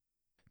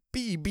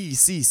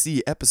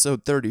BBCC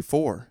episode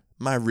 34,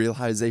 my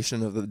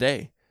realization of the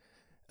day.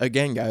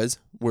 Again, guys,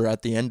 we're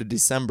at the end of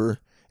December,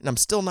 and I'm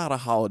still not a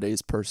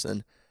holidays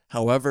person.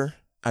 However,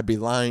 I'd be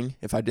lying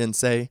if I didn't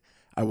say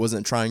I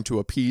wasn't trying to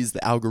appease the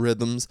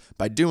algorithms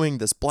by doing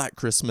this Black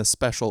Christmas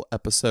special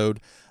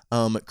episode.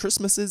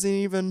 Christmas isn't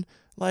even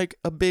like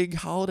a big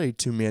holiday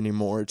to me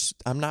anymore.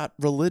 I'm not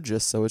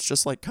religious, so it's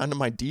just like kind of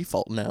my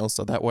default now,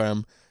 so that way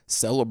I'm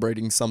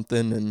celebrating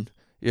something and,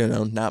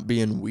 not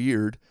being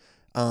weird.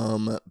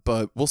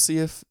 But we'll see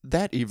if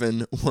that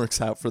even works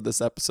out for this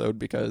episode,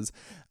 because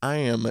I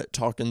am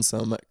talking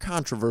some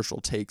controversial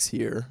takes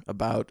here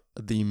about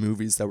the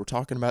movies that we're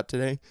talking about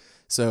today.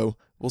 So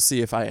we'll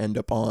see if I end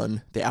up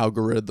on the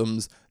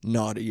algorithm's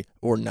naughty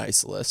or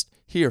nice list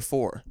here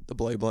for the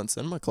Bloody Blunt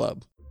Cinema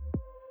Club.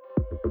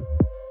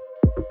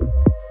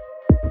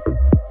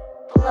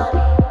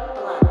 Bloody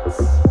Blunts.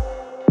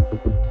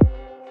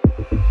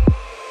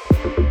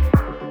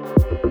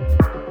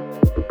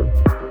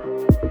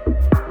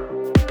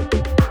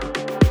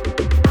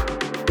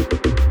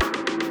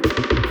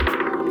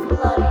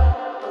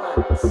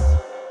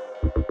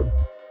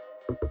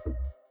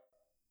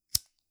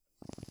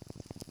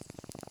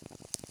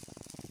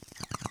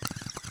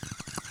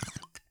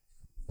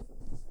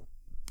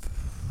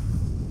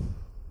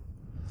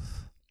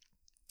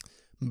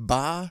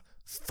 Bah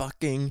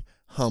fucking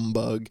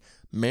humbug.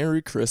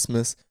 Merry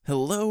Christmas.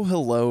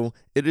 Hello.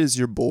 It is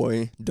your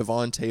boy,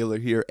 Devon Taylor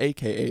here,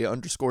 aka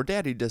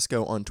 _Daddy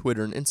Disco on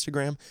Twitter and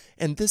Instagram,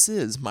 and this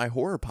is my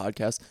horror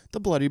podcast, The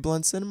Bloody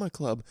Blunt Cinema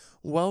Club.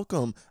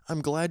 Welcome.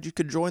 I'm glad you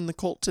could join the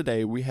cult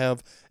today. We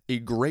have a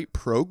great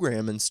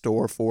program in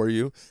store for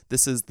you.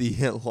 This is the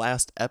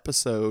last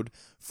episode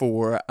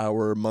for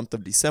our month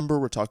of December.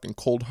 We're talking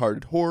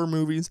cold-hearted horror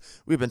movies.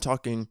 We've been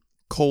talking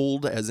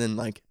cold as in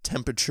like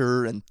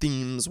temperature and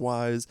themes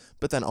wise,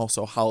 but then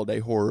also holiday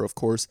horror, of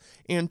course.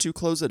 And to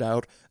close it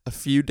out, a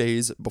few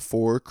days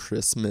before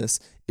Christmas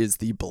is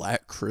the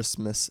Black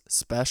Christmas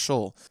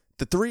special.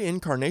 The three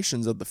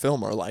incarnations of the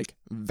film are like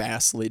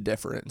vastly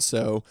different,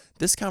 so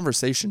this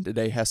conversation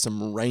today has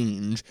some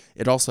range.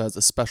 It also has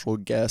a special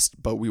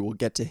guest, but we will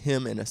get to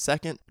him in a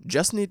second.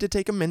 Just need to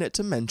take a minute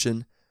to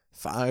mention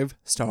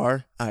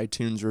 5-star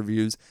iTunes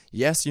reviews.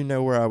 Yes, you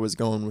know where I was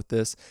going with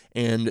this,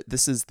 and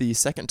this is the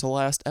second to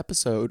last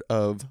episode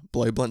of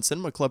Bloody Blunt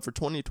Cinema Club for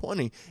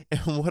 2020,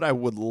 and what I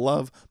would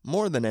love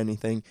more than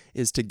anything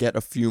is to get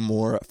a few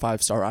more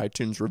 5-star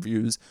iTunes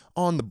reviews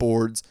on the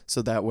boards,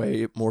 so that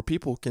way more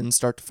people can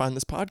start to find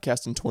this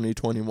podcast in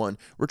 2021.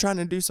 We're trying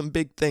to do some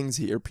big things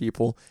here,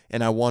 people,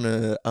 and I want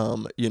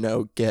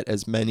to, get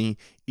as many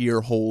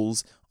ear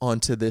holes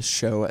onto this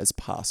show as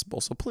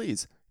possible, so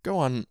please go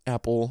on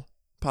Apple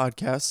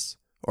Podcasts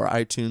or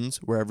iTunes,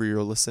 wherever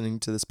you're listening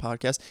to this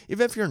podcast.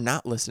 Even if you're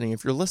not listening,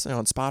 if you're listening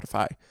on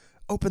Spotify,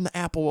 open the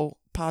Apple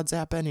Pods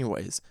app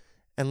anyways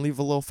and leave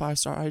a little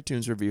 5-star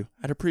iTunes review.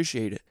 I'd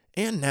appreciate it.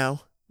 And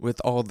now,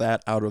 with all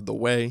that out of the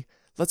way,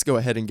 let's go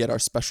ahead and get our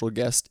special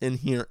guest in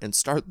here and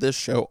start this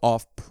show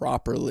off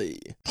properly.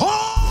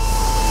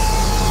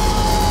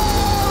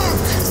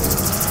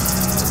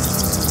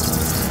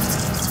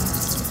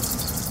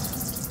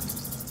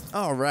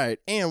 All right,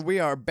 and we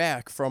are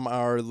back from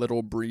our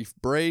little brief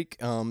break,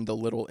 the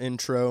little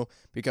intro,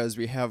 because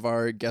we have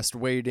our guest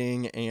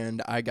waiting,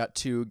 and I got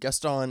to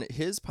guest on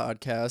his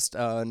podcast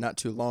not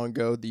too long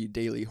ago, The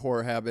Daily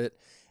Horror Habit,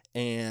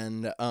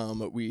 and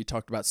we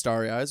talked about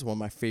Starry Eyes, one of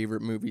my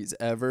favorite movies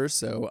ever,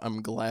 so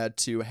I'm glad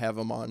to have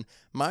him on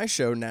my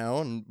show now,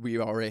 and we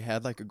already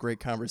had like a great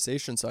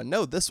conversation, so I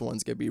know this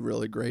one's going to be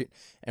really great,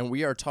 and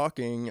we are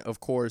talking, of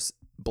course,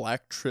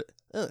 Black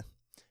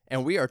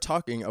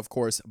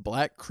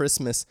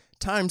Christmas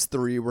times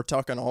 3. We're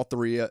talking all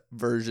three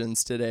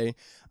versions today.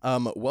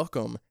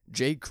 Welcome,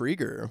 Jay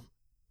Krieger.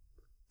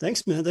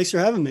 Thanks, man. Thanks for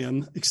having me.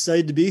 I'm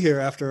excited to be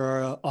here after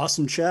our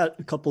awesome chat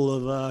a couple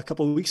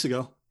of weeks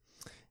ago.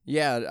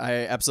 Yeah,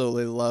 I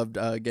absolutely loved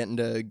getting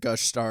to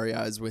gush Starry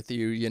Eyes with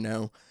you,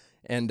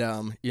 and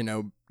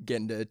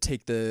getting to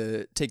take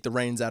the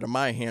reins out of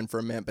my hand for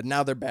a minute. But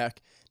now they're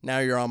back. Now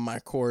you're on my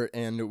court,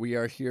 and we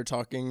are here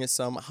talking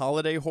some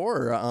holiday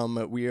horror.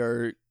 We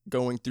are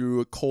going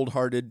through a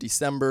cold-hearted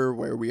December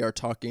where we are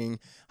talking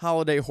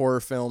holiday horror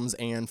films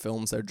and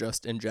films that are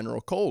just in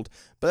general cold.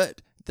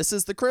 But this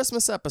is the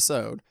Christmas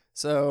episode.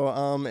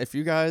 So if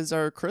you guys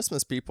are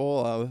Christmas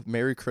people,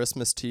 Merry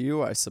Christmas to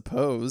you, I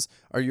suppose.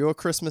 Are you a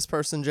Christmas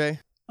person, Jay?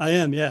 I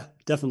am, yeah,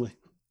 definitely.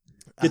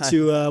 Get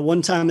to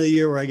one time of the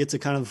year where I get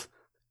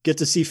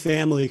to see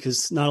family,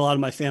 because not a lot of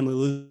my family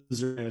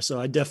lives there. So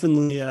I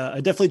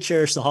definitely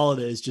cherish the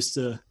holidays, just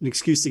an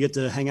excuse to get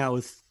to hang out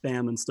with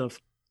fam and stuff.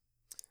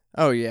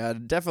 Oh yeah,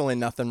 definitely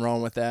nothing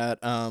wrong with that.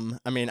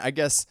 I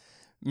guess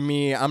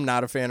I'm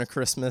not a fan of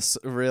Christmas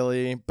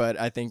really, but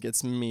I think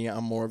it's me.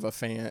 I'm more of a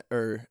fan,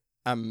 or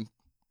I'm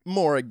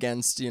more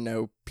against,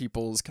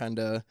 people's kind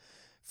of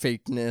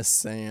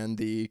fakeness and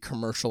the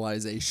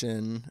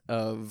commercialization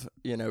of,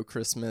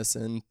 Christmas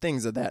and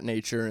things of that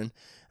nature. And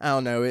I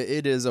don't know,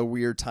 it is a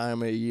weird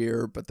time of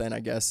year, but then I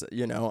guess,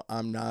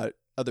 I'm not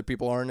other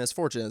people aren't as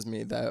fortunate as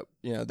me that,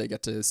 you know, they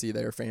get to see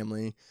their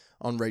family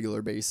on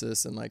regular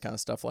basis and like kind of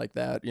stuff like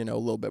that, you know, a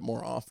little bit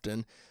more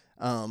often.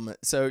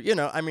 So, you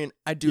know, I mean,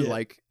 I do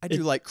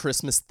like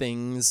Christmas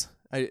things,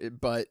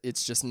 but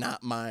it's just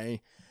not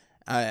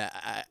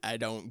I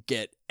don't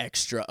get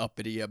extra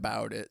uppity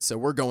about it. So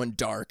we're going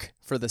dark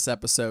for this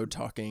episode,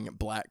 talking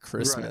Black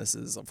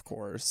Christmases, of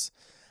course.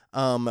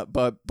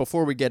 But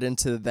before we get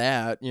into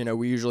that, you know,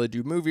 we usually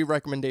do movie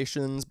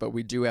recommendations, but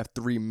we do have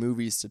 3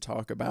 movies to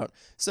talk about.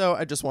 So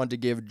I just wanted to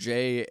give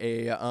Jay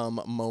a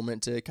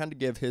moment to kind of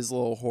give his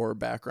little horror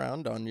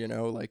background on, you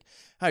know, like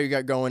how you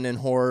got going in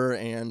horror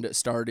and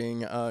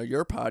starting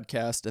your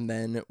podcast, and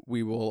then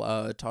we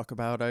will talk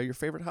about your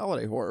favorite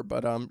holiday horror.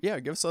 But yeah,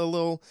 give us a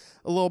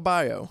little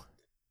bio.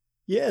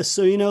 Yeah,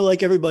 so, you know,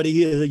 like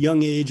everybody at a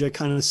young age, I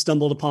kind of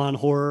stumbled upon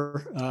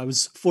horror. I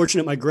was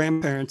fortunate my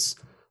grandparents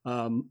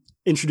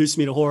introduced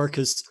me to horror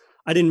because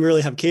I didn't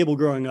really have cable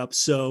growing up.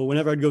 So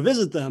whenever I'd go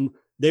visit them,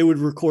 they would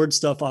record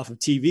stuff off of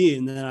TV,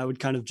 and then I would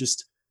kind of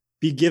just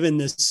be given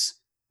this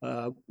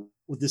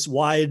with this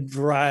wide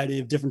variety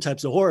of different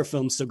types of horror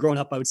films. So growing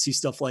up, I would see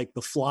stuff like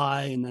The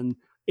Fly, and then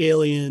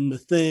Alien, The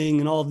Thing,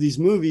 and all of these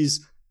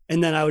movies.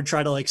 And then I would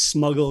try to like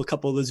smuggle a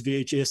couple of those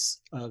VHS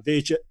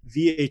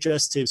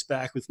tapes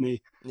back with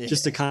me,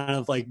 just to kind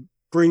of like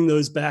bring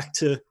those back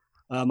to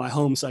my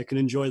home so I could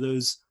enjoy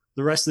those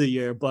the rest of the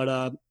year.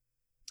 But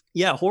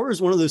yeah, horror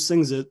is one of those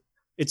things that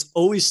it's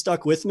always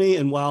stuck with me.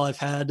 And while I've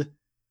had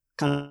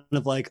kind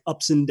of like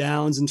ups and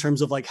downs in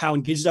terms of like how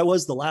engaged I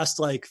was, the last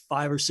like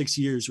 5 or 6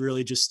 years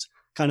really just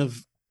kind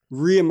of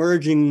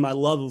reemerging my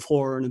love of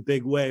horror in a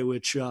big way,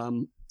 which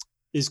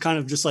is kind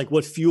of just like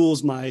what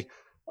fuels my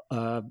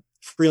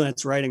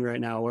freelance writing right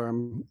now, where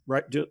I'm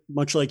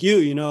much like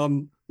you know,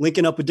 I'm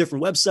linking up with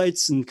different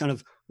websites and kind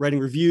of writing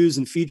reviews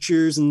and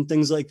features and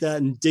things like that,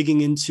 and digging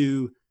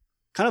into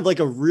kind of like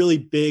a really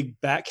big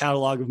back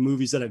catalog of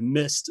movies that I've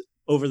missed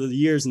over the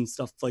years and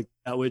stuff like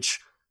that, which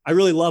I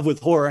really love with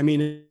horror. I mean,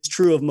 it's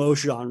true of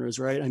most genres,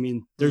 right? I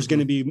mean, there's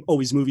going to be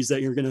always movies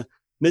that you're going to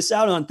miss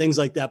out on, things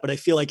like that. But I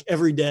feel like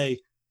every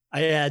day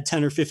I add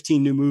 10 or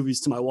 15 new movies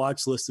to my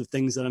watch list of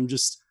things that I'm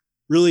just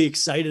really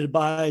excited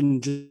by,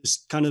 and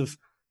just kind of,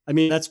 I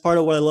mean, that's part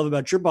of what I love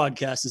about your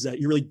podcast, is that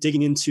you're really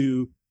digging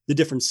into the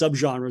different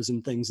subgenres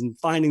and things and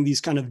finding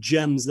these kind of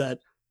gems that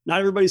not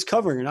everybody's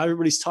covering or not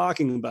everybody's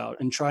talking about,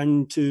 and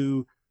trying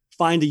to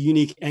find a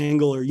unique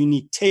angle or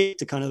unique take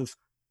to kind of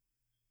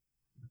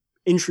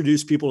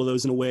introduce people to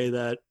those in a way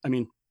that, I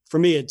mean, for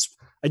me,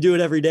 I do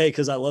it every day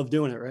because I love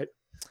doing it. Right.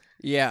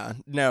 Yeah,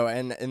 no.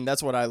 And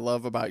that's what I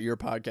love about your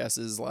podcast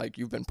is like,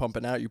 you've been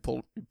pumping out, you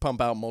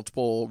pump out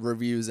multiple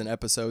reviews and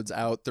episodes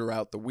out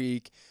throughout the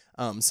week.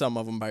 Some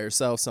of them by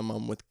yourself, some of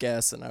them with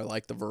guests. And I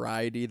like the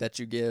variety that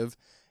you give.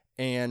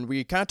 And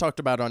we kind of talked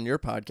about on your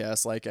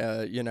podcast, like,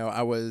 you know,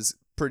 I was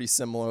pretty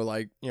similar,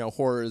 like, you know,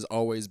 horror has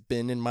always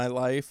been in my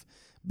life,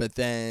 but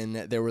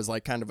then there was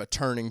like kind of a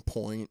turning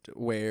point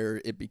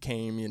where it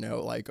became, you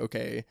know, like,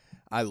 okay,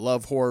 I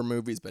love horror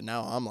movies, but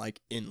now I'm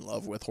like in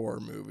love with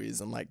horror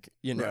movies, and like,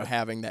 you know,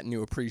 having that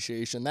new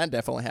appreciation. That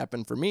definitely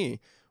happened for me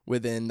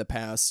within the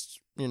past,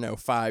 you know,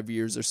 5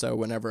 years or so,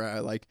 whenever I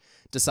like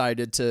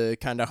decided to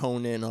kind of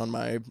hone in on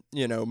my,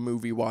 you know,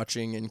 movie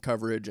watching and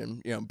coverage,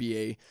 and, you know, be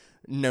a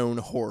known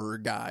horror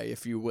guy,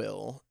 if you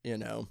will, you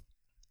know.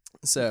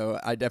 So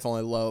I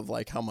definitely love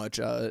like how much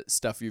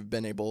stuff you've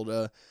been able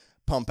to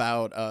pump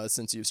out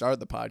since you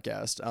started the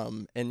podcast.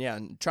 And yeah,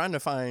 trying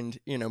to find,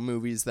 you know,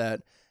 movies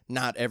that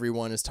not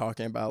everyone is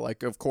talking about.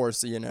 Like, of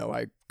course, you know,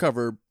 I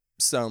cover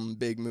some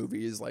big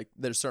movies, like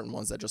there's certain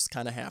ones that just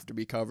kind of have to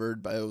be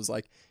covered, but it was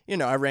like, you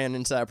know, I ran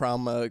into that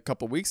problem a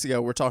couple weeks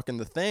ago. We're talking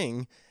The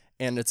Thing,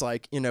 and it's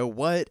like, you know,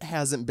 what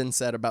hasn't been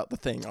said about The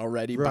Thing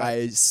already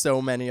by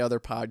so many other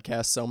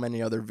podcasts, so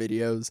many other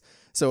videos.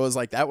 So it was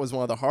like, that was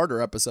one of the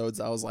harder episodes.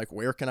 I was like,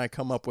 where can I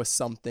come up with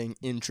something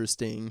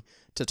interesting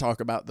to talk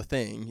about The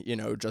Thing, you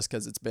know, just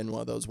because it's been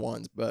one of those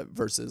ones. But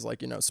versus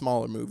like, you know,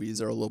 smaller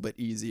movies are a little bit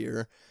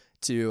easier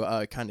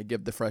to kind of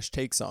give the fresh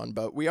takes on.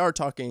 But we are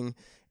talking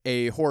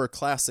a horror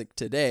classic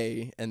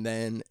today, and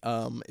then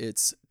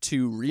it's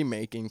 2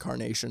 remake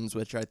incarnations,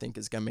 which I think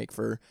is going to make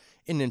for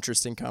an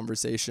interesting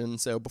conversation.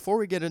 So before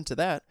we get into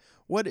that,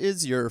 what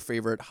is your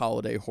favorite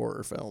holiday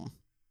horror film?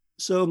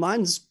 So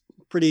mine's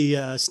pretty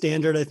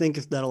standard, I think,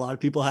 that a lot of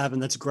people have,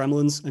 and that's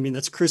Gremlins. I mean,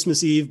 that's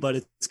Christmas Eve, but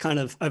it's kind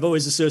of, I've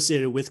always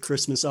associated with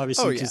Christmas,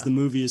 obviously, because the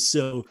movie is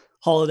so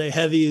holiday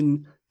heavy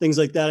and things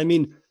like that. I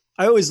mean,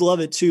 I always love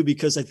it too,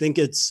 because I think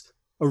it's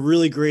a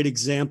really great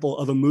example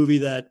of a movie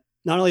that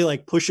not only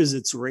like pushes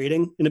its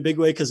rating in a big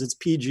way because it's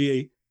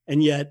PG,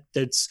 and yet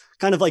it's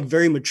kind of like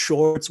very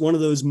mature. It's one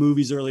of those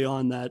movies early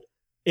on that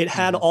it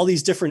had all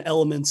these different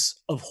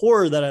elements of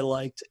horror that I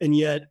liked. And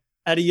yet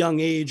at a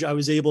young age, I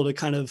was able to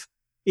kind of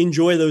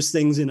enjoy those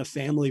things in a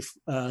family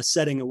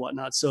setting and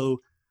whatnot. So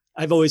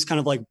I've always kind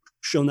of like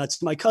shown that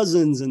to my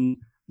cousins and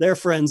their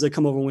friends that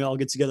come over and we all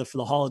get together for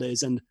the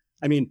holidays. And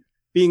I mean,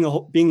 being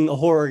a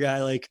horror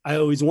guy, like I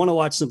always want to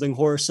watch something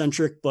horror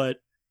centric, but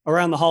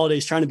around the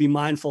holidays, trying to be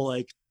mindful,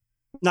 like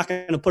not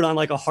going to put on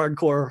like a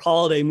hardcore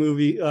holiday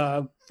movie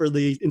for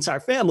the entire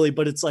family,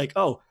 but it's like,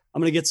 oh,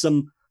 I'm going to get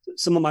some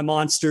of my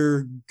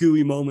monster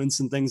gooey moments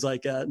and things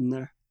like that in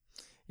there.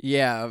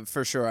 Yeah,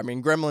 for sure. I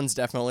mean, Gremlins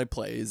definitely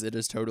plays. It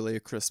is totally a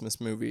Christmas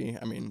movie.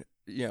 I mean,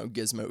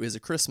 Gizmo is a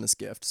Christmas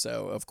gift,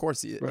 so of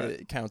course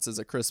it counts as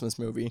a Christmas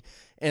movie.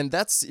 And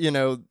that's,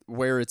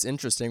 where it's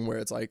interesting, where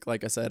it's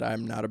like I said,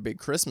 I'm not a big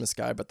Christmas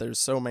guy, but there's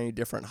so many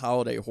different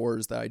holiday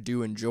horrors that I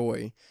do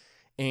enjoy.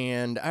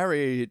 And I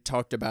already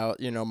talked about,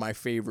 my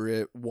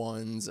favorite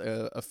ones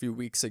a few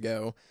weeks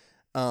ago.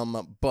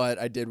 But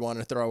I did want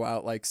to throw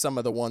out like some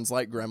of the ones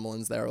like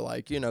Gremlins that are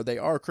like, they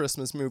are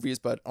Christmas movies,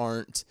 but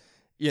aren't,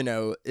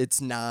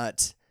 it's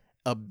not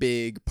a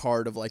big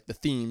part of like the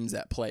themes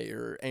at play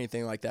or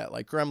anything like that.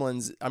 Like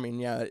Gremlins, I mean,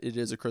 yeah, it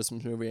is a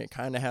Christmas movie. It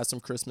kind of has some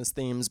Christmas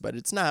themes, but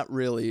it's not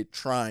really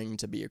trying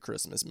to be a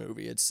Christmas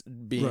movie. It's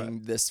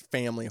being this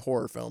family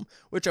horror film,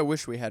 which I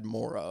wish we had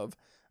more of.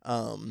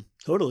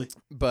 Totally.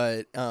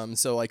 But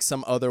so like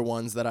some other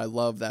ones that I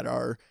love that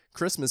are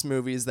Christmas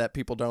movies that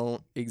people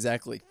don't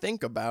exactly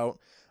think about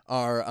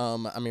are,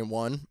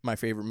 one, my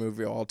favorite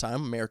movie of all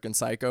time, American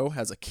Psycho,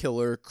 has a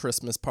killer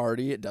Christmas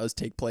party. It does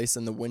take place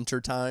in the winter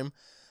time.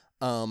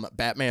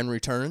 Batman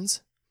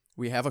Returns.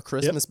 We have a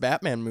Christmas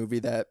Batman movie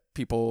that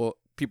people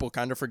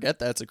kind of forget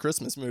that it's a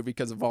Christmas movie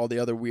because of all the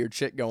other weird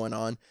shit going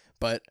on.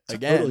 But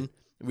again,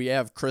 we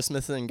have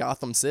Christmas in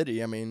Gotham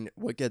City. I mean,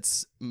 what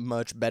gets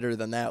much better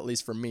than that, at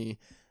least for me,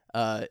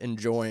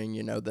 enjoying,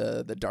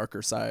 the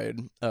darker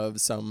side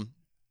of some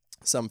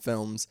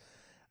films.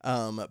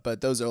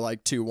 But those are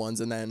like two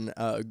ones. And then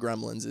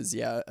Gremlins is,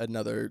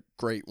 another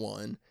great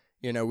one.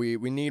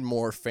 We need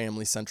more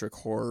family-centric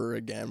horror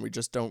again. We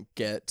just don't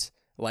get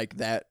like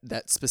that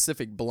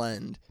specific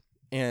blend.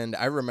 And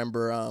I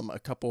remember a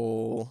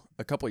couple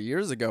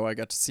years ago, I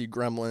got to see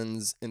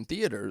Gremlins in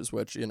theaters,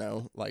 which,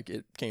 like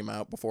it came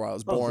out before I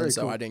was born,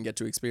 so cool. I didn't get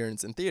to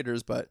experience in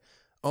theaters. But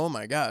oh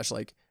my gosh,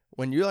 like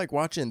when you like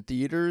watch in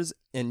theaters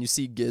and you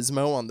see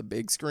Gizmo on the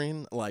big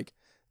screen, like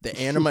the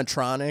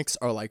animatronics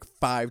are like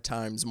 5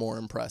 times more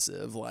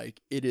impressive. Like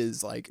it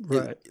is like,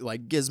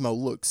 like Gizmo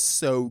looks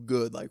so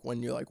good, like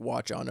when you like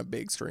watch on a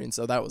big screen.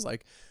 So that was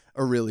like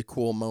a really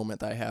cool moment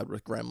that I had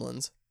with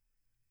Gremlins.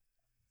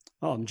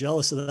 Oh, I'm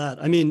jealous of that.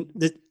 I mean,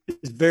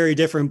 it's very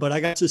different, but I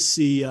got to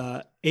see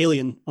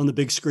Alien on the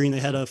big screen.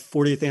 They had a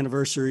 40th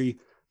anniversary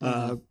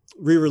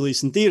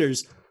re-release in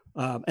theaters.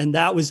 And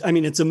that was, I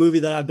mean, it's a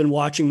movie that I've been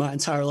watching my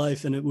entire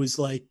life, and it was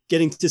like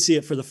getting to see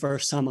it for the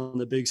first time on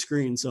the big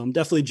screen. So I'm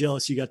definitely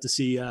jealous you got to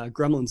see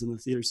Gremlins in the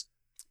theaters.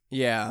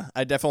 Yeah,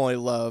 I definitely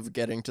love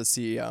getting to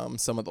see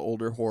some of the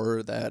older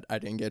horror that I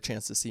didn't get a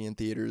chance to see in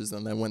theaters.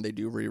 And then when they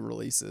do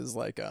re-releases,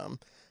 like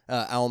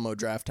Alamo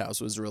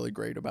Drafthouse was really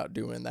great about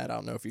doing that. I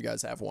don't know if you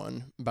guys have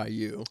one by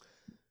you.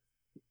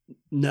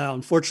 No,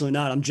 unfortunately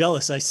not. I'm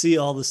jealous. I see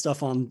all the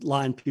stuff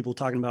online, people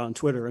talking about on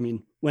Twitter. I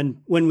mean,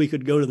 when we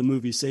could go to the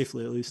movies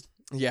safely, at least.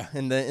 Yeah,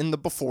 in the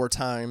before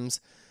times.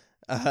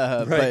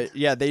 But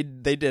yeah, they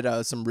did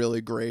some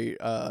really great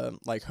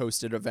like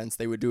hosted events.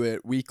 They would do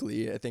it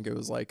weekly. I think it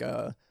was like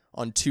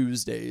on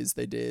Tuesdays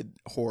they did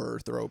horror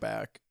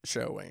throwback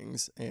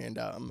showings, and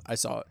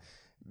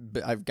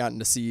I've gotten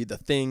to see The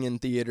Thing in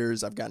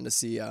theaters. I've gotten to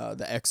see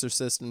The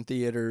Exorcist in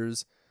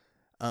theaters.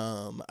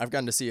 I've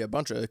gotten to see a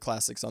bunch of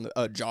classics on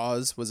the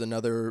Jaws was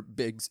another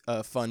big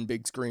fun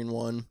big screen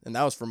one, and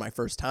that was for my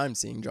first time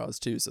seeing Jaws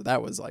too, so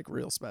that was like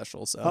real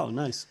special. So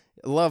nice.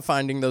 I love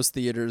finding those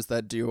theaters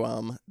that do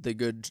the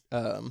good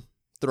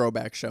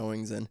throwback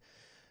showings, and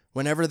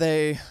whenever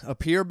they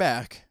appear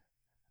back,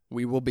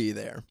 we will be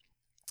there.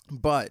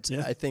 But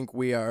I think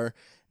we are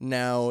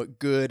now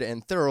good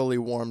and thoroughly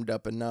warmed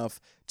up enough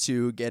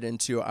to get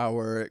into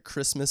our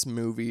Christmas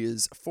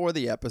movies for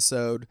the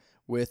episode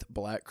with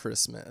Black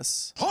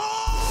Christmas.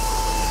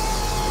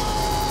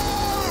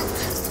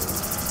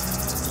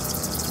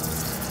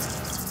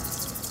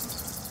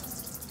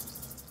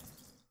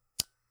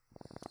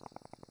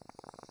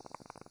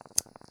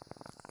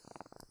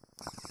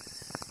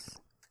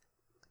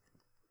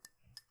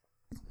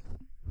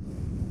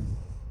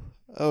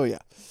 Oh yeah.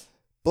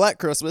 Black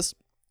Christmas,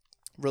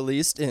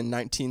 released in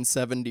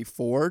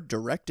 1974,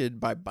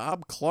 directed by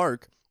Bob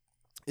Clark,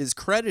 is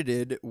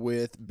credited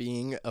with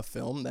being a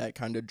film that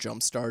kind of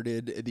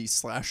jump-started the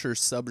slasher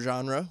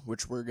subgenre,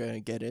 which we're going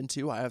to get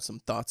into. I have some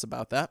thoughts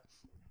about that.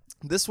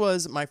 This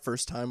was my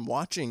first time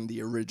watching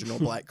the original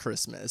Black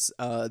Christmas.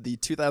 The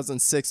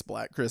 2006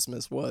 Black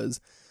Christmas was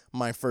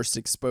my first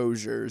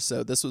exposure,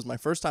 so this was my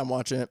first time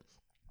watching it,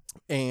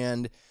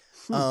 and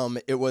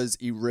it was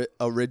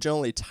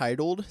originally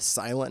titled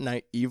Silent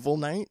Night, Evil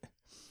Night.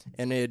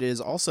 And it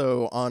is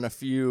also on a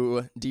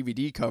few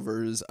DVD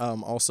covers,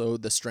 also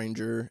The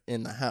Stranger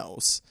in the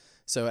House.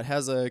 So it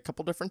has a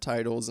couple different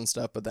titles and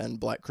stuff, but then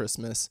Black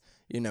Christmas,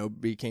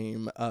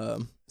 became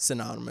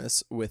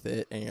synonymous with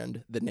it,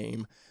 and the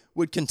name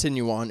would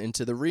continue on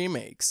into the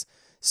remakes.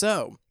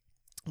 So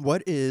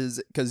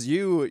because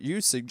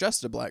you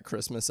suggested Black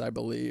Christmas, I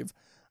believe,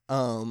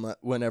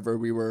 whenever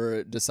we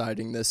were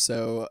deciding this.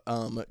 So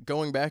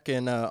going back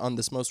in on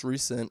this most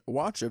recent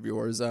watch of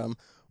yours,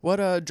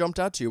 What jumped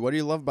out to you? What do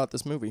you love about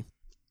this movie?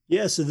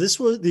 Yeah, so this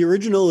was the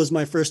original is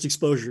my first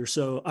exposure.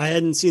 So I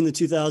hadn't seen the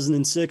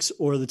 2006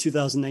 or the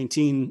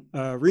 2019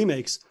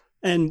 remakes.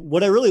 And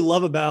what I really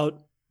love about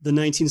the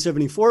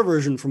 1974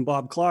 version from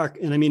Bob Clark,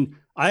 and I mean,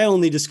 I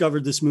only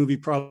discovered this movie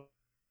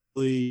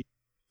probably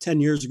 10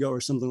 years ago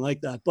or something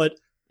like that, but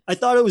I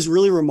thought it was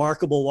really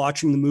remarkable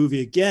watching the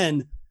movie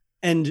again.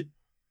 And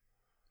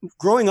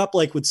growing up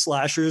like with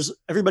slashers,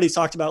 everybody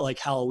talked about like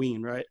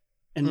Halloween, right?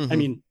 And I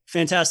mean,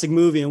 fantastic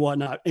movie and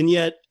whatnot. And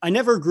yet I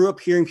never grew up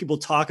hearing people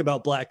talk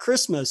about Black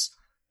Christmas.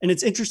 And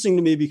it's interesting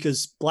to me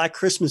because Black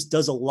Christmas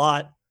does a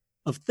lot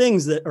of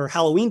things that, or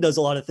Halloween does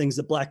a lot of things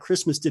that Black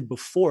Christmas did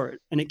before it.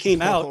 And it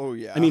came out,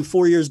 Yeah. I mean,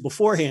 4 years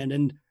beforehand.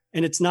 And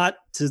it's not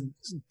to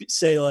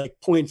say like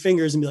point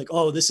fingers and be like,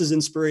 oh, this is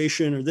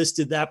inspiration or this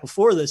did that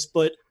before this.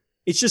 But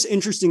it's just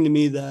interesting to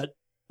me that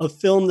a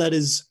film that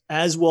is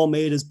as well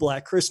made as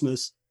Black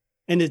Christmas,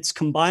 and it's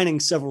combining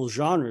several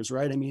genres,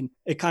 right? I mean,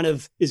 it kind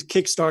of is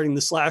kickstarting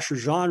the slasher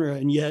genre,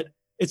 and yet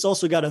it's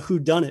also got a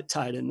whodunit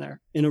tied in there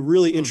in a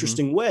really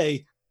interesting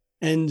way.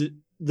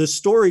 And the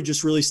story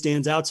just really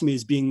stands out to me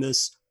as being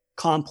this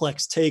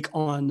complex take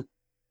on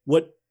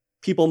what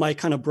people might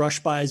kind of brush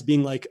by as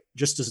being like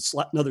just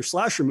another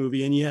slasher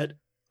movie. And yet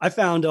I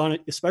found on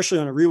it, especially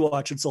on a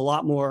rewatch, it's a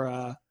lot more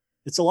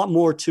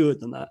to it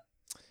than that.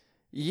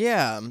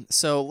 Yeah,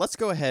 so let's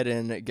go ahead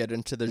and get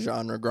into the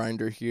genre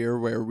grinder here,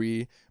 where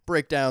we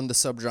break down the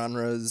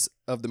subgenres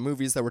of the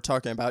movies that we're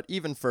talking about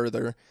even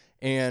further.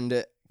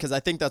 And because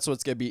I think that's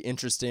what's going to be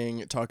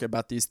interesting talking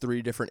about these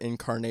three different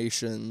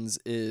incarnations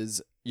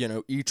is, you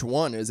know, each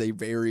one is a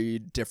very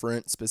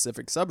different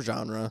specific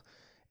subgenre.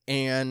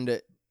 And,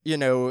 you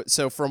know,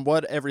 so from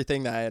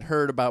everything that I had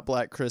heard about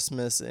Black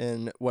Christmas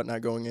and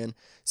whatnot going in,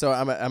 so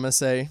I'm going to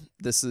say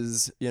this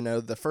is, you know,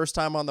 the first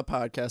time on the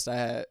podcast I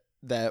had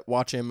that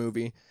watching a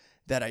movie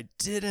that I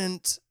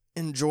didn't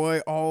enjoy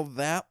all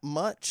that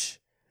much.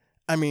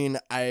 I mean,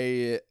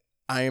 I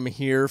am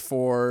here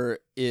for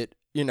it,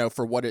 you know,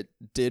 for what it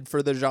did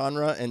for the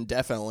genre, and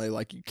definitely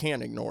like you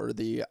can't ignore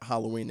the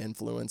Halloween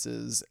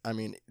influences. I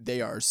mean,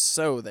 they are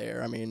so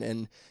there. I mean,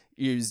 and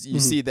you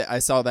see that I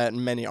saw that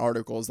in many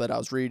articles that I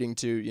was reading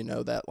too, you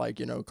know, that like,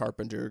 you know,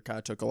 Carpenter kind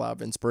of took a lot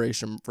of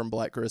inspiration from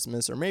Black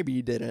Christmas, or maybe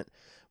he didn't,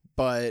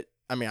 but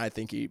I mean, I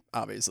think he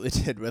obviously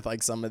did with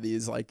like some of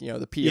these, like, you know,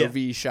 the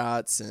POV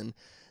shots and,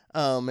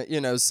 you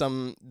know,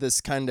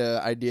 this kind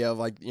of idea of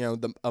like, you know,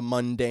 a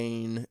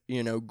mundane,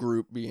 you know,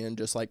 group being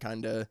just like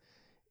kind of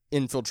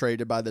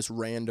infiltrated by this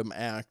random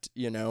act,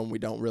 you know, and we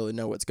don't really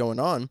know what's going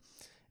on.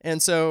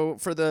 And so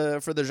for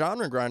the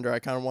genre grinder, I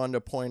kind of wanted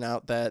to point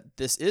out that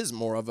this is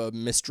more of a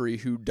mystery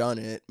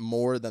whodunit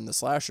more than the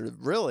slasher.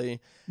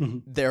 Really,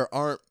 there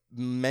aren't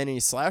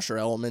many slasher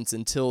elements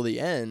until the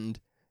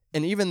end.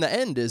 And even the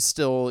end is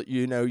still,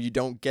 you know, you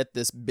don't get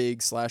this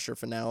big slasher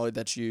finale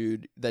that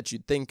you'd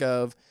think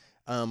of.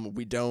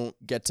 We don't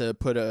get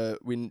to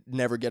we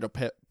never get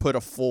to put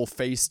a full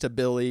face to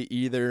Billy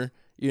either,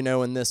 you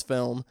know, in this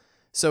film.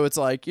 So it's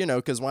like, you know,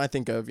 because when I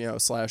think of, you know,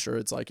 slasher,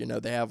 it's like, you know,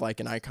 they have like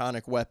an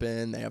iconic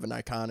weapon, they have an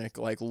iconic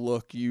like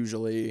look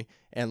usually,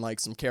 and like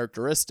some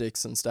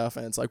characteristics and stuff.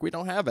 And it's like, we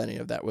don't have any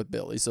of that with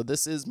Billy. So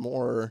this is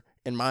more,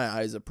 in my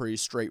eyes, a pretty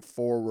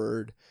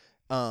straightforward,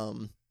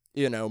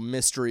 you know,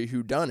 mystery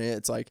whodunit.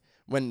 It's like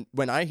when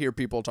I hear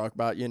people talk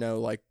about, you know,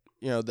 like,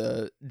 you know,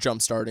 the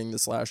jump starting the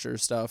slasher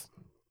stuff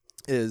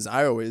is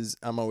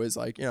I'm always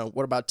like, you know,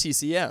 what about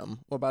TCM?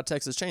 What about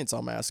Texas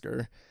Chainsaw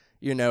Massacre?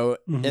 You know,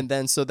 and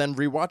then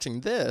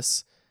rewatching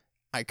this,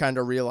 I kind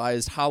of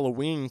realized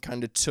Halloween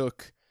kind of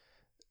took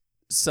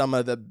some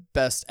of the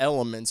best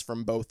elements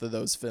from both of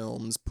those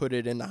films, put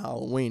it into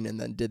Halloween, and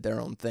then did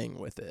their own thing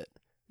with it.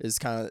 Is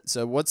kind of,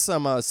 so what's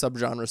some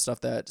subgenre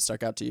stuff that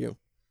stuck out to you?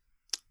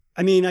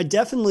 I mean, I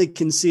definitely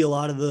can see a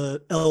lot of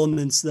the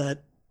elements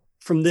that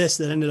from this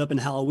that ended up in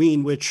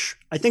Halloween, which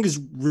I think is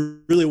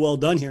really well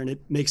done here. And it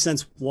makes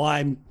sense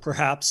why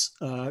perhaps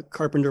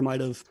Carpenter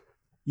might have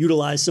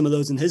utilized some of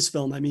those in his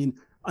film. I mean,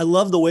 I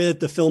love the way that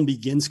the film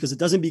begins because it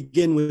doesn't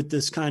begin with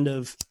this kind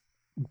of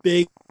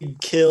big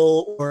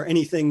kill or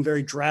anything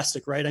very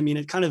drastic, right? I mean,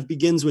 it kind of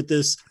begins with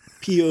this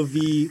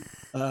POV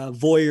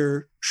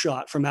voyeur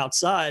shot from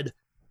outside.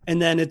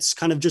 And then it's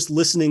kind of just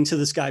listening to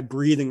this guy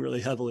breathing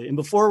really heavily. And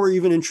before we're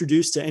even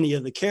introduced to any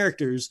of the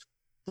characters,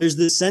 there's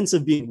this sense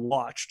of being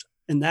watched.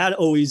 And that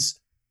always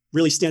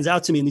really stands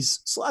out to me in these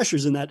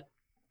slashers, in that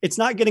it's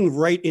not getting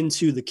right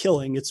into the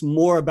killing. It's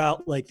more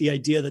about like the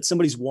idea that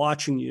somebody's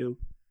watching you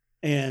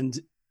and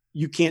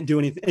you can't do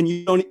anything and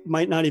you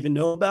might not even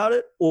know about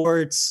it,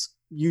 or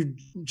you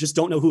just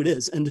don't know who it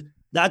is. And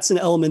that's an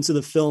element of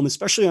the film,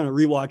 especially on a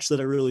rewatch, that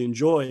I really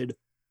enjoyed,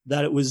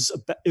 that it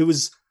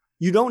was,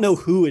 you don't know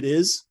who it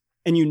is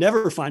and you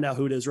never find out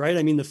who it is. Right.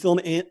 I mean, the film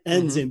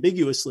ends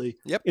ambiguously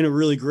in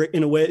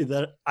a way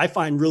that I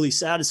find really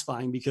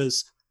satisfying,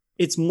 because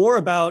it's more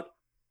about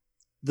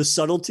the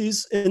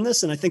subtleties in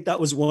this. And I think that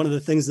was one of the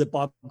things that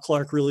Bob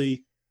Clark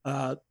really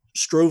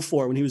strove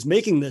for when he was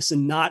making this,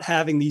 and not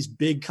having these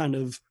big kind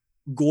of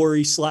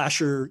gory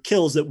slasher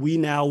kills that we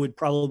now would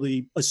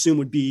probably assume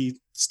would be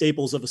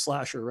staples of a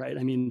slasher, right?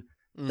 I mean,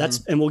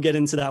 Mhm. and we'll get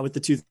into that with the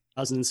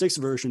 2006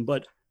 version,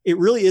 but it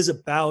really is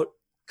about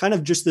kind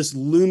of just this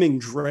looming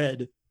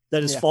dread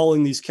that is Yeah.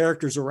 following these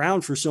characters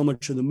around for so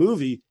much of the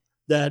movie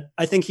that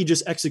I think he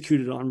just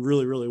executed on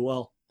really, really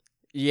well.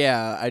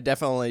 Yeah,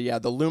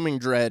 the looming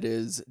dread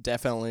is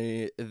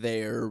definitely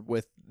there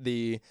with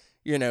the,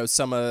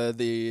 some of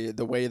the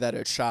way that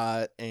it's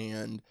shot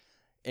and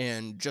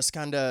just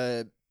kind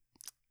of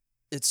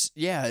it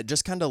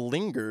just kind of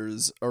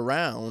lingers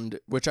around,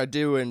 which I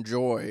do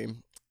enjoy.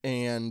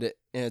 And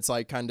it's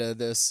like kind of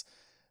this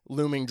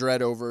looming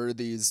dread over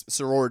these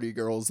sorority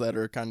girls that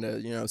are kind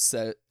of,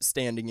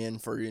 standing in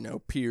for,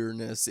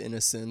 pureness,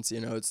 innocence.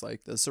 It's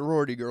like the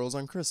sorority girls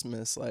on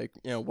Christmas. Like,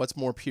 what's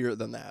more pure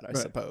than that, I Right.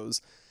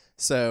 suppose.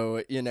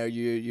 So,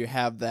 you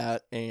have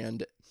that,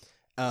 and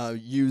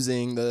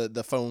using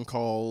the phone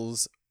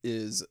calls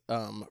is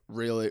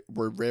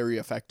were very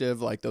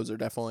effective. Like, those are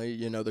definitely,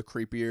 the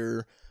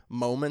creepier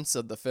moments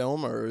of the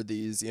film, or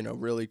these,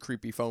 really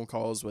creepy phone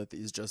calls with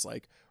these just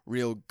like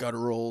real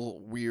guttural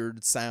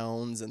weird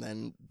sounds, and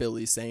then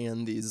Billy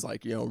saying these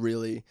like,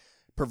 really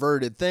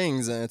perverted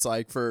things. And it's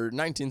like, for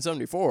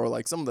 1974,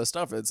 like, some of the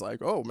stuff, it's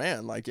like, oh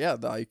man, like, yeah,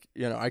 like,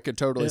 I could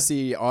totally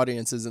see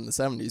audiences in the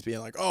 70s being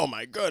like, oh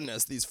my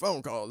goodness, these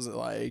phone calls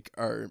like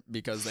are,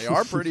 because they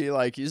are pretty,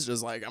 like, he's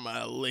just like, I'm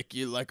gonna lick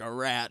you like a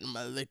rat, I'm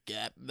gonna lick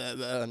at blah,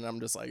 blah, and I'm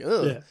just like,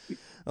 ugh. Yeah.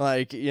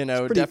 Like, Pretty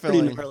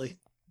definitely, gnarly.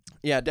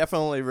 yeah,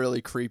 definitely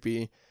really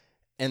creepy.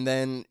 And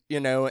then,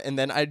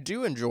 I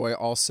do enjoy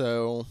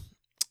also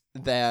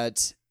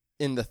that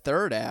in the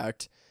third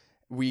act,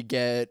 we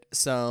get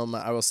some,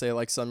 I will say,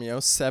 like, some,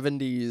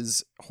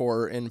 70s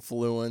horror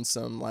influence,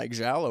 some like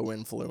giallo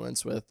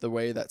influence with the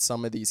way that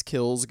some of these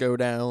kills go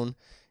down,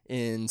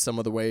 in some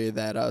of the way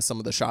that some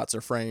of the shots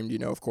are framed.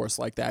 Of course,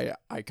 like that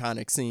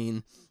iconic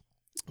scene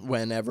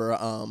whenever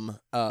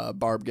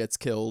Barb gets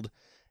killed,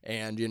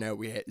 and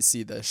we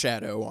see the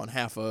shadow on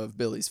half of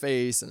Billy's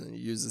face, and he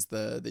uses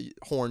the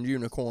horned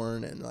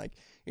unicorn, and like,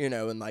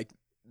 and like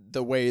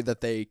the way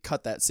that they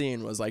cut that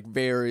scene was like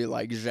very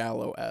like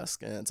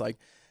giallo-esque. And it's like,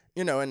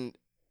 and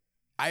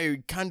I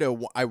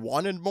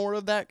wanted more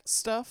of that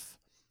stuff.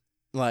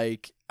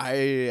 Like,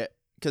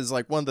 because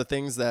like one of the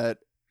things that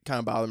kind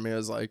of bothered me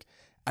was like,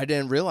 I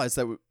didn't realize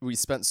that we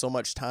spent so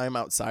much time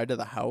outside of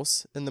the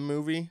house in the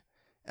movie.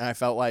 And I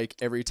felt like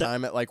every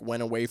time it like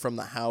went away from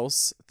the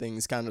house,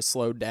 things kind of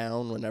slowed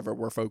down whenever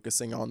we're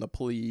focusing on the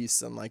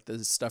police and like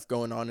the stuff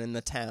going on in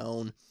the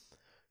town.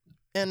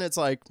 And it's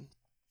like,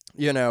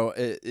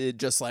 it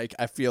just like,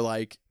 I feel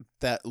like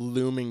that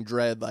looming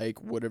dread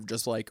like would have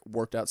just like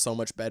worked out so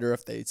much better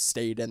if they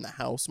stayed in the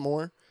house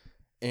more.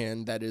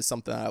 And that is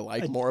something I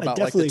like more about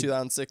like the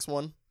 2006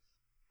 one.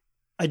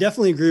 I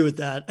definitely agree with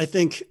that. I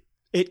think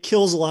it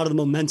kills a lot of the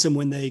momentum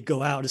when they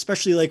go out,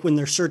 especially like when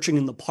they're searching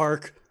in the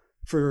park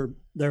for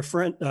their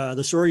friend,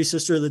 the sorority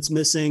sister that's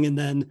missing. And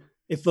then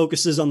it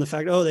focuses on the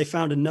fact, oh, they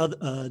found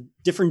another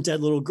different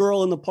dead little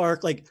girl in the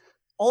park. Like,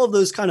 all of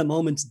those kind of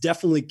moments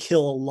definitely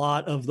kill a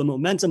lot of the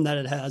momentum that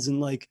it has. And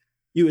like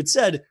you had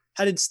said,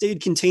 had it stayed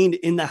contained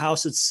in the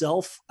house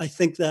itself, I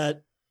think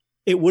that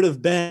it would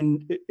have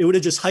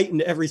just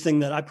heightened everything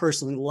that I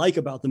personally like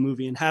about the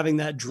movie, and having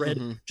that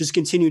dread just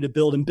continue to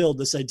build and build,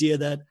 this idea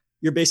that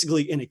you're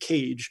basically in a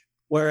cage.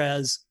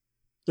 Whereas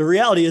the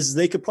reality is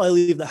they could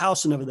probably leave the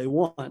house whenever they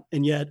want,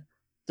 and yet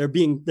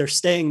they're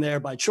staying there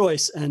by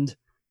choice. And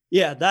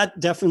yeah, that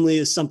definitely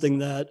is something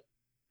that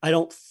I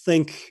don't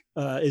think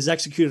is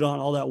executed on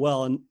all that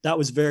well. And that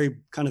was very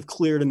kind of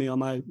clear to me on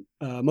my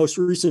most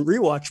recent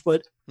rewatch.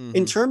 But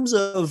in terms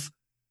of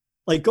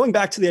like going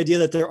back to the idea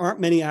that there aren't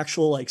many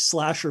actual like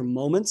slasher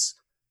moments,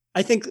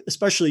 I think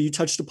especially you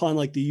touched upon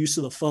like the use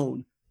of the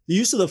phone. The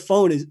use of the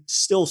phone is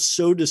still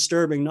so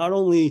disturbing, not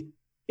only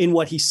in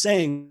what he's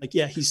saying, like,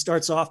 yeah, he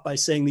starts off by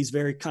saying these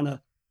very kind of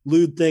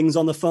lewd things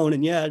on the phone,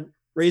 and yeah,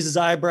 raises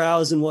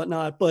eyebrows and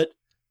whatnot, but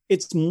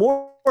it's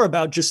more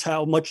about just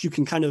how much you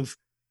can kind of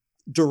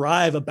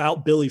derive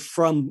about Billy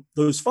from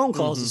those phone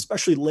calls,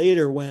 especially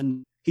later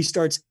when he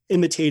starts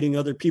imitating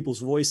other people's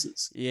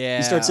voices. Yeah.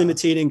 He starts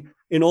imitating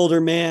an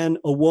older man,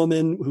 a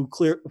woman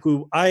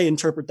who I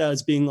interpret that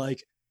as being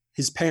like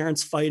his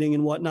parents fighting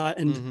and whatnot.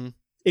 And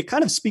it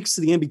kind of speaks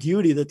to the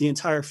ambiguity that the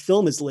entire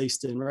film is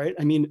laced in, right?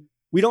 I mean,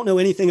 we don't know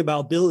anything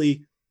about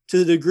Billy to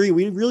the degree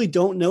we really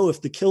don't know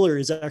if the killer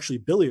is actually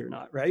Billy or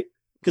not, right?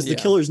 Because the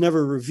killer's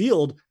never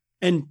revealed.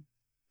 And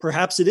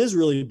perhaps it is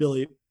really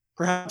Billy.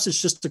 Perhaps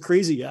it's just a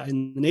crazy guy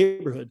in the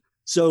neighborhood.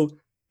 So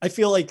I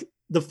feel like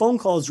the phone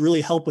calls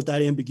really help with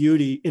that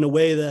ambiguity in a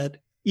way that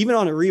even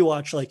on a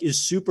rewatch, like, is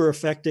super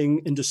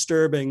affecting and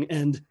disturbing.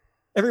 And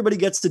everybody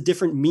gets a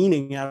different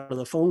meaning out of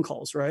the phone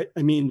calls, right?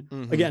 I mean,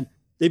 again,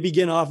 they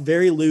begin off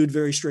very lewd,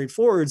 very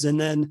straightforwards. And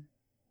then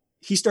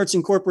he starts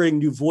incorporating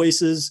new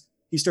voices.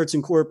 He starts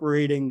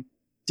incorporating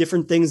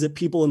different things that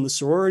people in the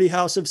sorority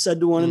house have said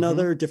to one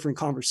another, different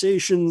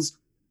conversations.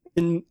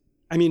 And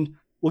I mean,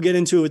 we'll get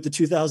into it with the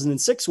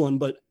 2006 one,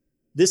 but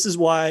this is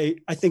why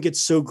I think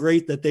it's so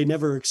great that they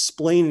never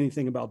explain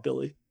anything about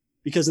Billy.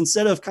 because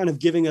instead of kind of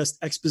giving us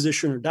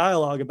exposition or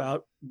dialogue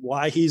about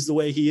why he's the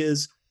way he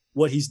is,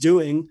 what he's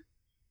doing,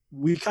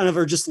 we kind of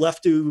are just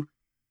left to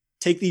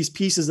take these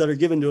pieces that are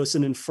given to us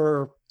and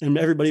infer, and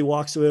everybody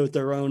walks away with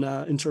their own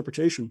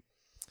interpretation.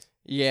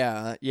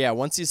 Yeah.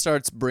 Once he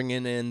starts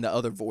bringing in the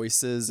other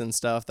voices and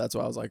stuff, that's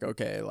why I was like,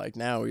 okay, like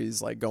now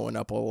he's like going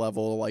up a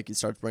level. Like he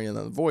starts bringing in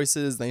the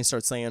voices, then he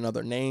starts saying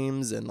other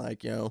names, and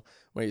like, you know,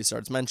 when he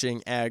starts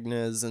mentioning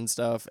Agnes and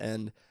stuff.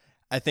 And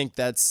I think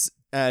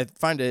I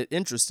find it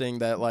interesting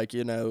that, like,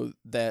 you know,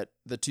 that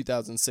the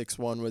 2006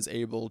 one was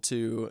able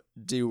to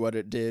do what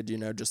it did, you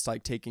know, just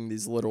like taking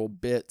these little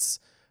bits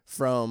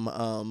from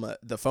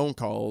the phone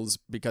calls,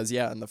 because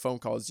in the phone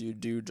calls you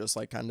do just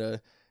like kind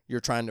of, you're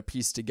trying to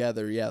piece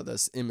together,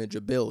 this image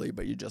of Billy,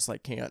 but you just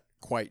like can't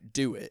quite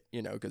do it,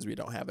 you know, because we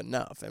don't have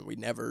enough, and we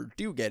never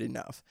do get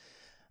enough.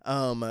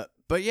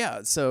 But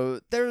yeah, so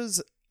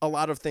there's a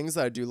lot of things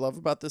that I do love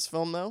about this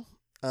film, though,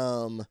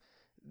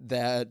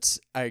 that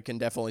I can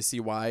definitely see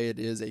why it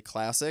is a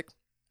classic.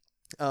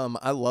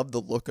 I love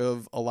the look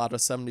of a lot of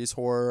 70s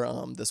horror.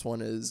 This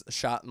one is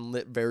shot and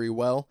lit very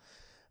well.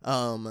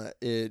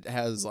 It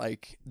has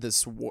like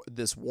this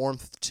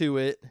warmth to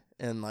it,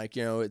 and like,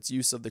 you know, its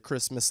use of the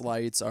Christmas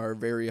lights are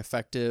very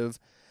effective.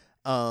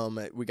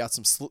 We got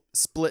some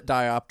split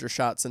diopter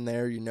shots in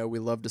there. You know, we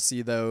love to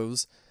see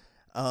those.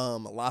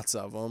 Lots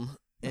of them.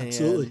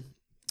 Absolutely. And,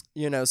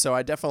 you know, so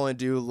I definitely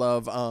do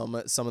love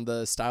some of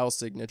the style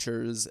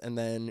signatures, and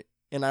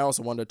I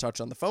also wanted to touch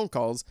on the phone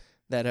calls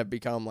that have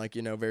become, like,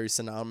 you know, very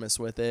synonymous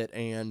with it.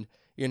 And,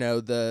 you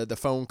know, the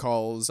phone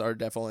calls are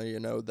definitely, you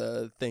know,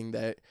 the thing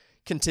that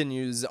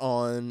continues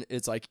on.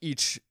 It's like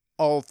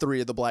all three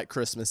of the Black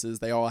Christmases,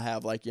 they all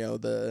have, like, you know,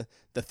 the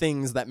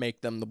things that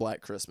make them the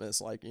Black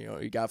Christmas. Like, you know,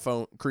 you got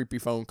creepy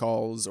phone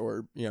calls,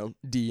 or, you know,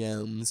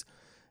 DMs,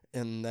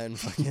 and then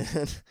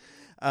fucking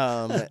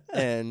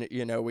and,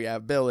 you know, we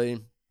have Billy,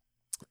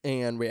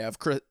 and we have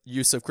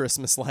use of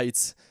Christmas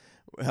lights.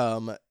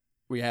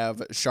 We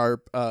have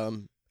sharp,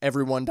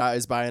 everyone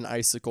dies by an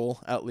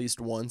icicle at least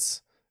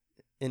once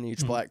in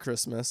each Black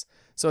Christmas.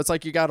 So it's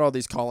like you got all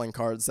these calling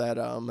cards that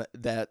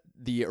that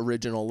the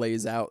original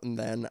lays out, and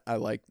then I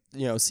like,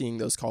 you know, seeing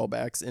those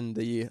callbacks in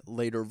the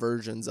later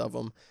versions of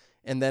them.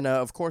 And then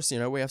of course, you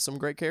know, we have some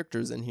great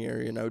characters in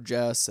here. You know,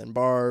 Jess and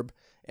Barb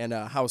and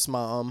House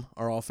Mom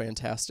are all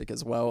fantastic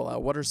as well.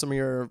 What are some of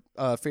your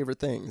favorite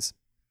things?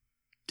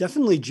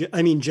 Definitely.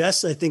 I mean,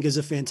 Jess, I think, is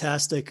a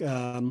fantastic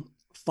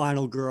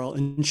final girl,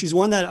 and she's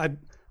one that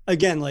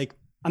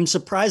I'm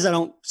surprised I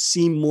don't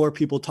see more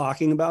people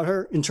talking about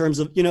her in terms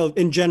of, you know,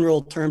 in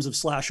general terms of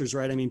slashers,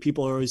 right? I mean,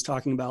 people are always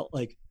talking about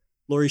like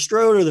Laurie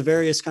Strode or the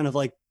various kind of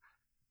like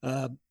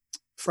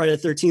Friday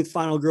the 13th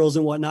final girls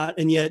and whatnot.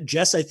 And yet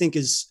Jess, I think,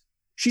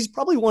 she's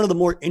probably one of the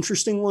more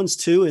interesting ones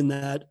too, in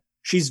that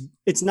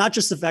it's not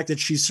just the fact that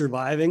she's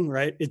surviving,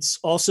 right? It's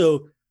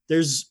also,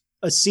 there's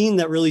a scene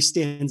that really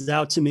stands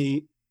out to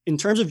me in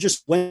terms of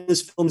just when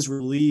this film is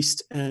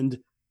released and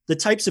the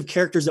types of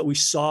characters that we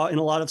saw in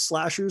a lot of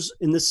slashers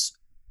in this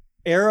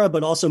era,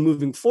 but also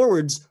moving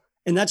forwards.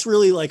 And that's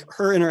really like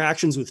her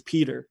interactions with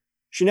Peter.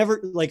 She never,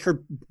 like,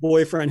 her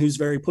boyfriend, who's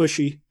very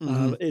pushy,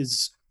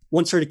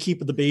 wants her to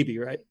keep the baby,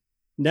 right?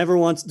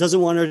 Doesn't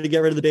want her to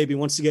get rid of the baby,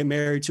 wants to get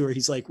married to her.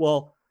 He's like,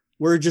 well,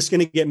 we're just going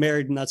to get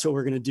married and that's what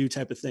we're going to do,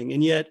 type of thing.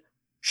 And yet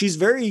she's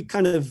very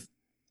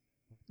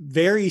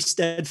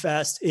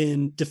steadfast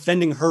in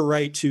defending her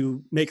right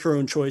to make her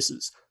own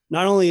choices,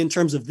 not only in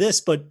terms of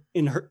this, but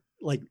in her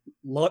like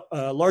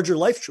larger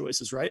life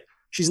choices, right?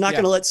 She's not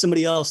going to let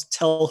somebody else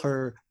tell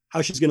her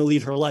how she's going to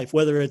lead her life,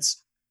 whether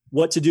it's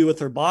what to do with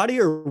her body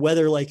or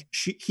whether like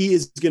he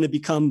is going to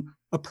become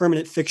a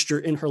permanent fixture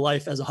in her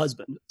life as a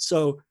husband.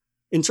 So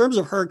in terms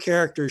of her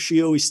character,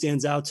 she always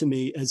stands out to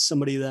me as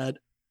somebody that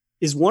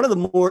is one of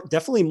the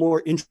definitely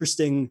more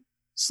interesting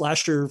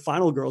slasher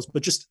final girls,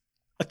 but just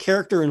a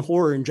character in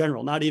horror in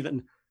general, not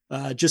even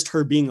just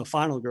her being a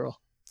final girl.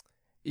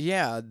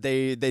 Yeah,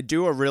 they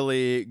do a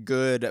really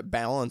good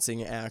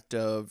balancing act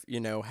of,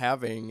 you know,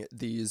 having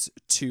these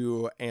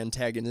two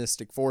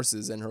antagonistic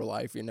forces in her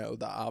life, you know,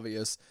 the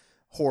obvious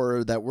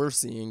horror that we're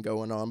seeing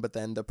going on, but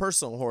then the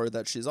personal horror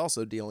that she's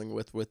also dealing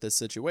with this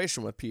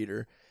situation with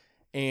Peter.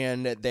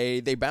 And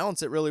they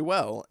balance it really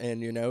well.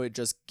 And, you know, it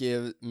just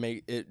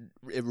it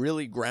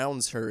really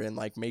grounds her and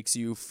like makes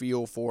you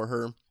feel for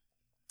her.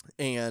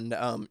 And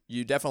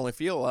you definitely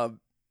feel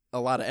a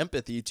lot of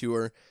empathy to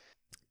her.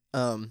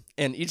 And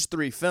each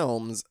three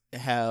films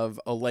have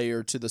a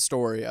layer to the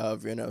story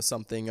of, you know,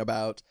 something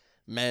about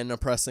men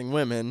oppressing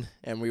women,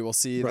 and we will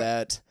see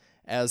that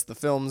as the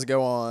films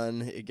go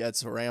on, it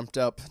gets ramped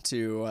up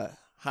to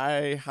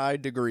high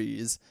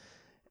degrees.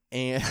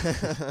 And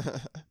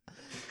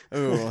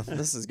ooh,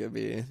 this is gonna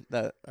be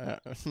that.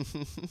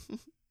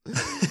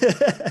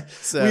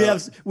 So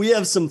we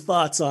have some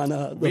thoughts on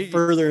the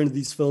further into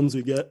these films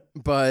we get,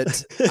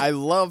 but I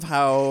love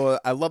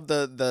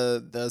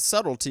the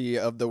subtlety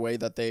of the way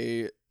that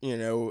they, you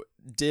know,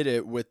 did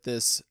it with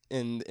this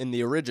in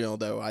the original.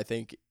 Though I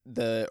think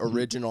the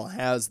original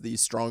has the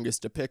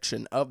strongest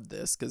depiction of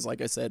this, because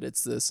like I said,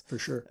 it's this, For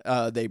sure.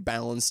 they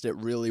balanced it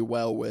really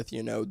well with,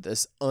 you know,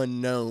 this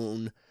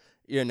unknown,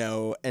 you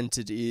know,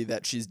 entity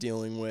that she's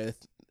dealing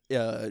with,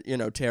 you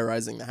know,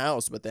 terrorizing the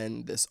house, but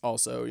then this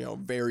also, you know,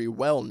 very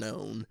well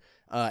known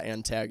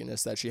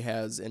antagonist that she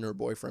has in her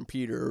boyfriend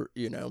Peter,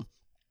 you know.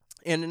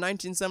 And in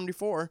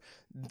 1974,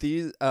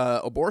 the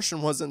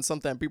abortion wasn't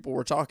something that people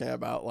were talking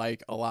about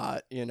like a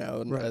lot, you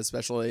know, Right.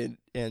 especially,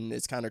 and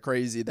it's kind of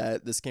crazy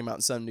that this came out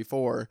in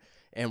 74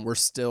 and we're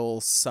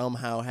still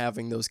somehow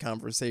having those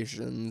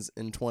conversations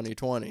in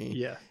 2020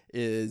 Yeah.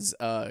 is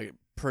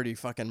pretty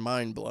fucking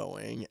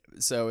mind-blowing.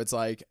 So it's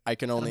like, I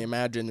can only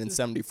imagine in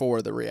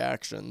 74 the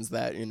reactions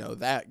that, you know,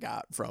 that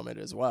got from it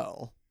as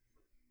well.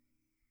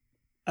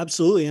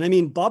 Absolutely. And I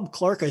mean, Bob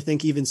Clark, I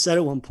think, even said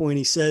at one point,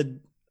 he said,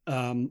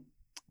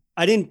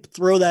 I didn't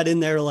throw that in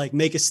there to like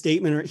make a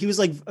statement, or he was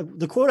like,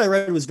 the quote I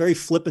read was very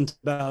flippant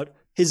about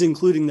his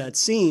including that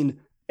scene.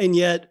 And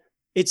yet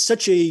it's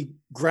such a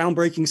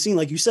groundbreaking scene.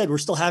 Like you said, we're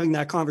still having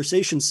that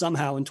conversation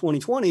somehow in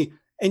 2020.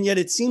 And yet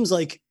it seems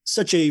like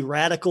such a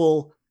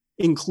radical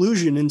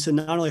inclusion into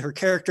not only her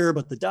character,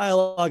 but the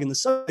dialogue and the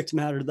subject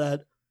matter,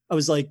 that I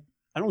was like,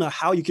 I don't know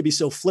how you could be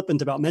so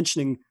flippant about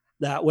mentioning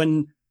that,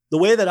 when the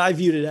way that I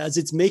viewed it as,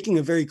 it's making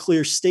a very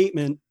clear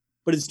statement,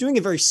 but it's doing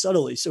it very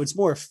subtly. So it's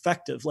more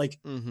effective. Like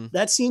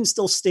that scene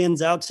still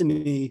stands out to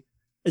me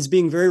as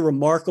being very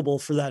remarkable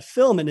for that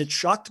film. And it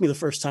shocked me the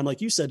first time,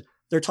 like you said,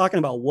 they're talking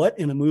about what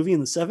in a movie in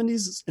the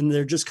 70s, and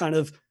they're just kind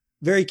of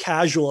very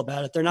casual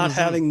about it. They're not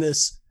having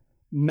this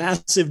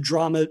massive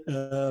drama,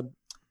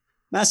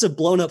 massive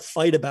blown up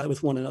fight about it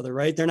with one another,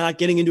 right? They're not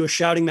getting into a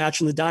shouting match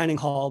in the dining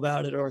hall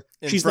about it, or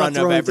In she's front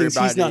not of throwing things,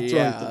 he's not everybody,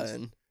 throwing yeah, things.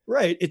 and-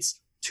 Right.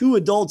 It's two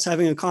adults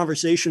having a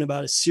conversation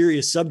about a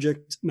serious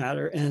subject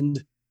matter.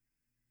 And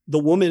the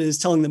woman is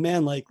telling the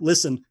man, like,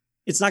 listen,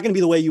 it's not going to be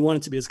the way you want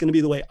it to be. It's going to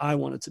be the way I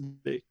want it to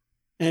be.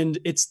 And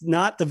it's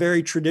not the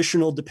very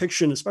traditional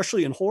depiction,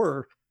 especially in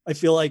horror, I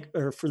feel like,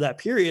 or for that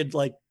period,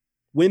 like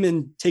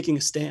women taking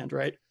a stand,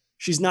 right?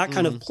 She's not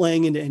kind of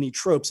playing into any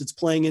tropes. It's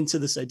playing into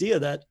this idea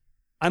that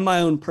I'm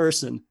my own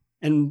person.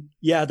 And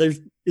yeah, I'm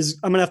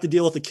going to have to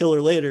deal with the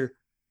killer later.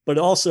 But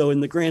also in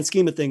the grand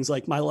scheme of things,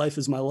 like my life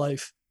is my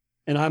life.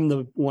 And I'm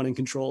the one in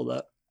control of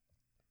that.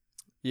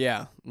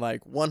 Yeah,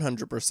 like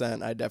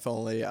 100%. I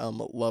definitely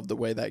love the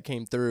way that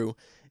came through.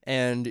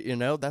 And, you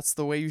know, that's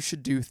the way you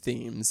should do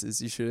themes,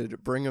 is you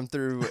should bring them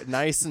through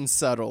nice and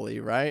subtly,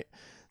 right?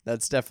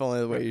 That's definitely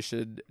the way you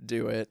should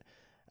do it.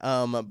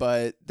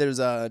 But there's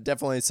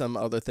definitely some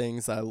other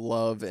things I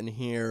love in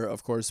here.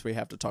 Of course, we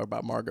have to talk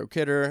about Margot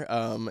Kidder.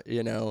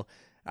 You know,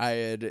 I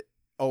had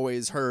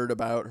always heard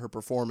about her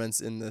performance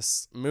in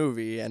this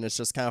movie, and it's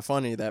just kind of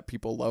funny that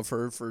people love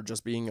her for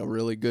just being a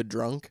really good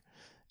drunk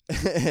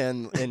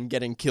and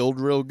getting killed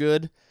real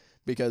good,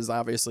 because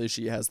obviously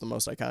she has the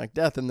most iconic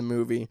death in the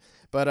movie.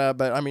 But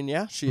I mean,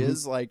 yeah, she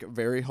is like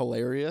very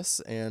hilarious,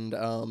 and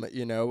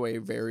you know, a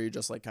very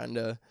just like kind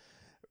of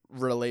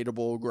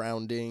relatable,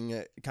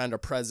 grounding kind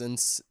of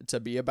presence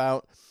to be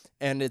about.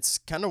 And it's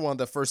kind of one of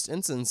the first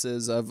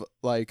instances of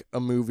like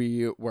a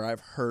movie where I've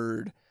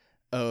heard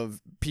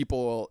of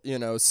people, you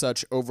know,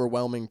 such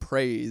overwhelming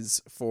praise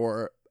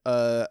for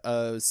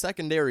a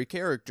secondary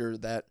character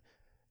that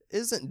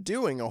isn't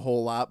doing a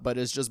whole lot, but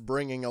is just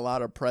bringing a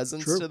lot of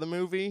presence to the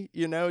movie.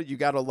 You know, you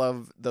got to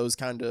love those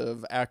kind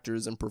of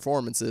actors and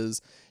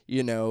performances,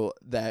 you know,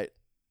 that,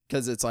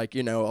 because it's like,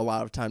 you know, a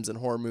lot of times in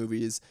horror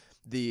movies,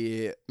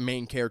 the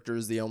main character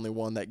is the only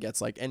one that gets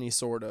like any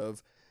sort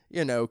of,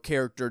 you know,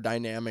 character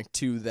dynamic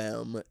to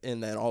them,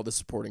 and then all the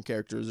supporting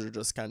characters are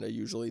just kind of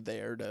usually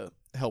there to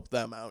help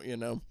them out, you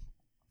know.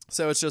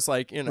 So it's just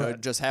like, you know,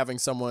 just having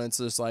someone, it's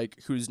just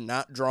like, who's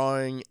not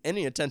drawing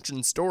any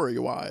attention story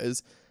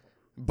wise,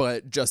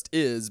 but just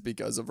is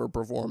because of her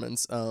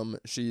performance.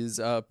 She's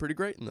pretty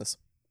great in this.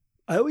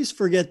 I always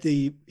forget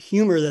the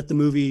humor that the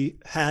movie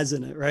has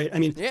in it, right? I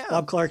mean,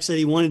 Bob Clark said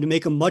he wanted to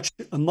make a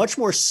much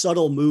more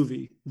subtle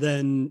movie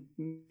than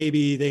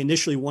maybe they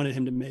initially wanted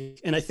him to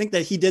make. And I think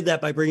that he did that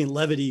by bringing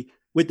levity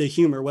with the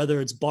humor, whether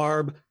it's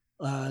Barb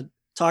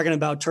talking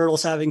about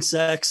turtles having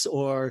sex,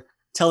 or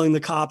telling the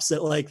cops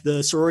that like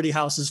the sorority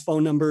house's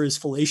phone number is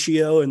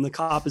fellatio, and the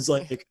cop is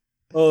like,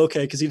 oh,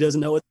 okay, because he doesn't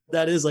know what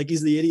that is. Like,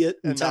 he's the idiot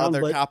in town. And the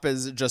other cop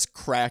is just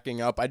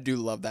cracking up. I do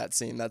love that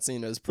scene. That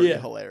scene is pretty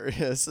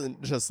hilarious.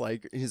 And just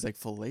like, he's like,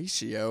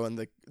 fellatio, and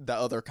the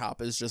other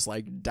cop is just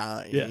like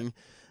dying.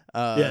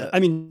 Yeah. I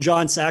mean,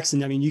 John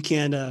Saxon, I mean, you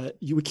can't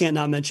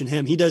not mention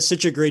him. He does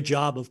such a great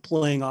job of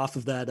playing off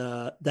of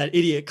that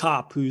idiot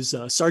cop who's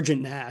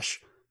Sergeant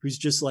Nash, who's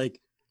just like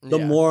the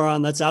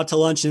moron that's out to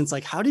lunch. And it's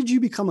like, how did you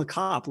become a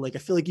cop? Like, I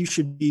feel like you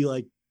should be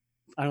like,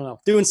 I don't know,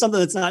 doing something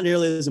that's not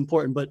nearly as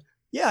important. But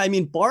yeah, I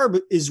mean, Barb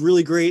is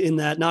really great in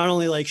that not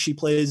only like she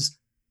plays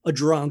a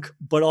drunk,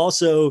 but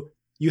also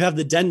you have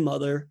the den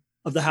mother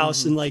of the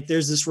house. And like,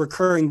 there's this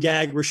recurring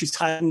gag where she's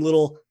hiding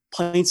little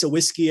pints of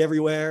whiskey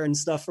everywhere and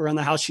stuff around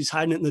the house. She's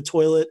hiding it in the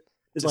toilet.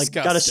 It's like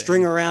got a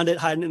string around it,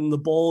 hiding it in the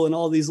bowl, and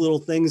all these little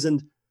things.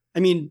 And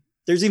I mean,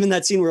 there's even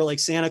that scene where like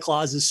Santa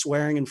Claus is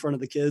swearing in front of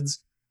the kids.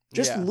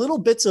 Just Yeah. little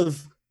bits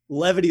of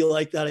levity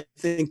like that, I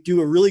think,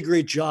 do a really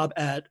great job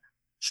at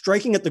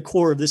striking at the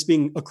core of this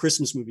being a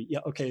Christmas movie. Yeah,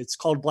 okay, it's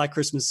called Black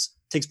Christmas,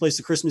 takes place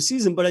the Christmas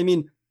season, but I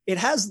mean, it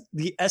has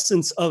the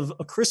essence of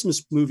a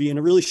Christmas movie in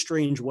a really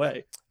strange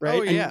way, right?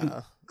 Oh, yeah.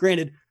 And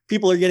granted,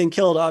 people are getting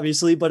killed,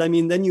 obviously, but I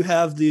mean, then you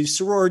have the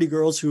sorority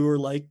girls who are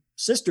like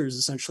sisters,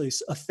 essentially,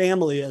 a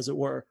family, as it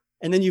were.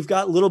 And then you've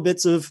got little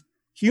bits of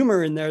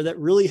humor in there that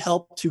really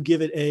help to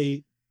give it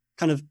a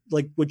kind of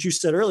like what you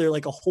said earlier,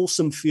 like a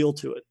wholesome feel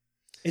to it.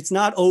 It's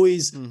not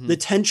always the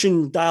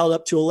tension dialed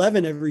up to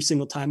 11 every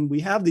single time.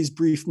 We have these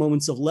brief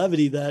moments of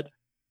levity that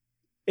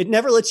it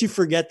never lets you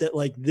forget that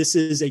like this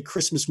is a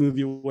Christmas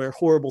movie where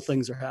horrible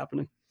things are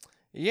happening.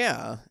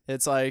 Yeah,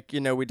 it's like,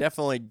 we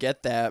definitely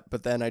get that,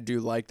 but then I do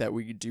like that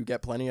we do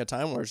get plenty of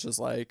time where it's just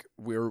like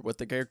we're with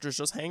the characters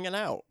just hanging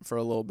out for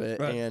a little bit.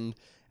 Right. And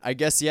I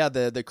guess,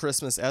 the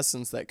Christmas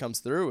essence that comes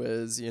through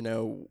is,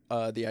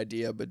 the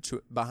idea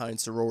behind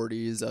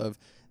sororities of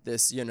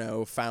this,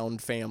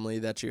 found family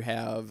that you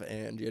have.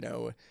 And,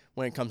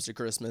 when it comes to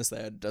Christmas,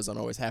 that doesn't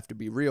always have to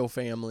be real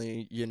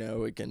family,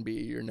 it can be,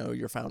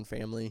 your found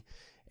family.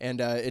 And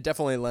it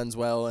definitely lends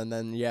well. And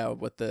then,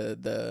 with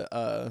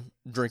the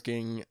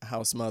drinking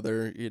house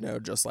mother,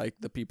 just like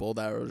the people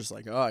that are just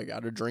like, oh, I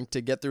got to drink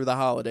to get through the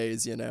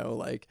holidays,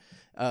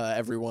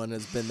 everyone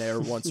has been there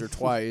once or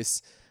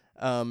twice.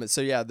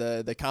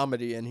 The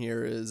comedy in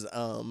here is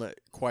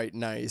quite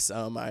nice.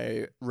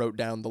 I wrote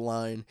down the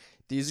line,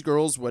 these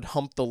girls would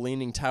hump the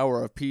Leaning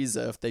Tower of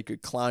Pisa if they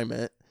could climb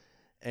it.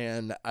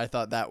 And I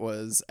thought that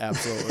was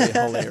absolutely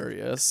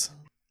hilarious.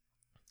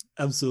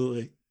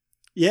 Absolutely.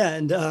 Yeah.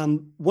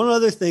 And one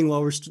other thing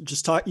while we're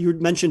just talking, you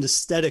mentioned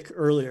aesthetic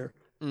earlier.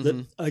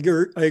 That I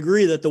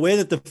agree that the way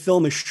that the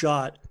film is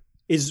shot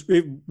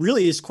it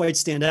really is quite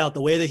standout.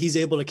 The way that he's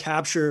able to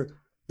capture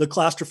the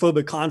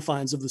claustrophobic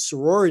confines of the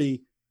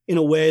sorority in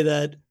a way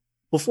that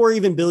before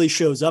even Billy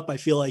shows up, I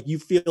feel like you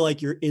feel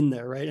like you're in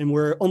there, right? And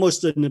we're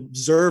almost an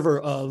observer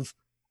of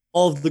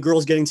all of the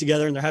girls getting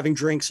together and they're having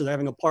drinks or they're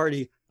having a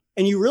party.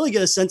 And you really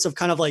get a sense of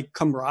kind of like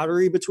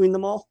camaraderie between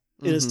them all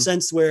in a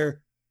sense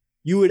where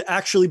you would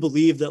actually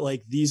believe that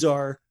like these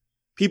are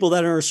people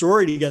that are in a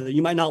sorority together.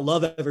 You might not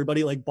love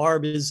everybody. Like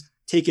Barb is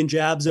taking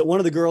jabs at one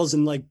of the girls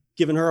and like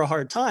giving her a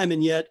hard time.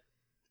 And yet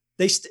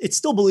it's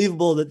still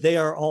believable that they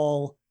are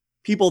all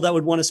people that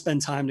would want to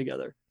spend time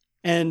together.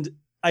 And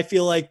I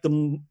feel like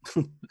the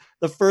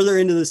further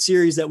into the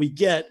series that we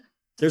get,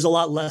 there's a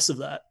lot less of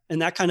that.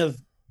 And that kind of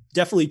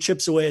definitely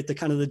chips away at the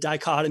kind of the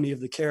dichotomy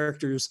of the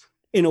characters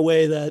in a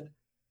way that,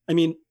 I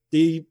mean,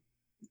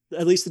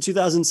 at least the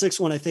 2006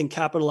 one, I think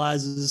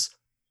capitalizes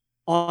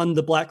on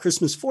the Black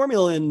Christmas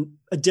formula in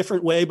a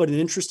different way, but an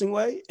interesting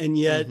way. And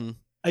yet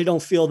I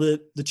don't feel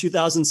that the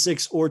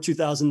 2006 or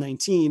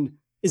 2019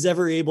 is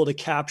ever able to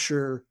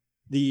capture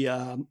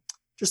the,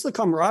 just the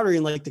camaraderie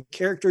and like the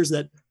characters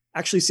that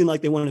actually seem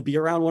like they want to be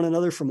around one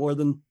another for more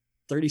than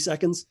 30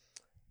 seconds.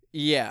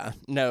 Yeah,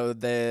 no,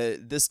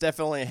 this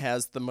definitely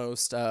has the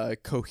most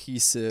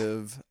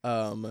cohesive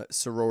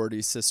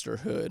sorority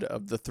sisterhood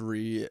of the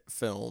three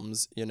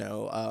films.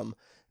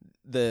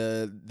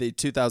 The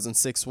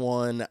 2006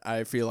 one,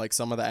 I feel like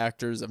some of the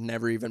actors have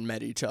never even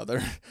met each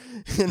other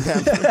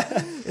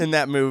in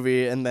that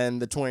movie, and then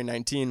the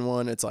 2019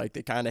 one, it's like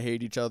they kind of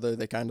hate each other,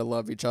 they kind of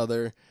love each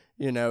other.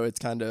 It's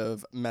kind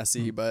of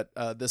messy, but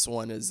this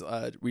one is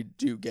we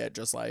do get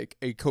just like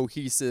a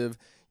cohesive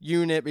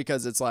unit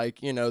because it's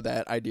like,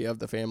 that idea of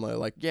the family,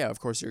 like, yeah, of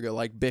course you're gonna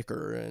like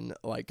bicker and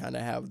like kind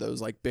of have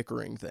those like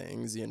bickering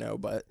things,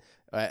 but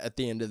at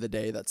the end of the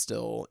day, that's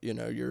still,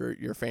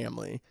 your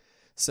family.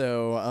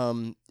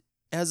 So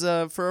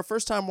for a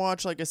first time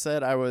watch, like I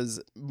said, I was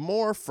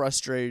more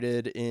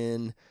frustrated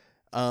in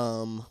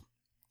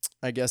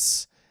I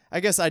guess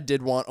I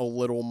did want a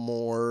little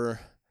more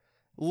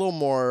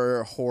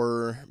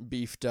horror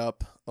beefed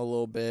up a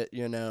little bit,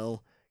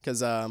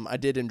 because I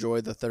did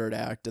enjoy the third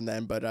act, and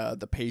then but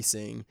the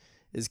pacing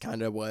is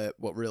kind of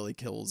what really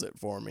kills it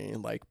for me.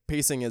 Like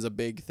pacing is a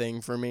big thing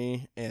for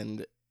me,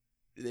 and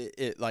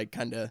it like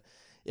kind of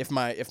if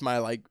my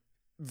like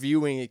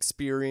viewing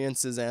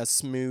experience is as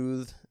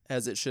smooth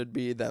as it should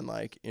be, then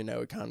like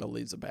it kind of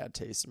leaves a bad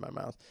taste in my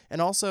mouth.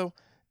 And also,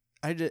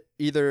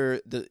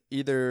 either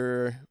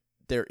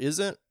there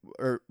isn't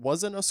or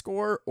wasn't a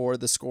score, or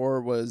the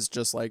score was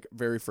just like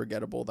very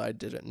forgettable that I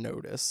didn't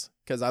notice,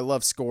 because I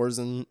love scores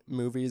in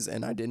movies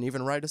and I didn't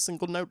even write a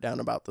single note down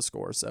about the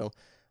score. So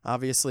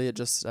obviously it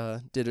just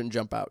didn't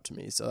jump out to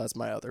me. So that's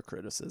my other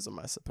criticism,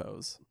 I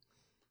suppose.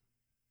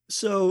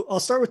 So I'll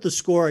start with the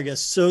score, I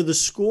guess. So the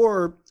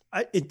score,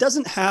 it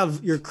doesn't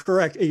have, you're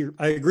correct.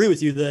 I agree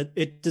with you that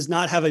it does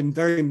not have a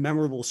very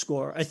memorable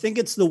score. I think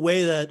it's the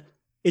way that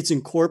it's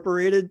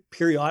incorporated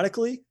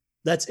periodically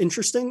that's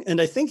interesting. And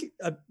I think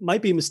I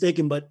might be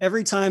mistaken, but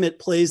every time it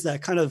plays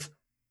that kind of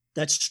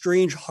that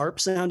strange harp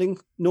sounding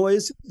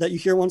noise that you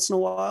hear once in a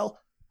while,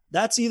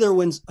 that's either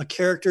when a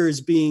character is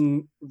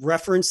being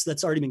referenced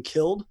that's already been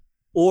killed,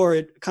 or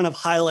it kind of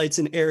highlights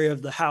an area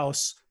of the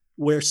house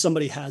where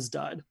somebody has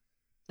died.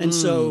 And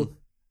so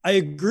I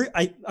agree.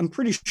 I'm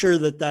pretty sure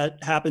that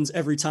happens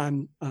every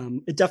time.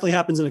 It definitely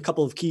happens in a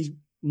couple of key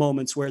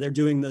moments where they're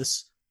doing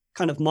this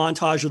kind of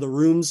montage of the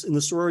rooms in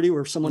the sorority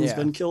where someone has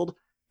been killed,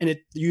 and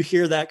you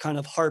hear that kind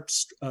of harp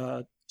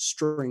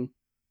string.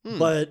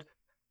 But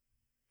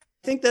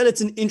I think that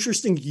it's an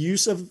interesting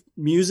use of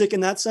music in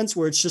that sense,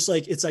 where it's just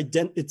like it's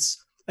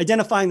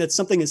identifying that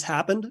something has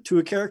happened to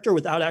a character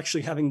without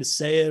actually having to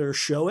say it or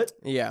show it.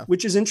 Yeah,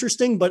 which is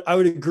interesting. But I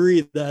would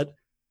agree that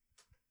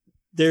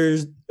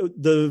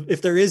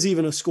if there is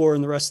even a score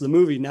in the rest of the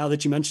movie, now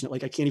that you mention it,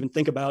 like I can't even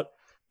think about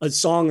a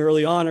song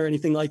early on or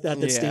anything like that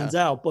stands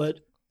out. But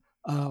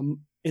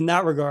in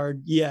that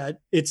regard,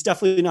 it's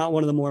definitely not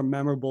one of the more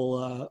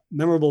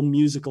memorable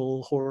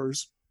musical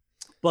horrors.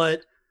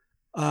 But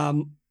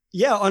on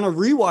a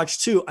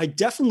rewatch too, I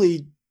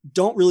definitely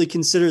don't really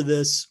consider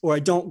this, or I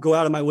don't go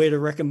out of my way to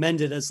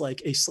recommend it as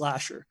like a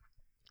slasher.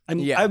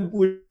 I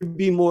would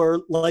be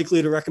more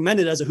likely to recommend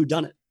it as a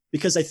whodunit,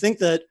 because I think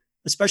that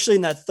especially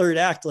in that third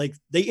act, like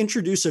they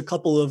introduce a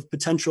couple of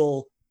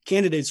potential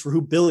candidates for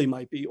who Billy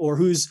might be, or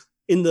who's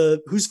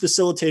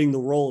facilitating the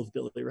role of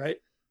Billy, right?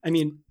 I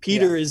mean,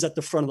 Peter is at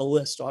the front of the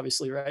list,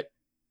 obviously, right?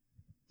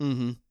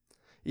 Mm-hmm.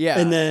 Yeah.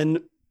 And then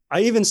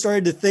I even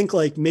started to think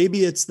like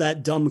maybe it's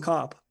that dumb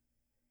cop.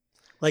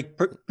 Like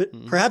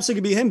perhaps it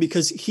could be him,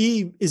 because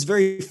he is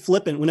very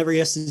flippant whenever he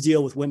has to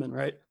deal with women,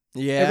 right?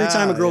 Yeah. Every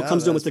time a girl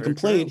comes to him with a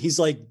complaint,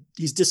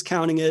 he's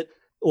discounting it,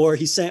 or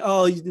he's saying,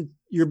 "Oh,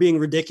 you're being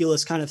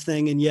ridiculous," kind of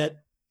thing. And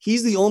yet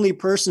he's the only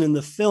person in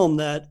the film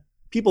that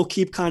people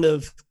keep kind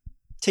of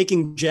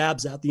taking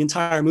jabs at the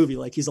entire movie.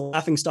 Like he's a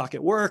laughingstock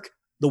at work.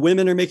 The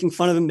women are making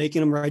fun of him,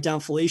 making him write down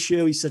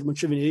fellatio. He said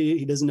much of an idiot.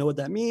 He doesn't know what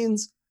that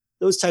means.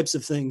 Those types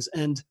of things.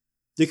 And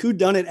the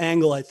whodunit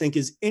angle, I think,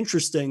 is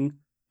interesting.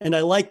 And I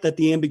like that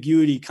the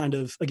ambiguity kind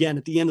of, again,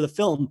 at the end of the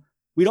film,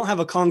 we don't have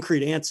a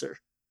concrete answer.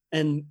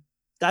 And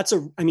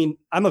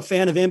I'm a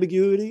fan of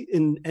ambiguity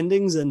in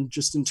endings, and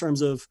just in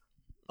terms of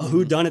a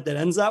whodunit that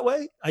ends that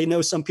way. I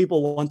know some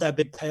people want that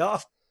big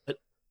payoff, but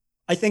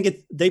I think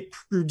they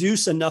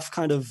produce enough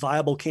kind of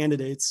viable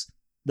candidates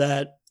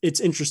that it's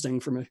interesting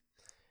for me.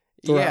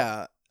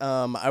 Yeah.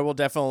 I will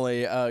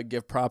definitely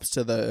give props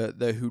to the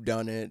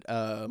whodunit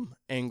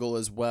angle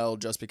as well,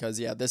 just because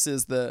this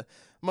is the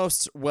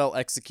most well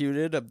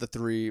executed of the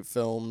three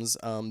films.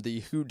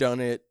 The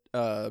whodunit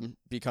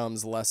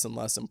becomes less and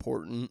less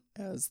important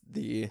as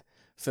the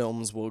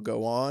films will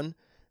go on,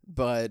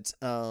 but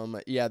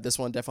this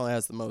one definitely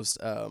has the most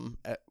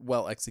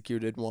well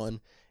executed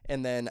one.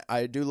 And then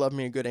I do love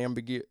me a good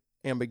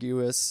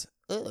ambiguous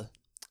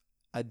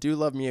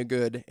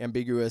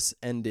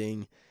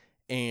ending.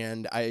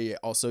 And I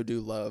also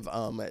do love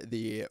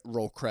the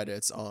roll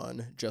credits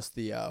on just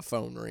the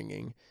phone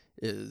ringing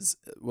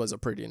was a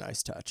pretty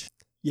nice touch.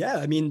 Yeah,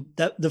 I mean,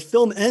 that the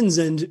film ends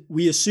and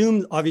we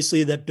assume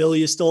obviously that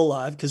Billy is still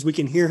alive because we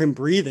can hear him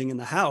breathing in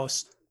the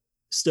house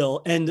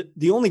still. And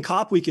the only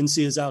cop we can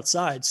see is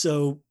outside.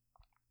 So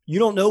you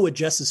don't know what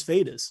Jess's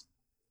fate is.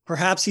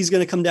 Perhaps he's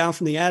going to come down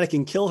from the attic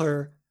and kill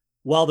her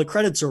while the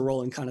credits are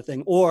rolling, kind of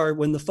thing. Or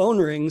when the phone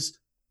rings,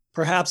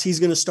 perhaps he's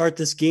going to start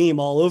this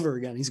game all over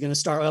again. He's going to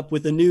start up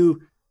with a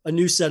new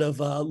set of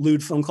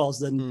lewd phone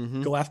calls,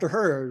 then go after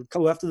her or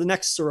go after the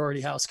next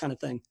sorority house, kind of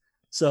thing.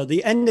 So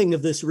the ending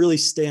of this really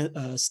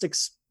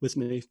sticks with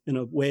me in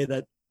a way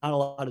that not a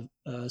lot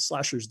of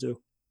slashers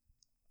do.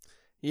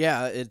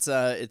 Yeah, it's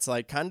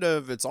like kind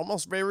of, it's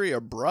almost very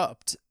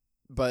abrupt,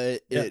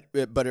 but it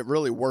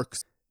really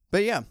works.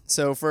 But yeah,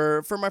 so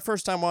for my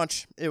first time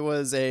watch, it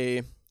was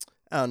I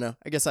don't know,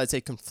 I guess I'd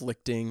say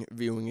conflicting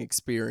viewing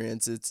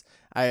experience.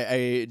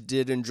 I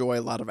did enjoy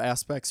a lot of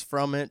aspects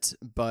from it,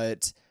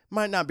 but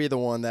might not be the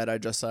one that I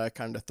just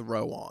kind of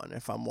throw on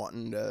if I'm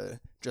wanting to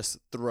just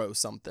throw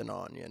something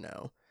on,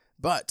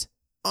 But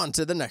on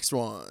to the next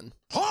one.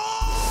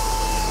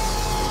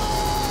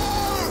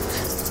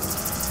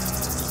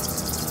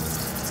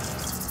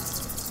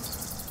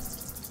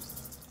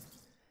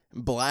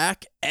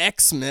 Black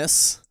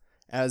Xmas,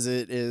 as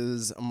it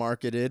is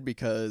marketed,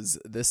 because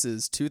this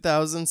is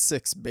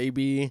 2006,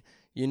 baby.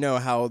 You know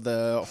how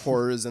the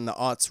horrors and the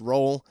aughts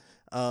roll.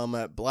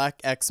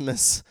 Black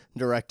Xmas,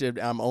 directed,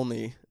 I'm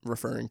only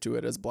referring to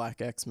it as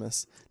Black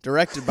Xmas,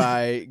 directed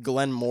by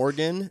Glenn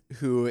Morgan,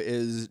 who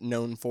is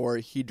known for,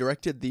 he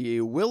directed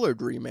the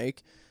Willard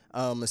remake,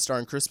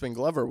 starring Crispin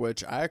Glover,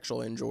 which I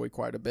actually enjoy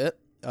quite a bit,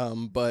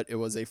 but it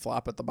was a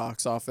flop at the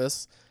box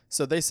office.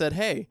 So they said,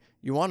 hey,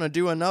 you want to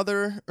do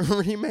another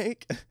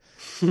remake?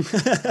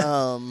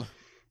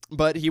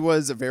 But he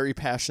was very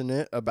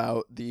passionate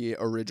about the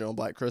original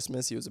Black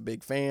Christmas. He was a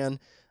big fan.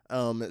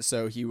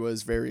 So he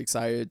was very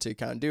excited to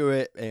kind of do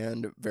it,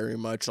 and very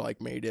much like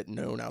made it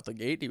known out the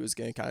gate. He was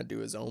going to kind of do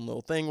his own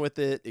little thing with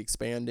it,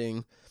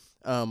 expanding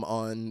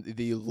on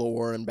the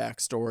lore and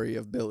backstory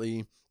of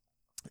Billy,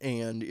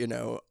 and,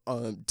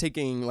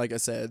 taking, like I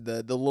said,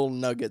 the little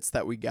nuggets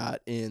that we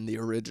got in the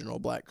original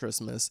Black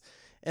Christmas,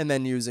 and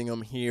then using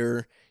them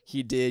here.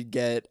 He did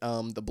get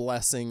the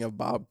blessing of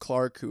Bob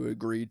Clark, who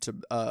agreed to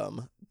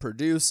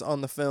produce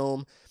on the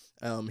film.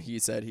 He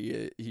said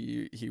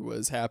he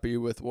was happy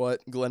with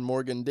what Glenn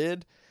Morgan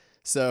did.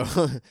 So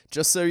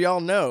just so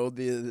y'all know,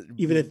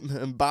 Even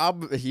if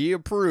Bob, he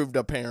approved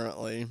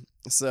apparently.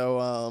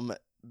 So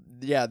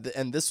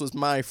and this was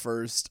my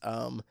first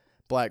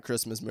Black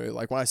Christmas movie.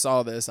 Like when I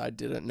saw this, I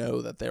didn't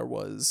know that there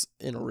was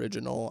an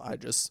original. I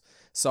just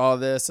saw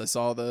this. I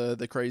saw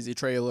the crazy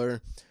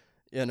trailer,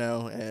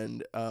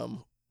 and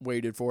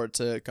waited for it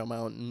to come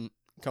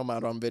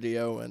out on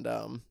video, and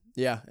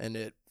and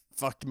it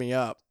fucked me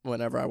up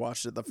whenever I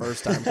watched it the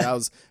first time. I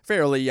was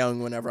fairly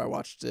young whenever I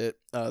watched it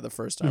the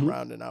first time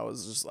around, and I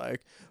was just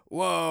like,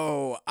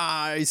 whoa,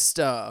 eye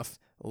stuff.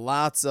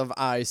 Lots of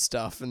eye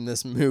stuff in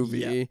this movie.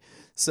 Yeah.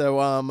 So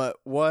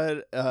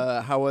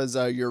how was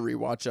your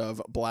rewatch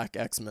of Black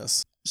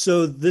Xmas?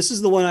 So this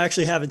is the one I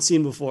actually haven't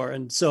seen before,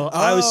 and so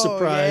I was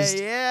surprised.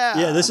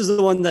 Yeah, this is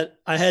the one that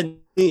I hadn't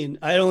seen.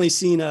 I had only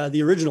seen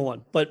the original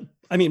one, but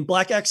I mean,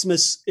 Black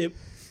Xmas,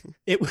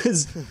 it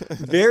was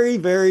very,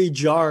 very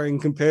jarring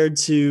compared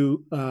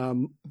to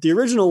the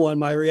original one,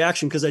 my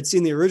reaction, because I'd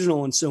seen the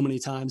original one so many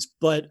times.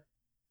 But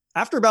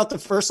after about the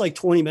first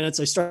 20 minutes,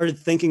 I started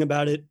thinking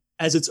about it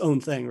as its own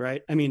thing,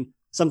 right? I mean,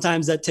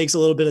 sometimes that takes a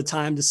little bit of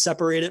time to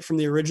separate it from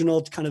the original,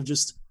 to kind of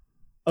just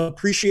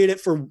appreciate it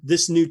for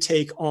this new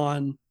take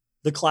on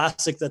the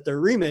classic that they're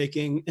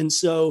remaking. And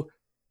so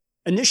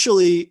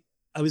initially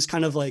I was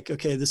kind of like,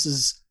 okay, this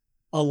is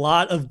a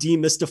lot of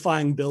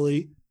demystifying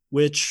Billy,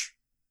 which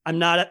I'm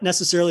not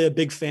necessarily a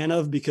big fan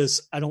of,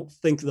 because I don't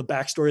think the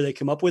backstory they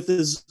come up with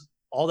is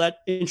all that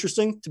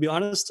interesting, to be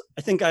honest.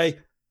 I think I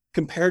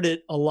compared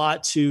it a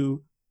lot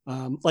to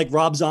like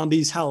Rob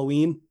Zombie's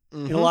Halloween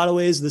in a lot of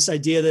ways. This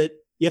idea that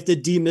you have to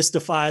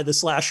demystify the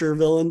slasher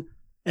villain,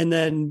 and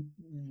then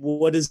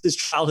what is his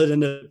childhood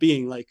end up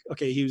being? Like,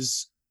 okay,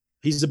 he's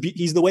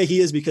the way he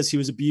is because he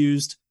was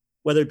abused,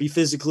 whether it be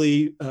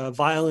physically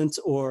violent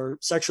or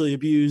sexually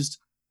abused,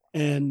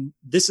 and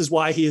this is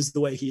why he is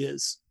the way he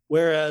is.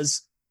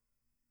 Whereas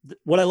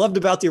what I loved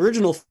about the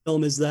original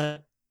film is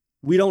that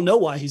we don't know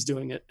why he's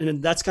doing it.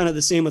 And that's kind of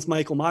the same with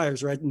Michael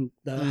Myers, right? And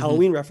the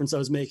Halloween reference I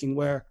was making,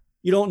 where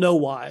you don't know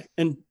why.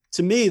 And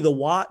to me,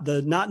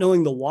 the not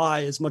knowing the why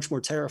is much more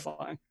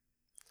terrifying.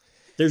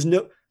 There's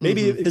no,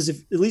 maybe because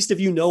at least if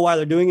you know why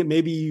they're doing it,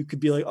 maybe you could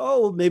be like,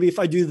 oh, maybe if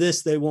I do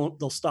this,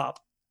 they'll stop.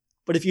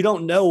 But if you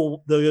don't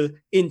know the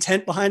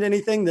intent behind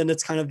anything, then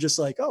it's kind of just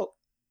like, oh,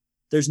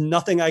 there's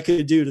nothing I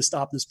could do to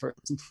stop this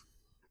person.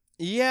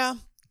 Yeah.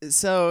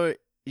 So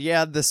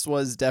yeah, this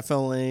was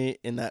definitely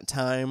in that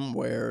time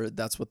where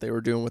that's what they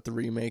were doing with the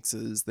remakes,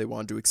 is they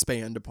wanted to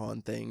expand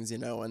upon things,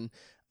 and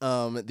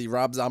the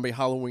Rob Zombie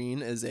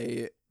Halloween is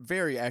a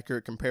very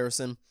accurate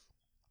comparison.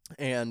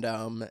 And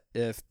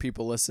if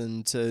people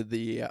listen to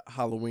the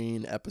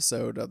Halloween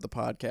episode of the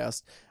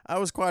podcast, I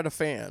was quite a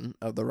fan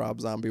of the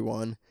Rob Zombie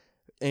one.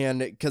 And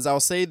because I'll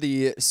say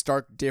the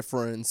stark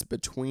difference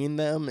between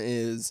them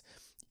is,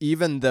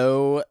 even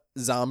though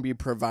Zombie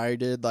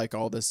provided like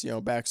all this,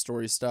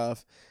 backstory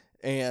stuff,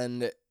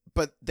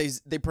 but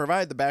they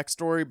provide the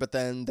backstory, but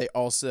then they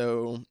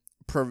also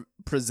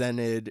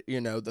presented,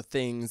 the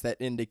things that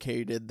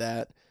indicated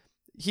that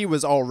he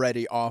was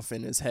already off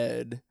in his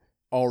head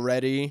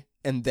already.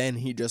 And then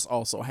he just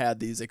also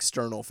had these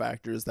external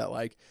factors that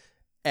like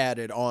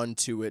added on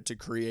to it to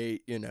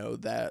create,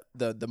 that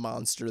the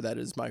monster that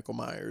is Michael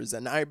Myers.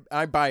 And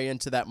I buy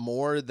into that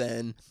more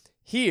than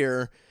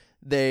here.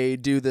 They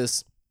do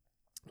this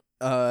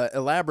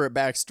elaborate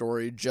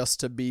backstory just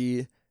to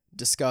be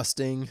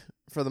disgusting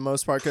for the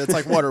most part. Cause it's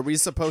like, what are we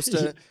supposed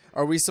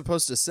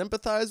to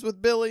sympathize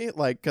with Billy?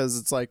 Like, cause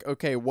it's like,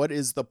 okay, what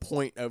is the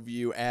point of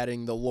you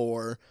adding the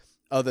lore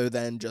other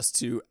than just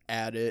to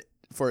add it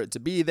for it to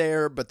be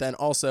there? But then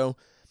also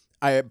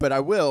I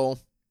will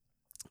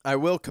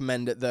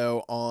commend it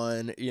though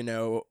on,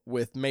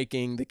 with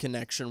making the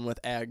connection with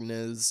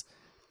Agnes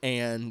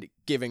and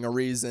giving a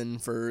reason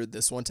for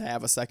this one to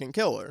have a second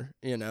killer.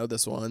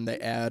 This one, they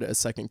add a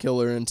second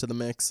killer into the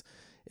mix.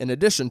 In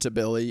addition to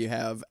Billy, you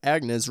have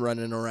Agnes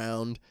running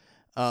around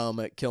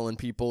killing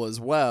people as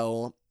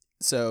well.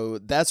 So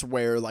that's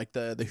where like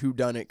the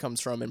whodunit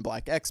comes from in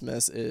Black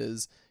Xmas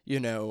is,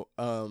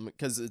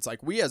 because it's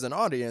like we as an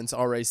audience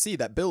already see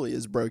that Billy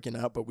is broken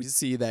out, but we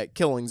see that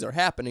killings are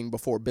happening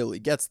before Billy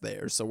gets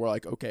there. So we're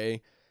like,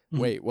 okay,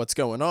 wait, what's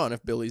going on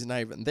if Billy's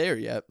not even there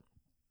yet?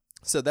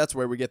 So that's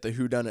where we get the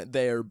whodunit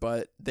there,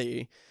 but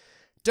they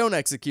don't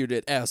execute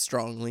it as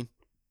strongly.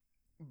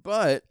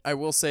 But I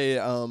will say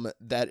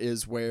that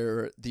is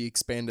where the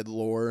expanded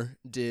lore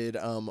did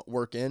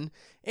work in.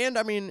 And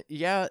I mean,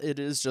 yeah, it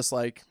is just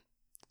like,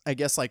 I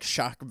guess like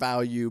shock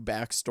value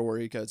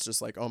backstory, because it's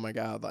just like, oh my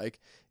God, like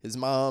his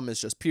mom is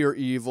just pure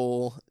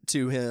evil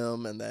to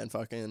him, and then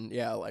fucking,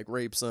 like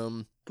rapes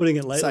him, putting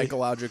it lightly,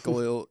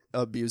 psychological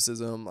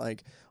abuses him,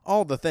 like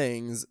all the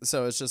things.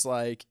 So it's just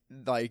like,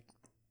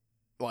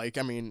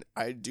 I mean,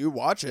 I do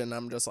watch it and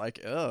I'm just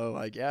like, oh,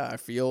 like, yeah, I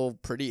feel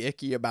pretty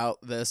icky about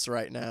this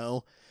right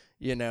now,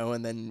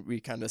 and then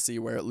we kind of see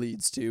where it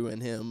leads to,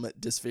 and him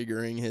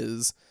disfiguring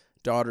his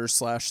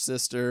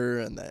daughter/sister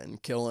and then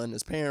killing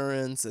his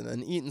parents and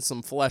then eating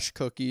some flesh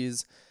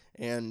cookies.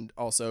 and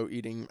also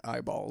eating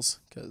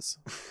eyeballs because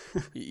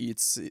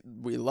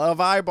we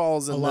love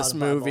eyeballs in this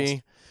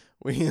movie.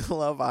 We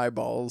love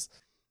eyeballs.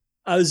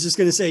 I was just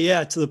going to say,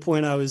 yeah, to the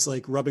point I was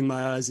like rubbing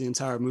my eyes the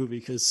entire movie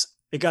because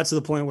it got to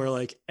the point where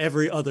like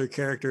every other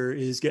character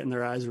is getting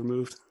their eyes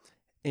removed.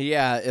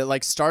 Yeah, it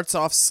like starts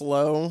off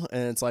slow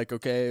and it's like,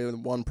 okay,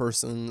 one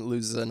person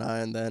loses an eye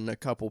and then a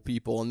couple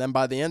people. And then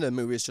by the end of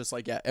the movie, it's just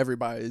like, yeah,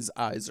 everybody's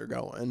eyes are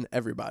going.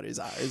 Everybody's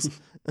eyes.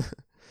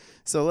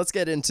 So let's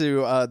get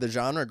into the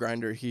genre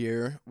grinder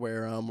here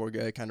where we're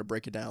going to kind of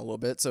break it down a little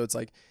bit. So it's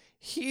like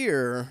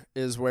here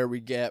is where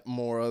we get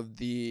more of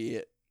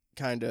the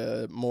kind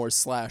of more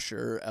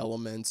slasher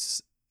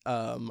elements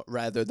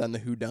rather than the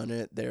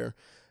whodunit there.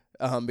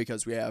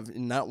 Because we have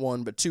not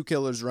one but two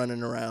killers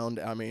running around.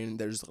 I mean,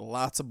 there's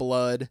lots of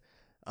blood.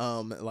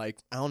 Like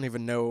I don't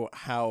even know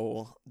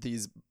how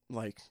these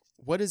like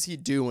what is he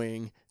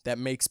doing that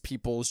makes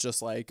people's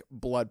just like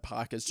blood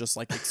pockets just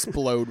like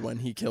explode when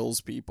he kills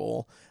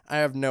people. I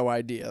have no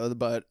idea,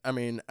 but I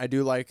mean, I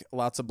do like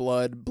lots of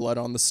blood. Blood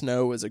on the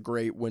Snow is a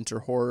great winter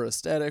horror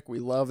aesthetic. We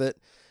love it.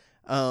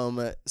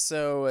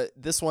 So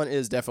this one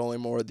is definitely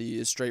more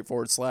the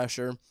straightforward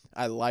slasher.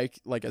 I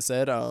like I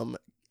said,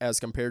 as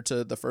compared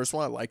to the first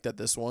one, I like that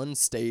this one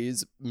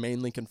stays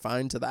mainly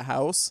confined to the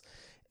house.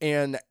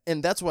 And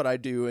that's what I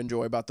do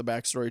enjoy about the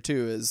backstory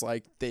too, is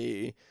like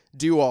they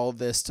do all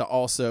this to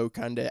also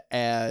kind of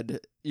add,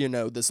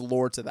 this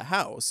lore to the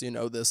house,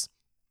 this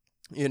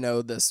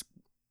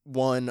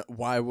one,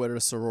 why would a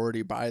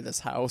sorority buy this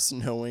house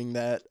knowing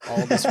that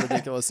all this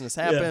ridiculousness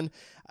happened?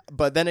 Yeah.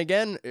 But then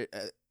again,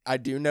 I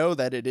do know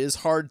that it is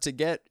hard to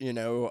get,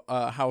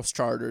 house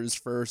charters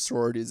for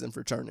sororities and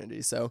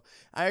fraternities. So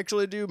I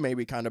actually do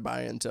maybe kind of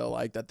buy into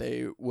like that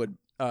they would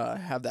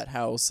have that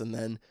house, and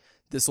then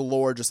this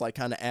lore just like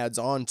kind of adds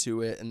on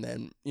to it. And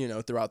then,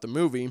 throughout the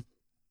movie,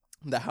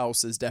 the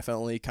house is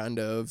definitely kind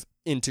of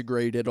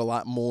integrated a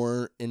lot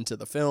more into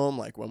the film.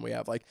 Like when we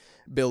have like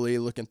Billy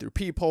looking through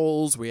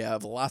peepholes, we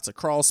have lots of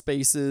crawl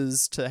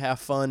spaces to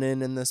have fun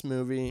in this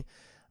movie.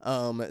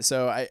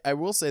 So I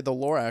will say the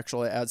lore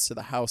actually adds to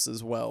the house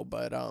as well,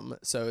 but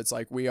so it's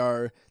like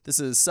this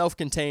is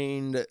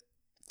self-contained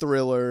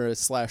thriller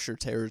slasher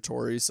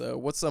territory. So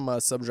what's some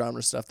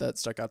subgenre stuff that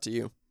stuck out to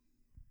you?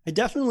 I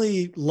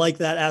definitely like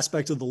that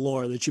aspect of the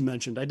lore that you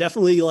mentioned. I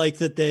definitely like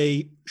that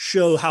they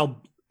show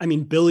how,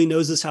 Billy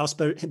knows this house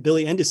better.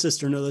 Billy and his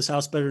sister know this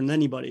house better than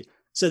anybody.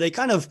 So they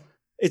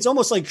it's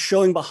almost like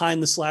showing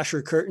behind the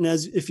slasher curtain,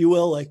 as if you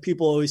will. Like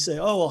people always say,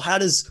 oh, well, how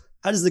does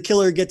the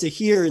killer get to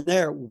here and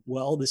there?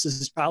 Well, this is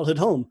his childhood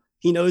home.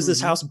 He knows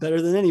this house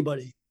better than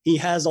anybody. He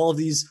has all of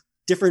these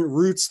different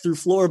routes through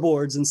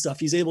floorboards and stuff.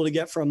 He's able to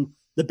get from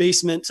the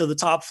basement to the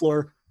top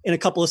floor in a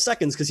couple of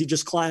seconds because he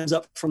just climbs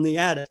up from the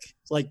attic.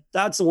 Like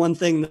that's the one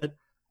thing that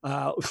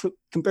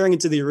comparing it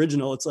to the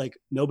original, it's like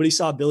nobody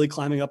saw Billy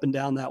climbing up and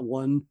down that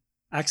one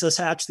access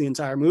hatch the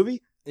entire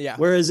movie. Yeah.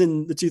 Whereas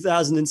in the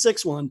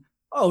 2006 one,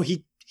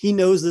 he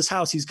knows this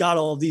house. He's got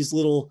all of these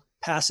little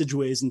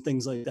passageways and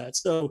things like that.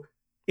 So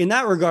in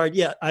that regard,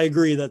 yeah, I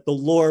agree that the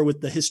lore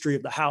with the history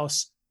of the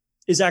house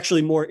is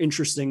actually more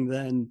interesting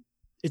than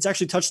it's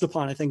actually touched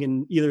upon, I think,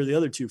 in either of the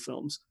other two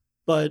films.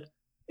 But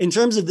in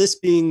terms of this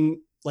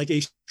being like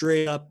a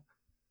straight up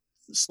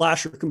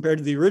slasher compared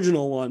to the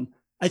original one,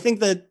 I think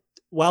that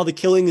while the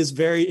killing is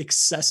very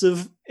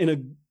excessive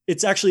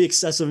it's actually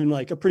excessive in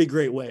like a pretty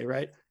great way,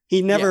 right?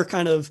 He never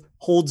kind of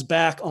holds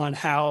back on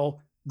how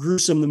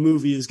gruesome the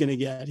movie is going to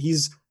get.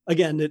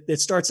 It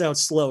starts out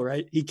slow,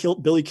 right?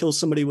 Billy kills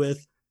somebody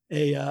with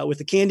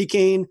a candy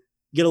cane,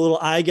 get a little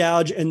eye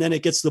gouge, and then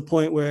it gets to the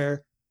point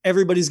where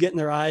everybody's getting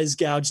their eyes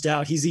gouged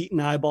out. He's eating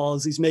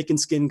eyeballs. He's making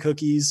skin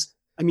cookies.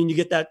 You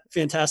get that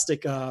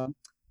fantastic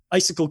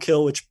icicle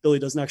kill, which Billy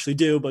doesn't actually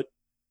do, but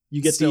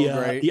you get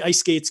the ice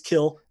skates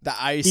kill. The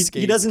ice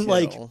skates.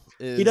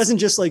 He doesn't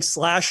just like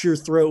slash your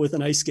throat with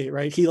an ice skate,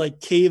 right? He like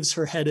caves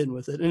her head in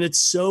with it, and it's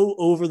so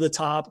over the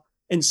top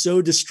and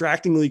so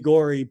distractingly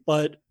gory.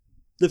 But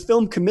the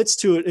film commits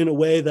to it in a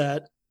way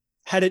that,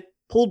 had it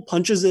pulled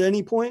punches at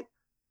any point,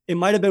 it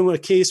might have been a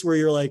case where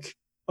you're like,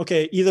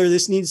 okay, either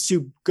this needs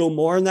to go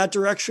more in that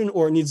direction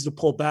or it needs to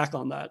pull back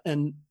on that.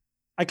 And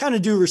I kind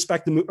of do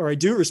respect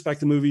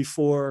the movie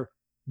for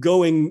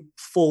going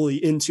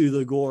fully into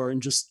the gore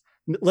and just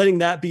letting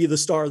that be the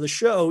star of the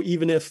show,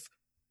 even if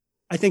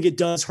I think it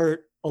does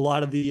hurt a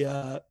lot of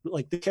the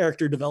like the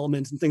character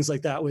development and things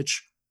like that,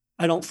 which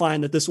I don't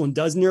find that this one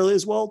does nearly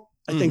as well.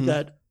 I think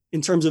that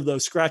in terms of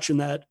those scratching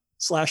that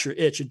slasher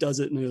itch, it does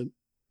it in a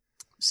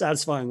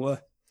satisfying way.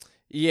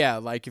 Yeah,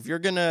 like if you're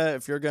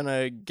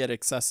gonna get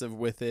excessive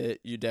with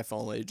it, you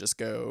definitely just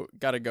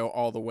gotta go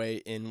all the way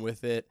in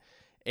with it.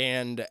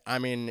 And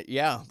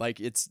like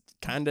it's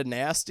kind of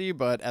nasty,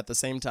 but at the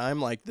same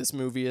time, like this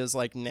movie is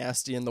like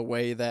nasty in the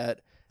way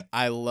that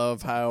I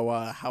love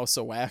how House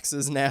of Wax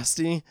is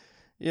nasty.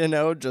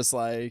 Just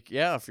like,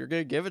 yeah, if you're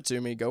gonna give it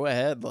to me, go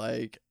ahead.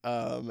 Like,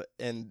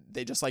 and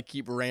they just like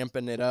keep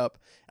ramping it up.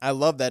 I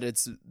love that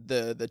it's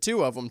the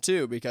two of them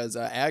too, because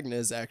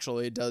Agnes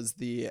actually does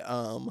the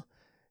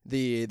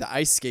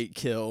ice skate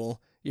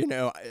kill, you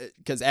know,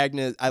 because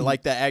Agnes, I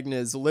like that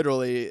Agnes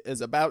literally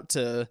is about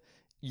to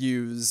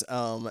use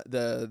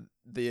the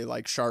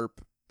like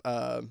sharp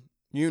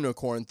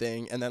unicorn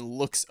thing, and then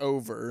looks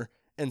over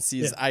and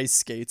sees ice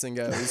skates and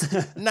goes,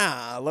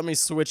 nah, let me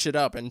switch it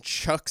up, and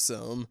chucks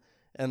them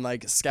and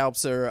like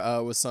scalps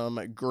her with some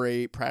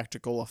great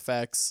practical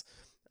effects.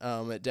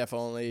 It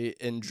definitely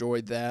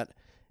enjoyed that.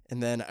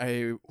 And then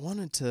I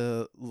wanted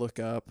to look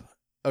up.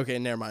 Okay,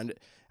 never mind.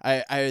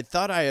 I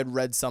thought I had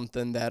read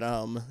something that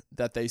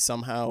that they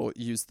somehow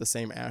used the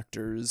same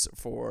actors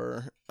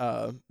for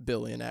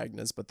Billy and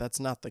Agnes, but that's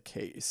not the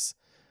case.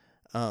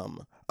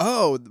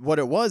 What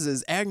it was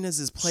is Agnes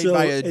is played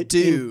by a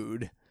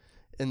dude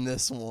in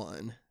this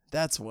one.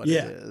 That's what it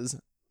is.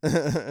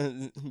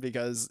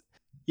 Because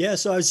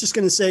so I was just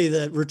going to say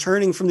that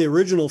returning from the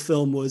original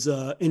film was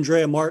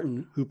Andrea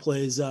Martin, who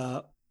plays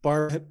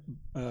Barbara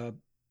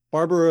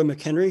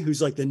McHenry,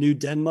 who's like the new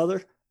den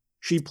mother.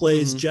 She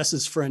plays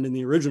Jess's friend in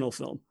the original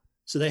film.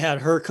 So they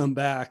had her come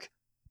back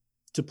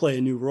to play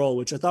a new role,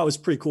 which I thought was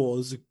pretty cool. It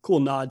was a cool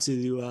nod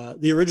to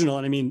the original.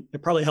 And I mean,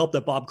 it probably helped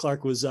that Bob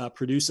Clark was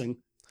producing.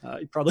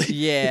 He probably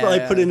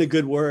put in a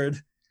good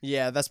word.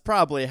 Yeah, that's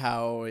probably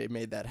how it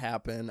made that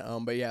happen.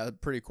 But yeah,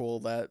 pretty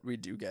cool that we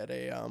do get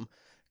a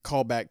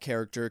callback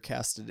character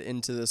casted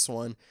into this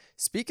one.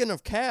 Speaking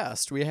of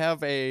cast, we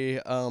have a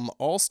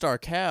all-star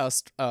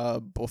cast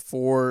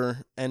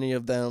before any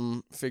of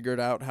them figured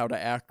out how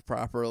to act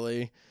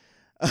properly.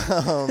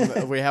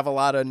 We have a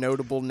lot of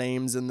notable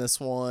names in this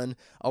one.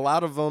 A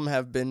lot of them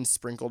have been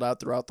sprinkled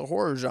out throughout the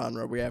horror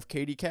genre. We have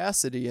Katie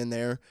Cassidy in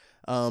there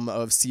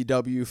of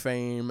CW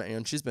fame,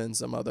 and she's been in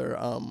some other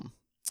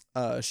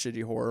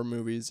shitty horror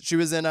movies. She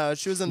was in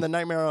the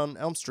Nightmare on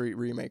Elm Street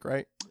remake,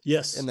 right?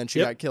 Yes. And then she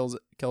got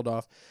killed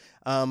off.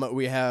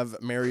 We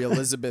have Mary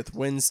Elizabeth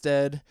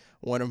Winstead,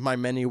 one of my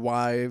many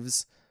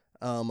wives.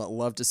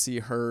 Love to see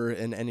her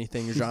in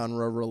anything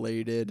genre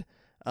related.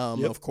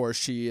 Of course,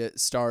 she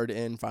starred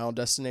in Final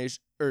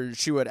Destination, or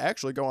she would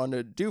actually go on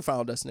to do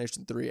Final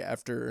Destination 3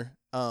 after.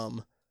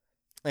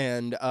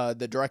 And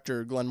the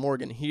director Glenn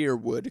Morgan here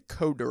would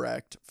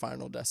co-direct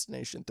Final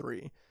Destination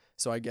 3.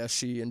 So I guess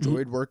she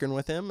enjoyed working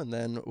with him, and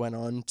then went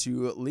on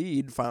to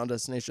lead Final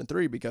Destination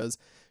 3 because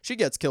she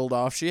gets killed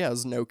off. She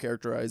has no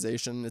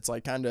characterization. It's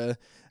like kind of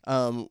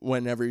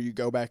whenever you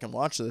go back and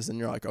watch this and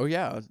you're like, oh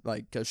yeah,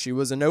 like, because she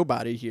was a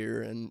nobody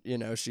here, and, you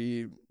know,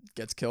 she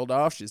gets killed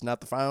off. She's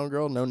not the final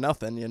girl, no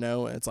nothing, you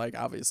know. And it's like,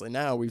 obviously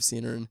now we've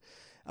seen her in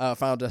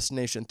Final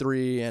Destination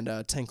 3 and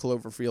 10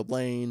 Cloverfield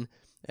Lane.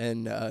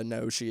 And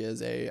no, she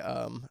is a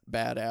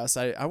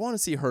badass. I want to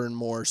see her in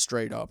more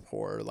straight up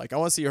horror. Like, I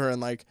want to see her in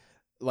like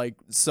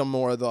some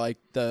more of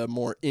the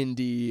more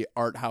indie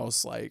art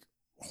house like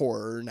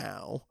horror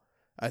now,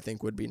 I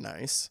think would be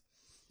nice.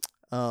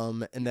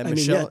 And then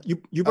Michelle,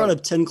 you brought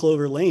up 10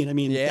 Clover Lane. I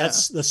mean,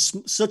 that's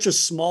such a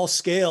small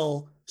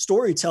scale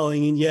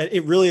storytelling, and yet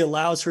it really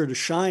allows her to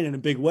shine in a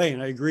big way.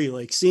 And I agree,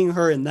 like seeing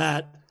her in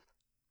that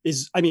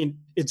is, I mean,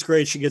 it's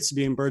great. She gets to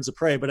be in Birds of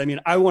Prey, but I mean,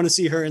 I want to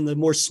see her in the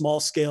more small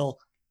scale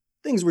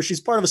things where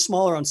she's part of a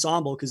smaller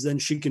ensemble, because then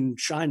she can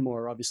shine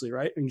more, obviously,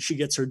 right? And she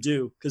gets her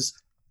due. Because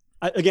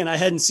I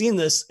hadn't seen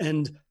this,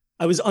 and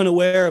I was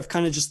unaware of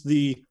kind of just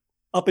the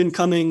up and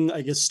coming,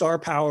 I guess, star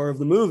power of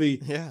the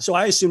movie. Yeah. So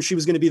I assumed she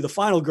was going to be the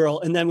final girl.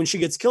 And then when she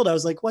gets killed, I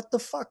was like, what the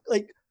fuck?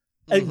 Like,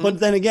 but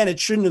then again, it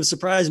shouldn't have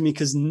surprised me,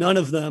 because none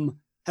of them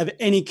have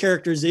any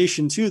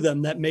characterization to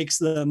them that makes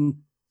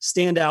them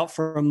stand out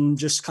from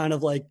just kind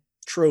of like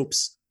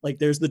tropes. Like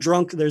there's the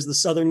drunk, there's the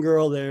Southern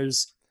girl,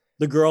 there's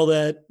the girl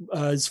that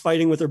is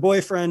fighting with her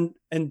boyfriend,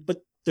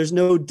 but there's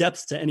no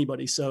depth to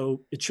anybody.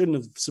 So it shouldn't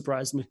have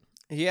surprised me.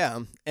 Yeah,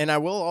 and I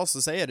will also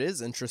say it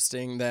is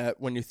interesting that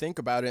when you think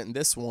about it in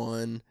this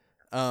one,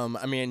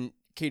 I mean,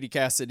 Katie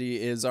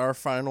Cassidy is our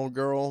final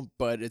girl,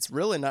 but it's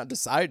really not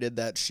decided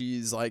that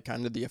she's like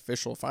kind of the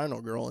official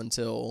final girl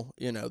until,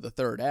 you know, the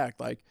third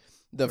act. Like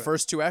the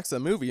first two acts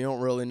of the movie, you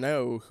don't really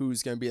know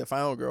who's going to be the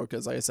final girl,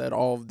 because like I said,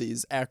 all of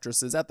these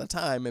actresses at the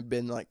time have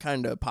been like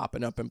kind of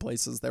popping up in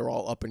places. They were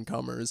all up and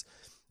comers.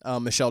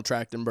 Michelle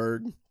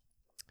Trachtenberg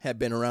had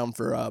been around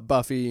for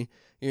Buffy,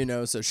 you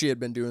know, so she had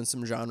been doing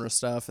some genre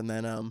stuff. And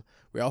then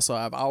we also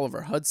have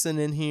Oliver Hudson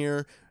in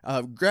here.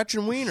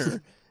 Gretchen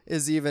Wiener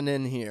is even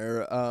in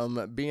here,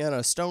 being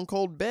a stone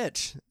cold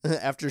bitch.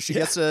 After she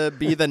gets to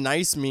be the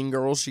nice mean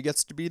girl, she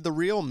gets to be the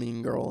real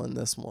mean girl in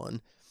this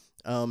one.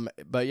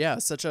 But yeah,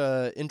 such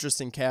a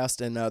interesting cast,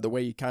 and the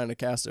way he kind of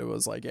cast it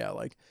was like, yeah,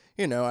 like,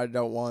 you know, I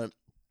don't want,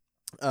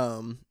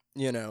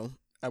 you know,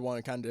 I want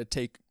to kind of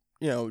take,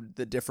 you know,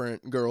 the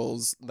different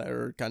girls that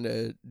are kind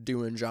of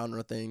doing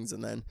genre things,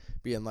 and then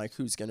being like,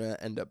 who's going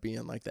to end up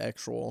being like the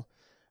actual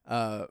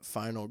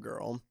final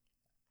girl.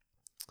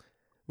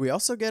 We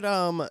also get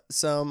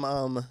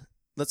some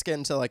let's get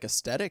into like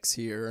aesthetics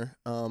here.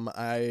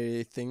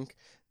 I think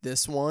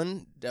this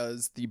one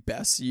does the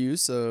best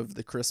use of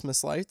the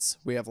Christmas lights.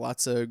 We have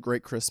lots of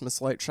great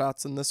Christmas light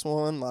shots in this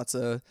one. Lots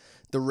of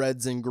the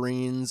reds and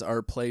greens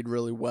are played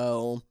really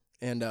well.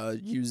 and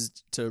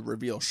used to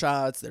reveal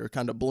shots. They're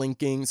kind of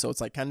blinking, so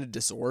it's like kind of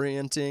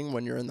disorienting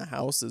when you're in the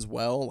house as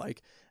well,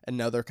 like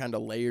another kind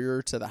of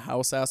layer to the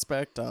house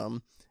aspect.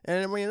 And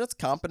I mean, it's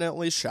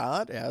competently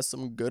shot. It has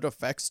some good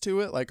effects to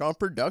it. Like on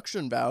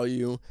production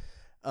value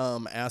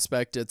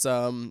aspect,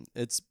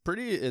 it's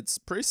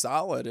pretty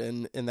solid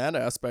in that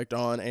aspect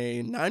on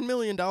a $9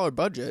 million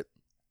budget,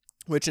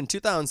 which in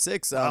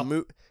 2006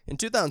 Wow. in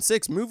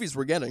 2006 movies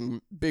were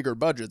getting bigger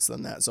budgets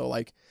than that. So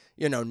like,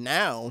 you know,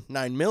 now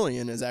 9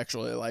 million is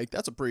actually like,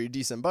 that's a pretty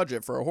decent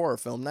budget for a horror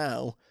film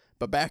now.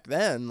 But back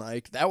then,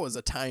 like, that was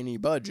a tiny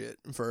budget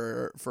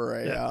for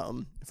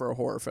a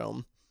horror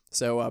film.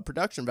 So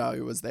production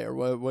value was there.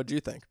 What do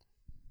you think?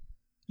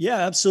 Yeah,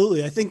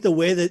 absolutely. I think the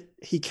way that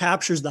he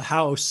captures the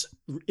house,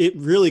 it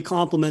really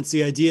complements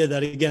the idea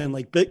that, again,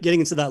 like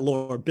getting into that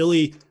lore,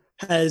 Billy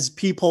has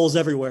peepholes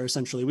everywhere,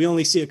 essentially. We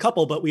only see a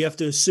couple, but we have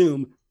to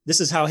assume this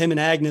is how him and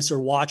Agnes are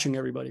watching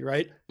everybody,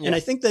 right? Yeah. And I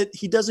think that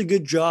he does a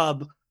good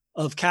job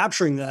of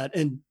capturing that.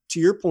 And to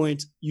your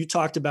point, you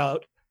talked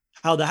about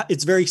how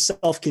it's very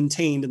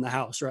self-contained in the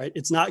house, right?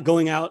 It's not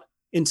going out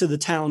into the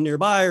town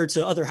nearby or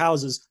to other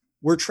houses.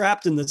 We're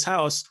trapped in this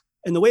house.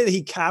 And the way that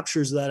he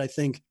captures that, I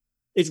think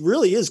it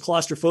really is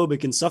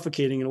claustrophobic and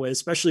suffocating in a way,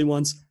 especially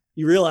once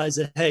you realize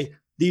that, hey,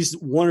 these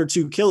one or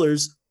two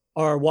killers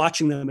are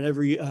watching them at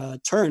every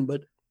turn.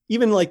 But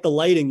even like the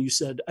lighting you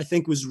said, I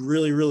think was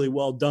really, really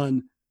well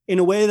done in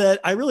a way that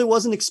I really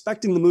wasn't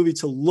expecting the movie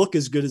to look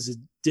as good as it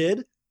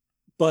did.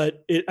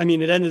 But it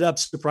ended up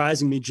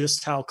surprising me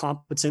just how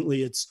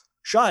competently it's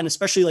shot. And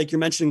especially like you're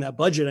mentioning that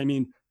budget. I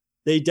mean,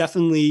 they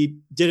definitely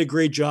did a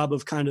great job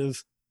of kind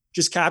of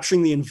just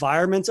capturing the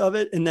environment of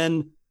it. And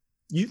then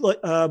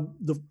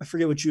I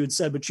forget what you had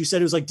said, but you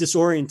said it was like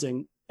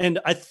disorienting. And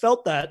I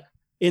felt that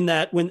in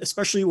that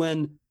especially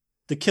when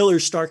the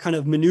killers start kind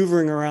of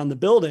maneuvering around the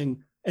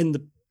building and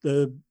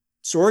the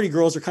sorority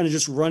girls are kind of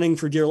just running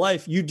for dear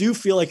life, you do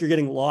feel like you're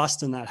getting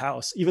lost in that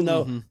house, even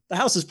though the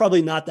house is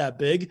probably not that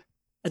big.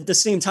 At the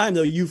same time,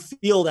 though, you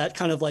feel that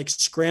kind of like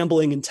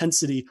scrambling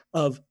intensity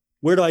of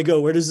where do I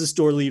go? Where does this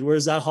door lead? Where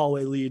does that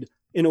hallway lead?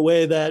 In a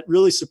way that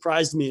really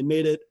surprised me and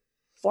made it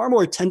far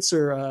more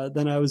tenser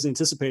than I was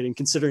anticipating,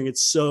 considering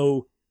it's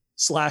so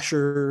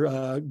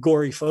slasher,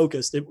 gory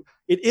focused. It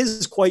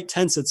is quite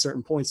tense at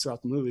certain points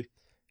throughout the movie.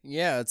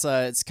 Yeah,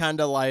 it's kind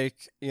of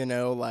like, you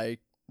know, like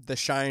The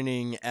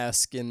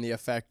Shining-esque in the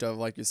effect of,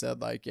 like you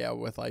said, like, yeah,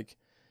 with like,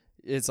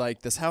 it's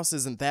like this house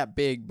isn't that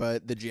big,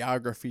 but the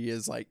geography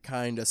is like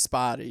kind of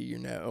spotty, you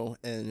know,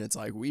 and it's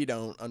like we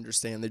don't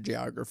understand the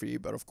geography,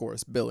 but of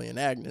course Billy and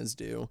Agnes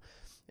do.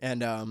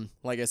 And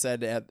like I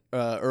said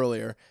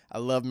earlier, I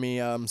love me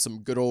some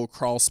good old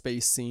crawl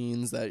space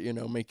scenes that, you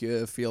know, make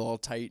you feel all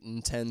tight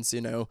and tense,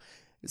 you know.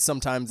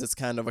 Sometimes it's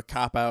kind of a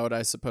cop-out,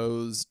 I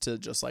suppose, to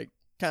just like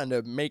kind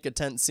of make a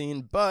tense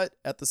scene, but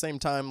at the same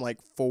time, like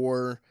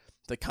for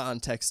the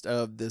context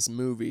of this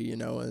movie, you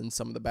know, and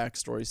some of the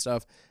backstory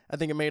stuff, I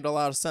think it made a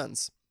lot of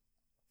sense.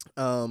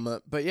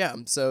 But yeah,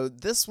 so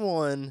this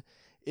one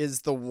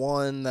is the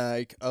one,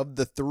 like, of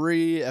the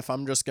three, if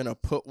I'm just gonna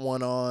put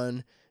one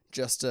on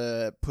just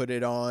to put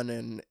it on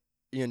and,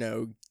 you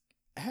know,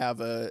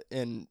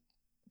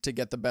 to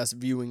get the best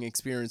viewing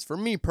experience for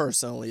me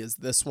personally, is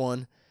this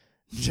one,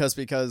 just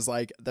because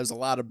like there's a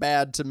lot of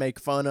bad to make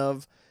fun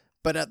of,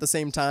 but at the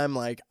same time,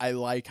 like, I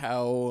like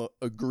how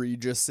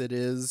egregious it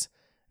is.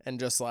 And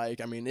just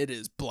like, I mean, it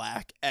is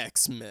Black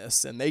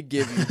Xmas, and they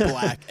give you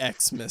Black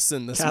Xmas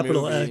in this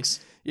Capital movie. X.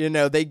 You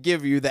know, they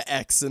give you the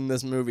X in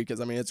this movie because,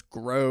 I mean, it's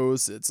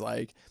gross. It's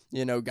like,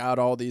 you know, got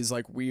all these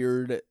like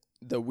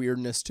the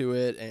weirdness to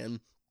it. And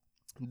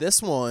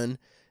this one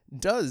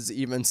does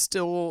even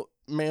still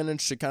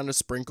manage to kind of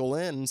sprinkle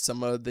in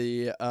some of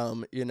the,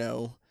 you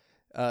know,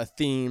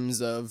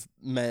 themes of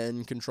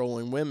men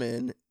controlling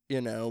women,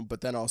 you know,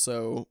 but then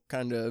also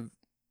kind of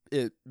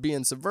it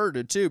being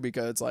subverted too,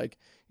 because it's like,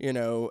 you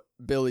know,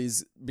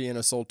 Billy's being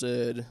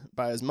assaulted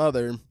by his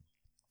mother,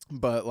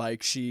 but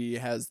like she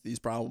has these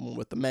problems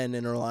with the men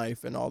in her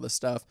life and all this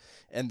stuff.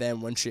 And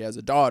then when she has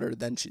a daughter,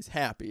 then she's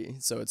happy.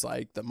 So it's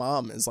like the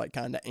mom is like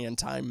kind of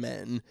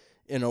anti-men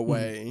in a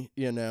way,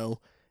 you know.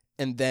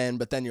 And then,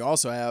 but then you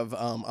also have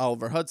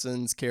Oliver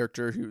Hudson's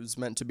character, who's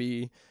meant to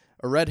be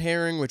a red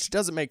herring, which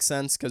doesn't make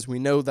sense because we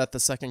know that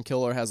the second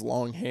killer has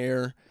long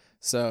hair.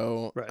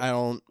 So right. I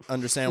don't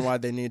understand why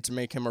they need to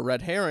make him a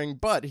red herring,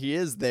 but he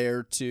is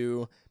there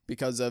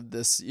because of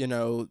this, you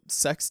know,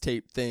 sex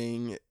tape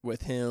thing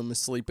with him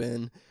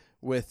sleeping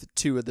with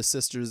two of the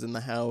sisters in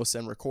the house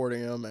and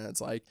recording them. And it's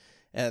like,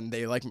 and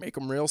they like make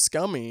him real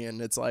scummy.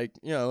 And it's like,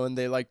 you know, and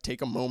they like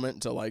take a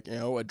moment to like, you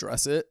know,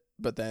 address it,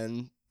 but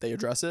then they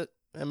address it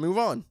and move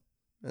on.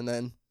 And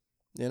then,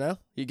 you know,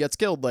 he gets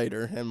killed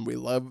later and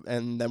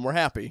and then we're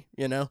happy,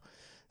 you know?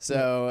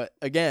 So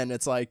again,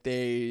 it's like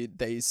they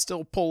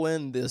still pull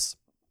in this,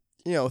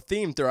 you know,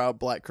 theme throughout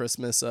Black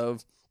Christmas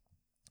of,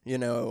 you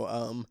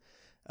know,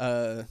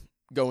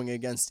 going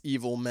against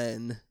evil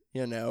men,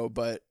 you know,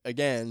 but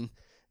again,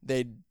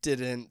 they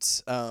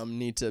didn't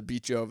need to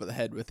beat you over the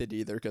head with it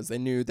either, because they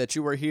knew that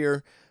you were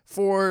here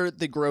for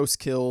the gross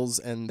kills,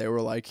 and they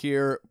were like,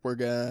 here, we're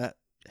gonna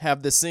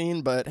have this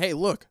scene, but hey,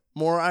 look,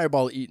 more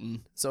eyeball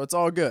eaten, so it's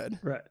all good.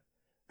 Right.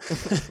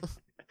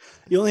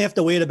 You only have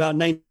to wait about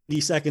 90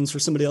 seconds for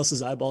somebody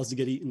else's eyeballs to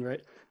get eaten,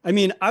 right? I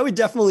mean, I would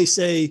definitely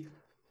say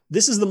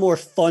this is the more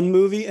fun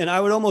movie, and I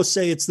would almost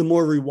say it's the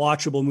more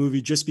rewatchable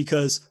movie just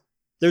because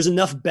there's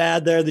enough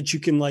bad there that you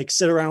can like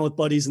sit around with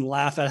buddies and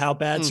laugh at how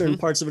bad certain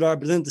parts of it are.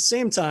 But then at the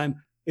same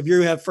time, if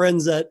you have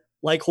friends that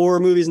like horror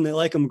movies and they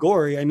like them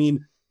gory, I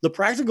mean, the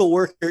practical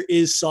work here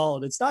is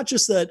solid. It's not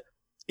just that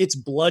it's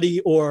bloody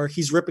or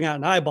he's ripping out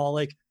an eyeball.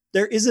 Like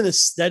there is an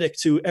aesthetic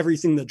to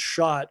everything that's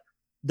shot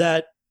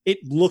that it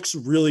looks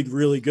really,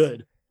 really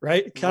good,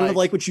 right? Kind of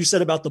like what you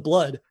said about the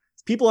blood.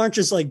 People aren't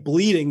just like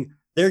bleeding.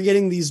 They're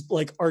getting these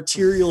like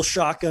arterial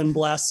shotgun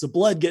blasts of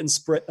blood getting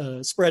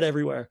spread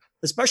everywhere,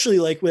 especially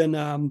like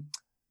when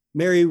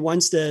Mary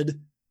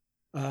Winstead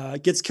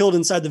gets killed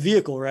inside the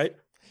vehicle, right?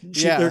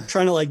 They're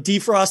trying to like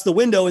defrost the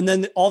window, and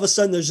then all of a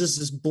sudden there's just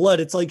this blood.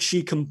 It's like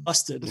she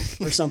combusted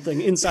or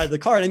something inside the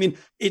car. And I mean,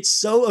 it's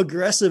so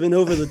aggressive and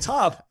over the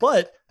top,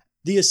 but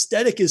the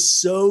aesthetic is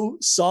so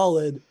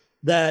solid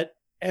that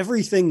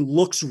everything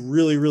looks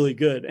really, really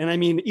good. And I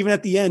mean, even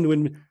at the end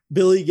when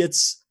Billy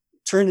gets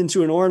turned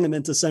into an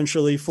ornament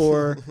essentially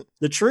for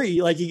the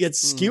tree, like he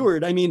gets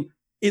skewered. I mean,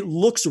 it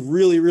looks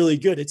really, really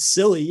good. It's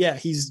silly. Yeah,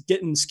 he's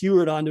getting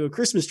skewered onto a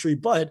Christmas tree,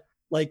 but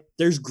like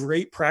there's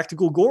great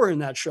practical gore in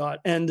that shot.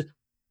 And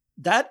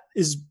that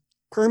is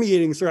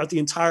permeating throughout the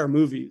entire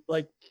movie.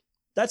 Like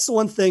that's the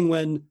one thing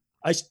when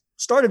I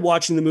started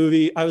watching the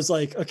movie, I was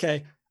like,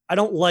 okay, I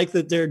don't like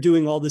that they're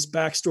doing all this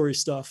backstory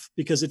stuff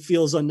because it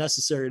feels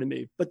unnecessary to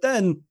me. But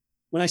then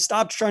when I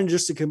stopped trying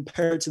just to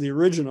compare it to the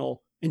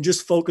original and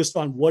just focused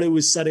on what it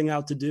was setting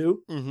out to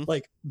do,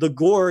 like the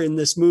gore in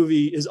this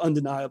movie is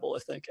undeniable, I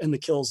think, and the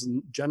kills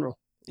in general.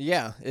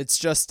 Yeah,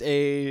 it's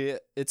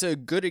a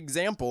good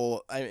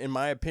example, in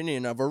my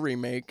opinion, of a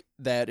remake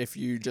that if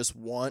you just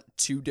want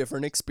two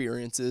different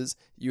experiences,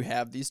 you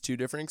have these two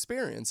different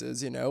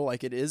experiences, you know,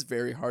 like it is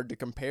very hard to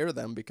compare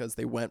them because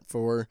they went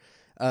for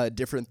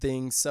different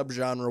things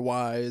subgenre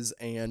wise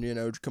and, you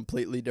know,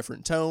 completely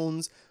different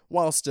tones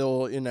while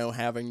still, you know,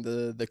 having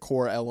the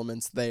core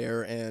elements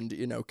there and,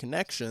 you know,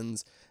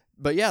 connections.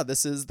 But yeah,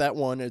 this is that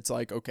one. It's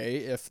like, okay,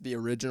 if the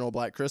original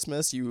Black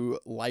Christmas, you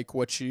like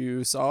what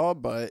you saw,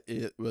 but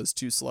it was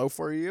too slow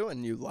for you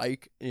and you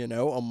like, you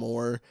know, a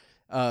more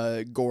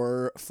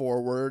gore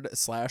forward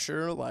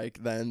slasher,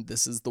 like then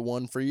this is the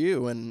one for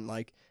you. And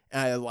like,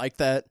 I like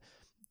that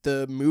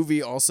the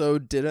movie also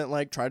didn't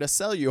like try to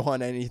sell you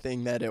on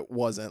anything that it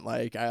wasn't.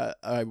 Like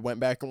I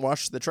went back and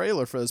watched the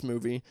trailer for this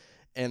movie,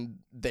 and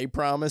they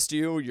promised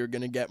you're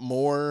going to get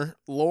more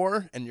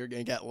lore and you're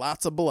going to get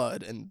lots of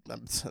blood. And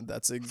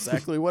that's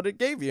exactly what it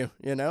gave you,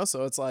 you know?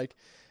 So it's like,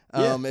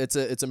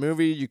 it's a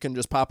movie you can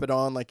just pop it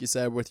on, like you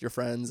said, with your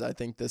friends. I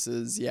think this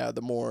is,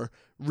 the more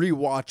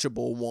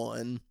rewatchable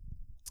one,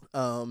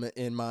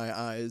 in my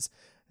eyes.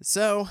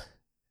 So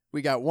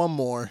we got one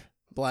more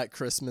Black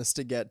Christmas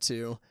to get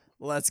to.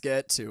 Let's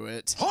get to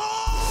it.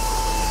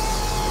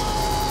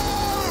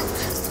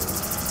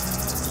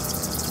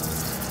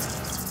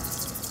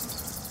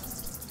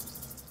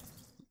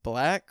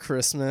 Black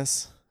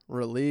Christmas,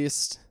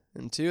 released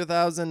in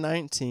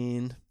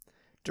 2019,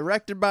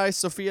 directed by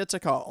Sofia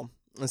Takal.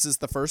 This is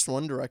the first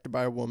one directed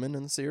by a woman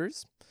in the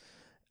series.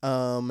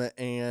 And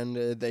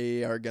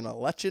they are going to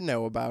let you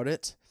know about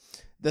it.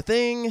 The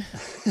thing,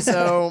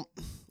 so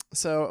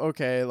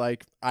okay,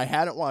 like I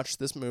hadn't watched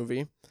this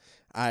movie.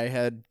 I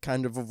had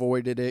kind of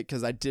avoided it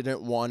because I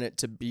didn't want it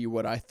to be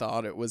what I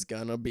thought it was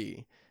going to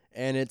be.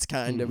 And it's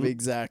kind of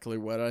exactly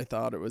what I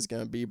thought it was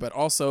going to be, but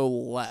also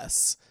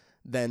less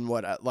than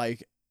what I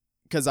like,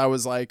 because I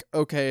was like,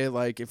 okay,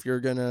 like if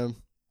you're gonna,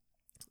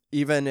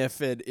 even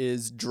if it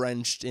is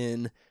drenched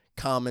in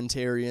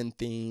commentary and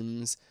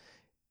themes,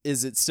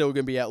 is it still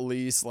gonna be at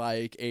least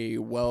like a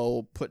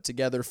well put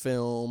together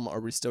film? Are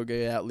we still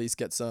gonna at least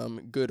get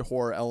some good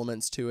horror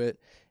elements to it?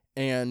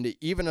 And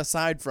even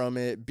aside from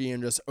it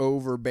being just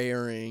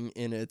overbearing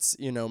in its,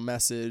 you know,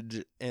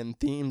 message and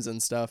themes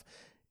and stuff,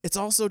 it's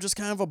also just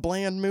kind of a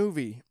bland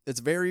movie.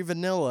 It's very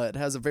vanilla. It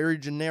has a very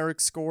generic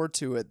score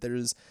to it.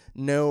 There's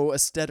no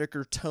aesthetic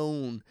or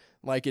tone.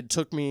 Like it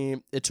took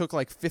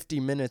like 50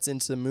 minutes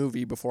into the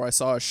movie before I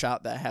saw a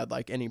shot that had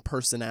like any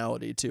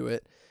personality to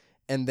it.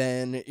 And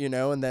then, you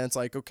know, and then it's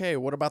like, okay,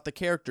 what about the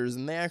characters?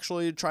 And they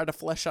actually try to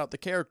flesh out the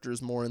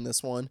characters more in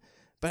this one.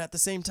 But at the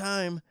same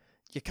time,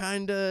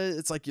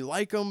 it's like you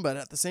like them, but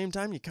at the same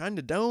time, you kind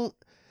of don't.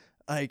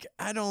 Like,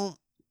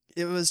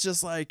 it was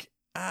just like,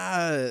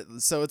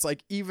 so it's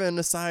like, even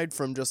aside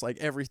from just like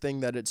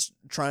everything that it's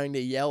trying to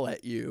yell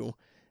at you,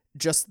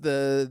 just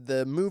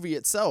the movie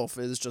itself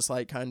is just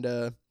like kind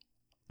of,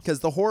 because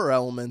the horror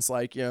elements,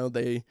 like, you know,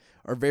 they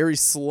are very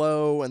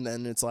slow, and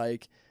then it's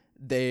like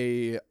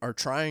they are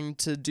trying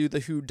to do the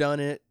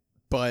whodunit,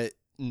 but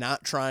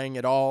not trying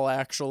at all,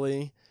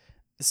 actually.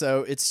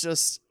 So it's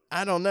just,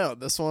 I don't know.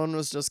 This one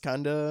was just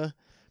kind of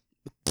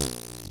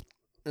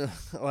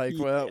like,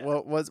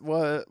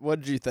 what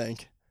did you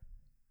think?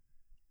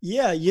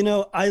 Yeah,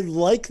 I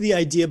like the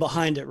idea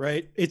behind it,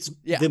 right? It's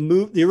Yeah.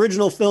 the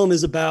original film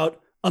is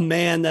about a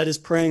man that is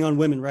preying on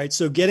women, right?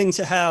 So getting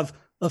to have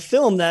a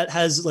film that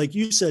has, like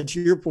you said,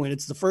 to your point,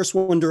 it's the first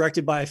one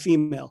directed by a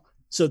female.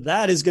 So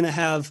that is going to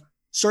have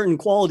certain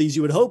qualities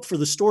you would hope for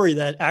the story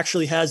that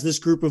actually has this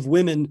group of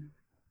women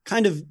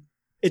kind of,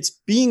 it's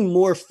being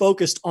more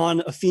focused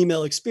on a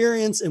female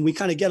experience. And we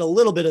kind of get a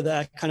little bit of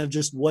that, kind of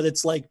just what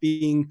it's like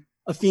being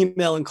a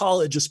female in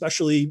college,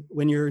 especially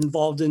when you're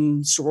involved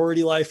in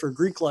sorority life or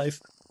Greek life.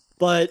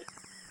 But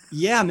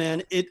yeah,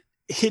 man,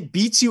 it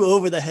beats you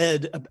over the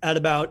head at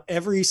about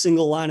every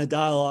single line of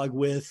dialogue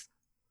with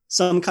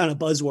some kind of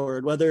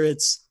buzzword, whether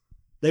it's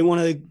they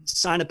want to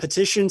sign a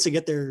petition to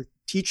get their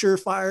teacher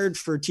fired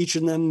for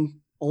teaching them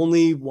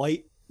only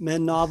white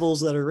men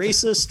novels that are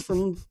racist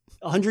from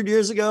 100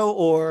 years ago,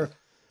 or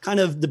kind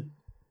of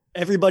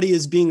everybody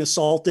is being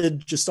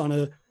assaulted just on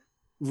a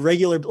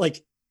regular,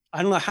 like,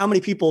 I don't know how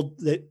many people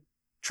that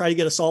try to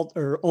get assaulted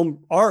or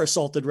are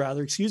assaulted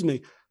rather, excuse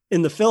me,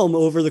 in the film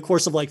over the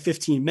course of like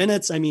 15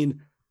 minutes. I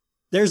mean,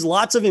 there's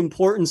lots of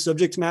important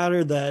subject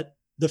matter that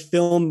the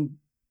film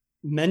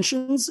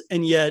mentions,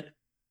 and yet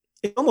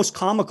it's almost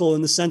comical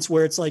in the sense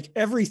where it's like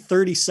every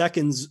 30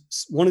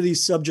 seconds, one of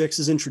these subjects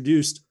is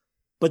introduced,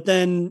 but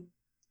then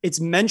it's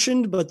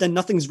mentioned, but then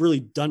nothing's really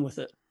done with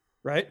it.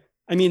 Right.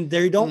 I mean,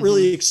 they don't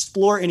really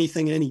explore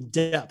anything in any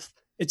depth.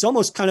 It's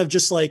almost kind of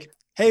just like,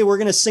 hey, we're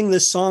going to sing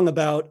this song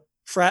about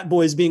frat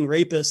boys being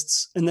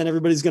rapists, and then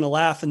everybody's going to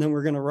laugh, and then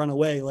we're going to run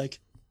away. Like,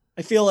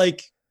 I feel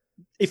like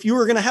if you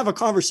were going to have a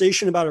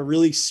conversation about a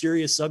really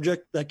serious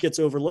subject that gets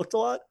overlooked a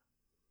lot,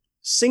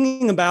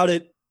 singing about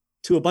it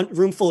to a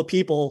room full of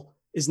people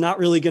is not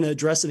really going to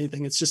address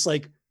anything. It's just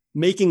like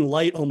making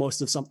light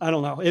almost of something. I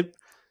don't know.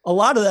 A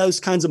lot of those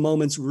kinds of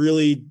moments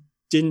really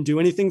didn't do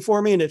anything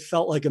for me, and it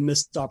felt like a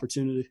missed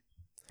opportunity.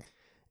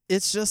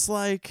 It's just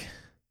like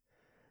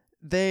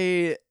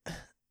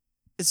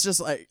it's just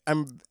like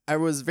I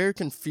was very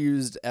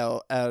confused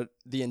at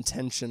the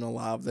intention a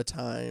lot of the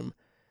time,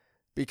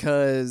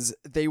 because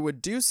they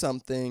would do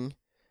something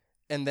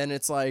and then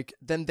it's like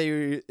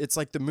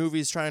the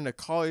movie's trying to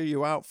call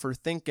you out for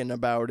thinking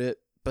about it,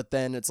 but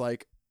then it's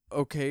like,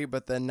 okay,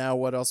 but then now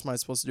what else am I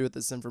supposed to do with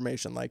this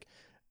information? Like,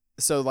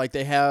 so like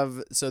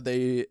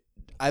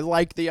I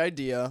like the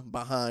idea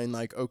behind,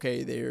 like,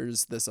 okay,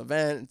 there's this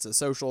event, it's a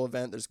social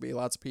event, there's gonna be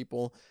lots of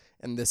people,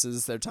 and this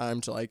is their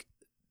time to, like,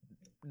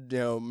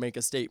 make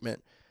a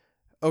statement.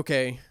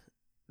 Okay,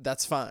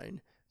 that's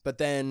fine. But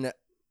then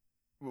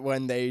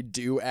when they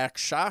do act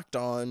shocked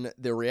on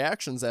the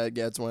reactions that it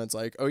gets, when it's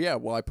like, oh yeah,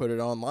 well, I put it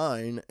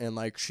online, and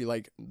like she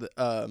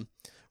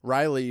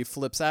Riley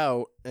flips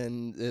out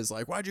and is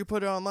like, why'd you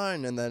put it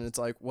online? And then it's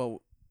like,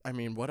 well, I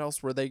mean, what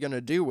else were they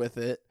gonna do with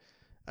it?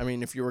 I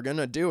mean, if you were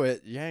gonna do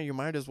it, yeah, you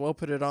might as well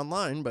put it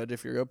online. But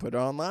if you're gonna put it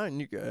online,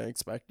 you gotta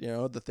expect,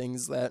 the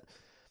things that,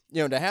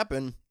 to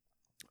happen,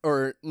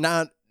 or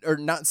not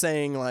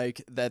saying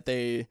like that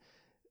they,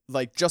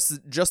 like,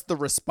 just the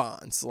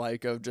response,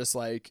 like, of just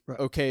like, right.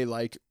 Okay,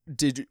 like,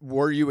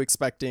 were you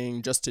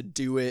expecting just to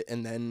do it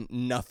and then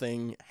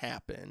nothing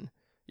happen?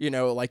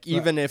 Like,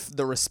 even right. If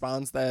the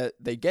response that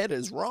they get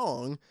is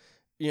wrong,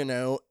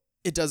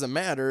 it doesn't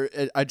matter.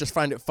 I just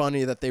find it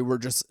funny that they were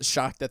just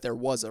shocked that there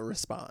was a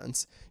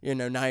response,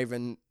 not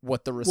even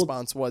what the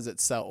response was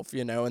itself,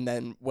 and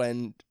then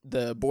when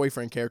the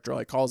boyfriend character,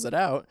 like, calls it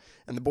out,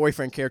 and the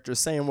boyfriend character is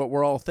saying what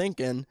we're all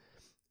thinking.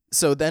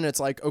 So then it's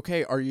like,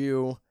 okay,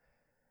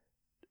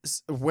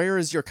 where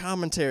is your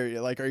commentary?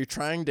 Like, are you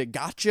trying to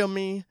gotcha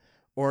me?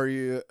 Or are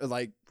you,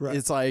 like, right.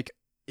 It's like,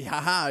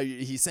 haha,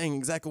 he's saying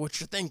exactly what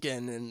you're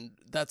thinking. And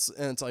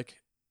it's like,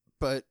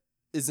 but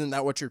isn't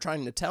that what you're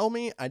trying to tell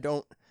me?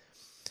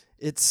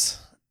 It's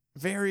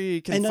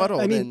very confuddled.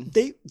 I mean,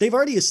 they've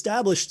already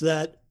established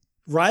that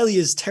Riley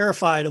is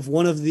terrified of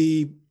one of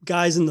the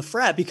guys in the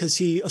frat because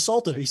he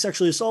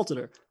sexually assaulted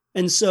her.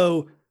 And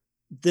so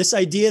this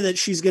idea that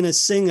she's going to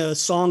sing a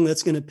song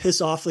that's going to piss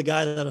off the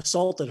guy that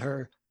assaulted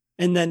her,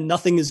 and then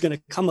nothing is going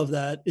to come of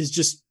that, is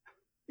just,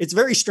 it's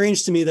very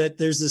strange to me that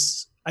there's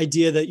this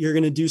idea that you're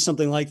going to do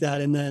something like that.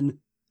 And then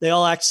they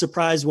all act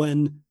surprised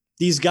when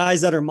these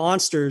guys that are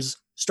monsters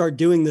start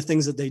doing the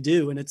things that they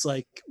do. And it's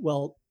like,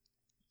 well,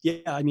 yeah,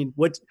 I mean,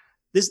 one of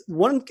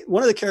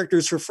the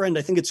characters, her friend,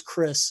 I think it's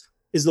Chris,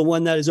 is the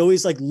one that is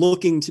always like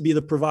looking to be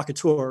the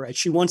provocateur, right?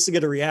 She wants to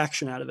get a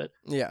reaction out of it.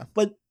 Yeah.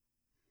 But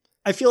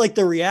I feel like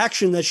the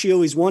reaction that she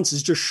always wants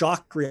is just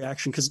shock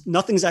reaction, because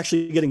nothing's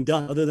actually getting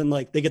done other than,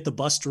 like, they get the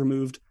bust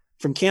removed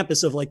from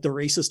campus of, like, the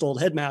racist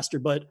old headmaster.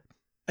 But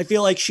I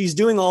feel like she's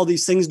doing all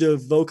these things to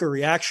evoke a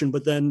reaction,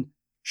 but then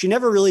she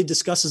never really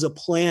discusses a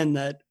plan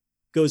that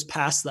goes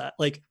past that.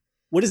 Like,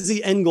 what is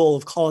the end goal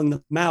of calling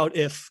them out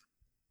if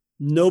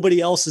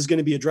nobody else is going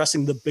to be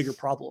addressing the bigger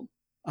problem?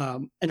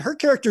 And her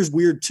character is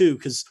weird too,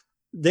 because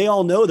they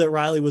all know that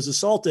Riley was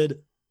assaulted,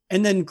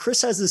 and then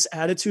Chris has this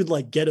attitude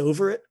like, get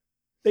over it.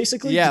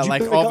 Basically, yeah,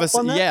 like all of a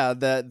sudden, yeah,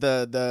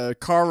 the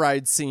car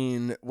ride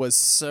scene was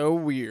so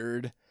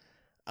weird.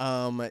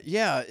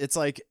 Yeah, it's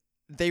like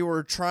they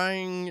were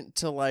trying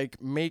to, like,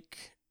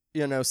 make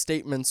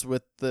statements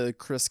with the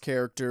Chris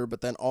character,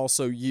 but then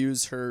also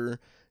use her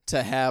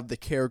to have the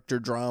character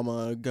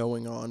drama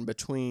going on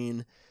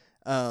between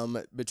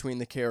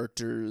the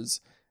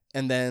characters,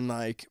 and then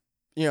like,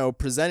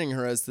 presenting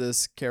her as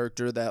this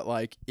character that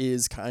like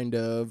is kind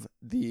of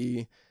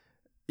the,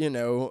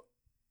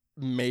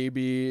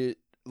 maybe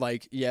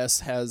like, yes,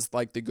 has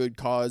like the good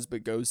cause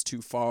but goes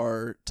too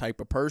far type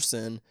of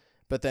person.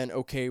 But then,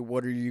 okay,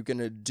 what are you going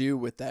to do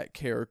with that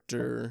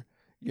character,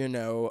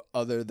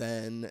 other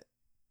than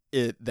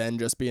it then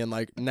just being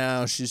like,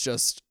 now she's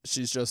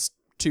just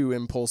too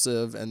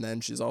impulsive, and then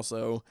she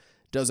also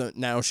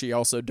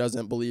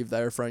doesn't believe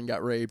that her friend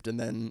got raped, and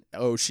then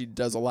she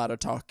does a lot of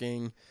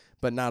talking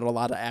but not a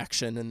lot of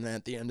action, and then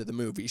at the end of the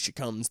movie she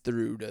comes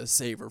through to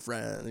save her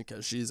friend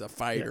because she's a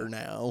fighter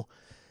now.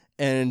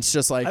 And it's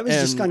just like, I was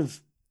just kind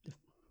of,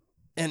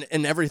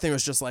 and everything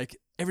was just like,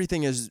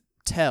 everything is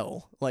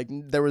tell, like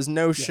there was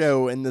no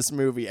show in this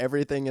movie.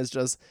 Everything is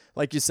just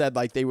like you said,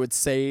 like they would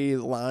say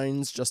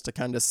lines just to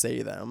kind of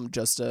say them,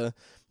 just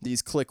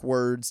these click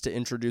words to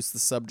introduce the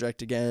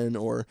subject again,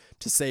 or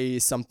to say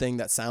something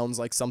that sounds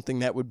like something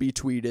that would be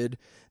tweeted.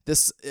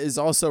 This is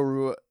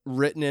also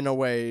written in a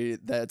way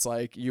that's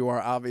like, you are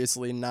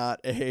obviously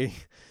not a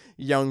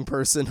young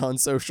person on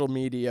social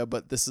media,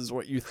 but this is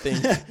what you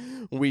think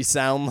we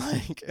sound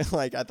like.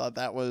 Like, I thought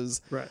that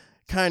was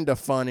kind of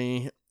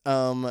funny.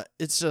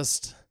 It's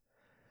just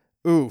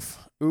oof.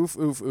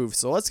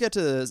 So let's get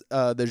to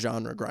the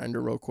genre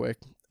grinder real quick.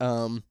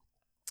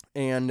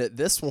 And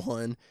this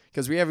one,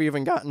 because we haven't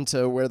even gotten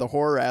to where the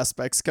horror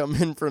aspects come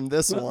in from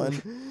this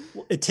one.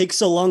 It takes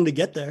so long to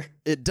get there.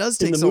 It does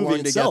take so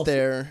long to get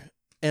there.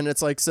 And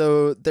it's like,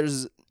 so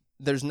there's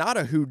not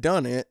a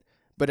whodunit,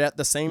 but at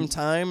the same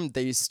time,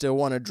 they still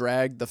want to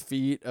drag the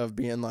feet of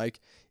being like,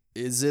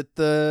 is it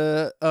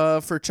the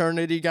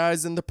fraternity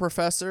guys and the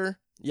professor?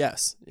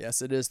 Yes,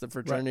 it is the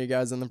fraternity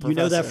guys and the professor. You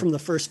know that from the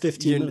first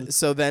 15 minutes.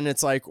 So then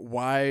it's like,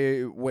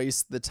 why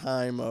waste the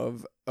time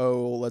of,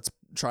 let's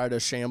try to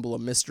shamble a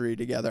mystery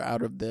together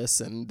out of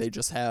this, and they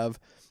just have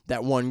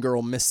that one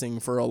girl missing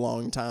for a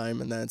long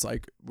time, and then it's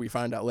like, we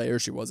find out later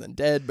she wasn't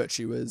dead, but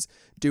she was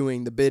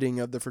doing the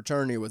bidding of the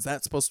fraternity. Was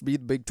that supposed to be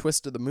the big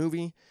twist of the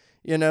movie?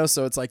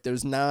 So it's like,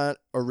 there's not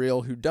a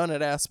real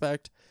whodunit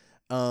aspect.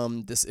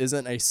 This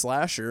isn't a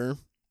slasher,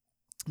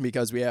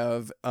 because we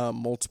have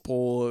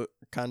multiple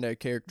kind of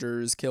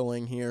characters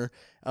killing here.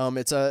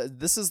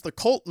 This is the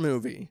cult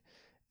movie,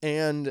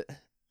 and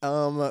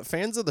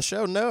fans of the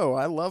show know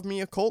I love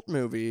me a cult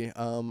movie.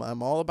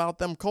 I'm all about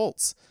them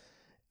cults,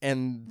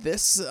 and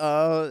this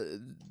the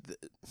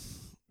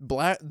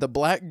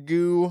Black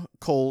Goo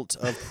cult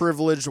of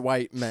privileged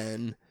white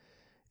men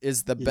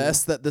is the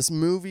best that this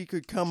movie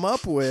could come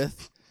up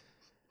with.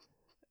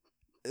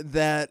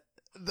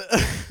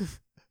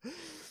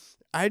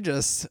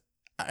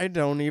 I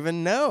don't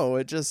even know.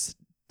 It just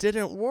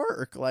didn't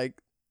work.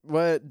 Like,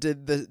 what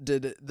did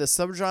the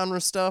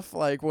subgenre stuff,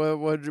 like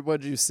what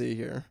did you see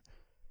here?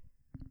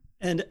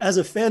 And as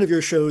a fan of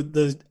your show,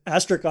 the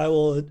asterisk I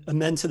will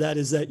amend to that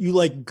is that you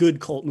like good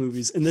cult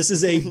movies, and this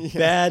is a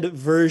bad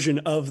version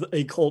of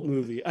a cult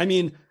movie. I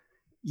mean,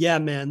 yeah,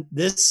 man,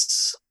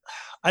 this,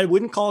 I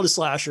wouldn't call it a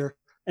slasher.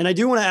 And I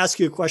do want to ask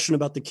you a question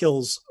about the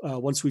kills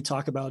once we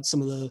talk about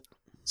some of the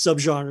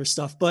subgenre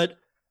stuff. But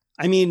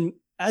I mean,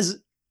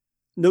 as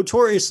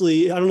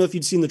notoriously, I don't know if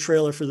you'd seen the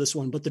trailer for this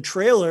one, but the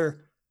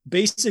trailer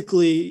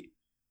basically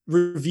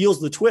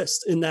reveals the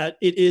twist in that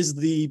it is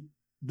the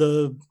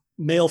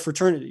male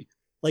fraternity.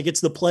 Like,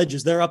 it's the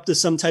pledges. They're up to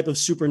some type of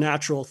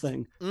supernatural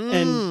thing.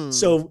 And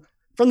so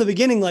from the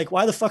beginning, like,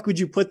 why the fuck would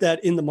you put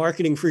that in the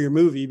marketing for your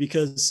movie?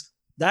 Because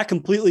that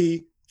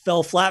completely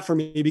fell flat for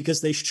me,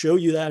 because they show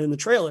you that in the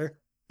trailer.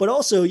 But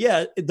also,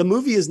 the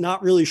movie is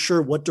not really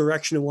sure what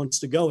direction it wants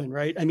to go in,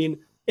 right? I mean,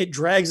 it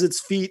drags its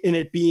feet in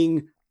it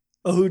being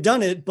a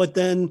whodunit, but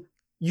then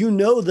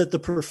that the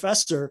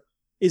professor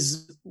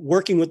is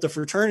working with the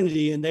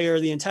fraternity and they are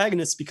the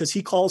antagonists, because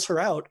he calls her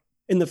out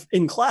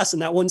in class in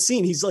that one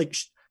scene. He's like,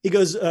 he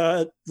goes,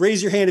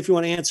 raise your hand if you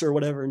want to answer or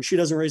whatever. And she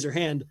doesn't raise her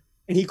hand,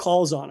 and he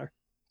calls on her.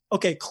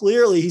 Okay.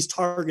 Clearly he's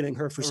targeting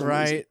her for some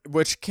reason.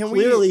 Which can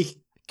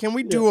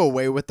we do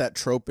away with that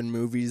trope in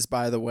movies,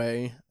 by the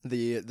way?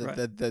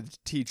 The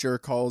teacher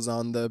calls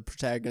on the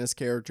protagonist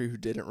character who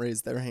didn't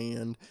raise their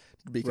hand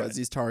because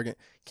he's targeting.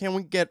 Can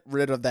we get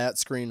rid of that,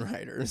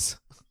 screenwriters?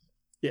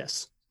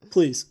 Yes,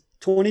 please.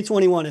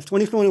 2021. If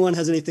 2021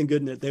 has anything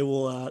good in it, they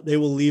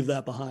will leave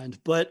that behind.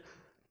 But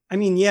I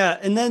mean, yeah.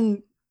 And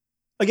then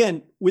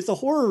again, with a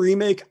horror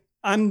remake,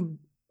 I'm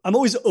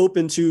always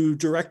open to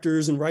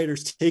directors and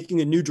writers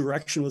taking a new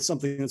direction with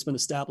something that's been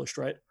established,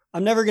 right?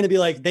 I'm never going to be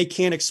like, they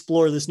can't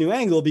explore this new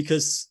angle,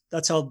 because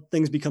that's how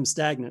things become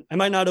stagnant. I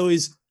might not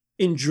always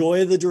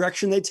enjoy the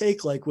direction they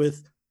take. Like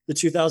with the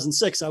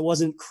 2006, I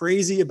wasn't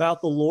crazy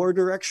about the lore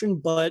direction,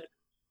 but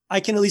I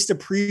can at least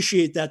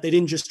appreciate that they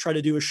didn't just try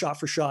to do a shot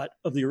for shot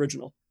of the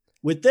original.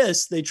 With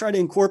this, they try to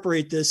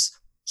incorporate this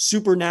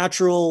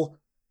supernatural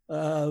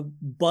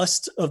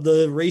bust of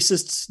the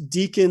racist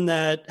deacon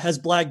that has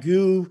black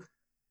goo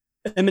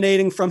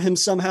emanating from him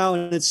somehow.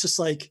 And it's just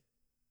like,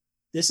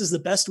 this is the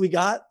best we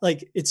got.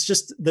 Like, it's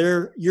just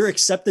your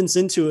acceptance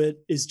into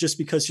it is just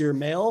because you're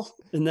male.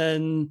 And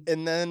then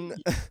then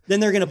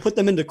they're going to put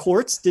them into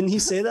courts. Didn't he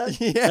say that?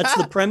 Yeah. That's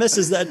the premise,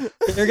 is that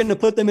they're going to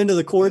put them into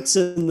the courts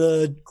and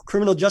the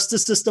criminal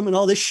justice system and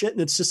all this shit.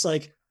 And it's just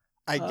like,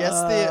 I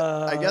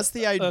guess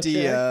the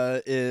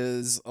idea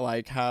is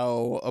like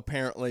how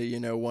apparently, you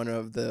know, one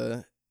of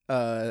the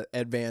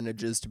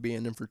advantages to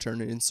being in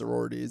fraternity and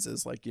sororities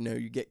is like, you know,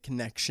 you get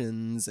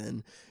connections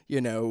and,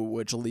 you know,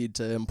 which lead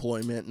to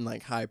employment and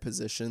like high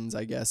positions,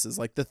 I guess, is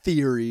like the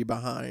theory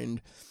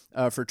behind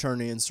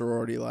fraternity and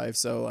sorority life.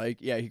 So like,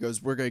 yeah, he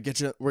goes, we're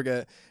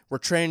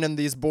training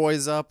these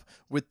boys up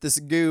with this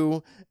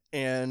goo,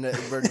 and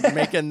we're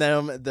making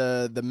them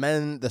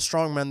the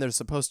strong men they're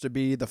supposed to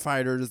be, the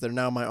fighters. They're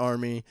now my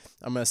army.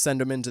 I'm going to send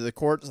them into the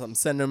courts. I'm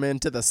sending them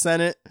into the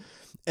Senate.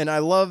 And I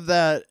love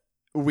that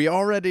we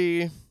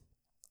already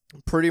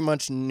pretty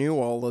much knew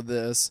all of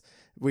this.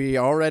 We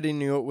already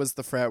knew it was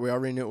the frat. We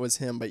already knew it was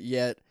him, but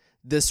yet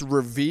this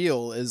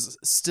reveal is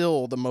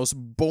still the most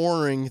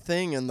boring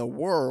thing in the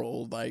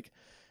world. Like,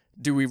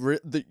 did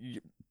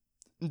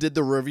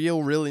the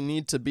reveal really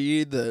need to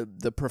be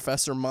the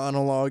professor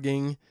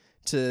monologuing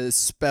to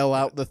spell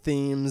out the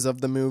themes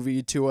of the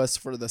movie to us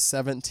for the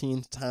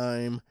 17th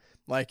time?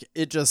 Like,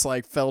 it just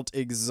like felt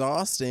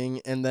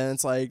exhausting. And then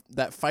it's like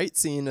that fight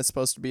scene is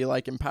supposed to be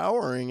like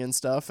empowering and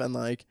stuff, and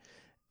like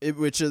it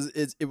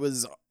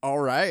was all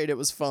right. It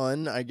was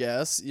fun, I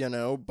guess, you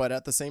know, but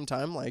at the same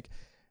time, like,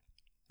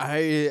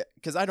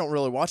 because I don't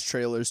really watch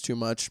trailers too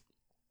much,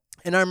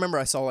 and I remember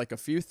I saw like a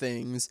few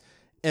things,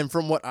 and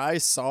from what I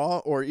saw,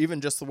 or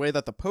even just the way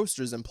that the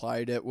posters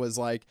implied it, was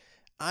like,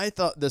 I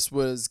thought this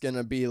was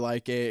gonna be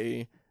like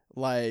a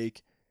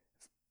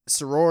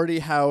sorority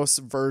house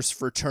versus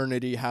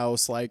fraternity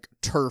house, like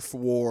turf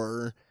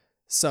war,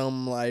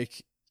 some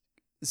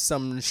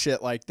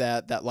shit like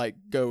that like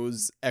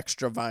goes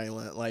extra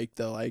violent, like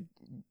the like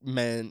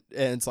men,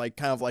 and it's like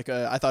kind of like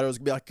I thought it was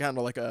gonna be like kind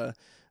of like a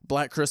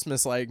Black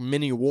Christmas like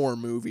mini war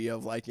movie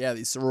of like, yeah,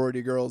 these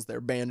sorority girls,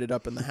 they're banded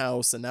up in the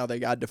house and now they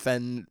gotta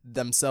defend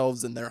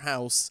themselves in their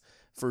house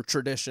for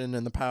tradition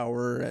and the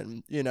power,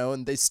 and you know,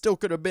 and they still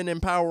could have been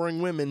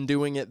empowering women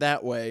doing it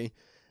that way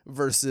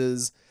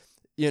versus,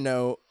 you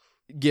know,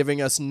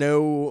 giving us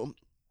no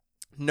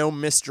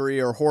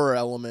mystery or horror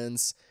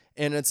elements.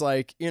 And it's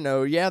like, you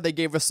know, yeah, they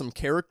gave us some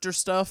character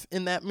stuff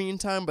in that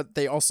meantime, but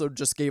they also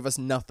just gave us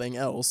nothing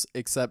else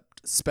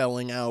except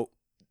spelling out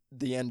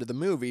the end of the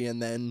movie,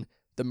 and then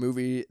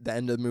the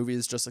end of the movie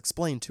is just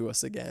explained to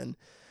us again.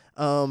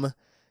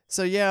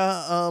 So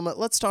yeah,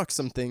 let's talk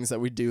some things that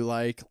we do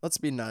like. Let's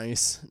be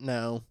nice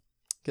now,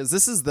 because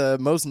this is the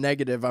most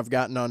negative I've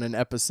gotten on an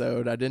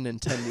episode. I didn't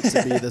intend it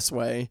to be this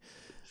way,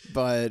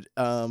 but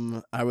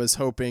I was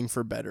hoping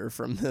for better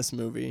from this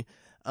movie.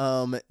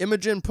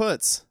 Imogen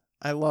Poots,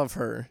 I love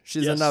her.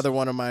 She's another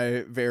one of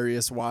my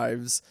various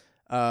wives.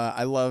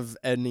 I love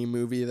any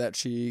movie that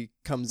she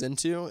comes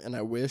into, and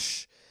I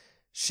wish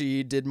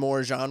she did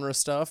more genre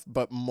stuff,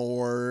 but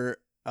more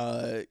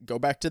go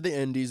back to the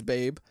indies,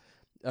 babe.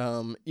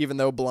 Even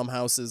though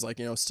Blumhouse is like,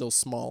 you know, still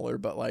smaller,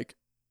 but like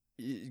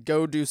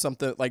go do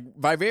something like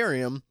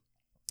Vivarium.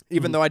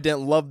 Even though I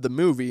didn't love the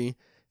movie,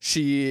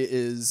 she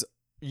is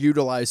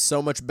utilized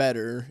so much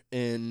better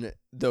and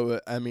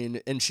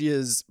she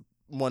is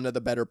one of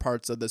the better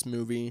parts of this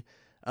movie.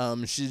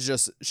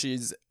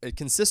 She's a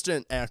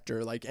consistent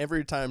actor. Like,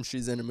 every time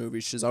she's in a movie,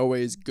 she's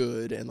always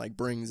good and like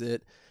brings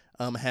it.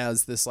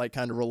 Has this like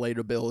kind of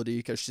relatability,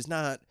 because she's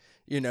not,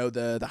 you know,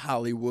 the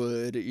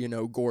Hollywood, you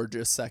know,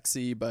 gorgeous,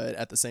 sexy, but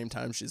at the same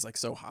time she's like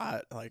so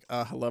hot. Like,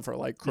 I love her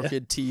like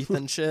crooked teeth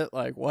and shit.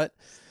 Like, what?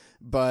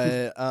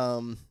 But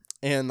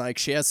and like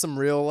she has some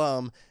real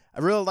I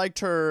really liked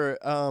her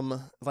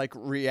like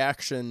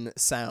reaction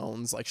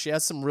sounds. Like, she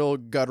has some real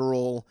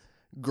guttural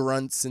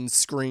grunts and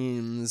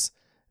screams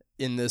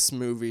in this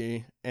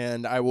movie,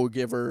 and I will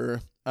give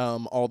her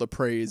all the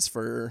praise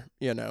for,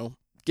 you know,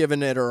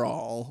 giving it her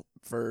all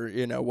for,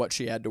 you know, what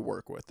she had to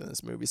work with in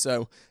this movie.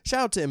 So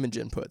shout out to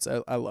Imogen Poots.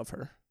 I love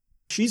her.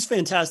 She's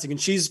fantastic,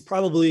 and she's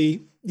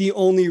probably the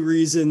only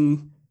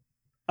reason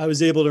I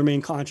was able to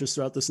remain conscious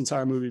throughout this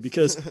entire movie,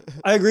 because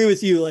I agree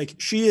with you. Like,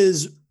 she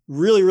is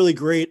really, really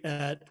great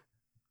at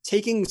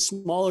taking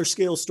smaller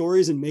scale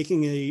stories and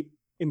making a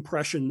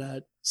impression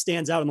that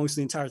stands out amongst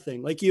the entire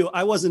thing. Like you,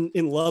 I wasn't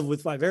in love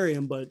with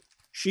Vivarium, but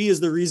she is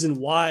the reason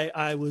why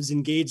I was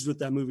engaged with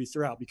that movie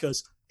throughout,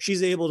 because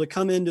she's able to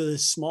come into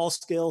this small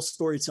scale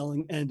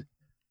storytelling and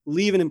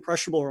leave an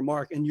impressionable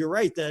remark. And you're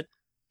right that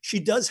she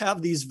does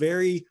have these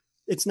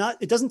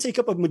it doesn't take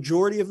up a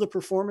majority of the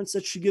performance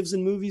that she gives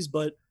in movies,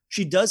 but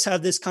she does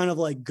have this kind of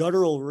like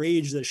guttural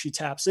rage that she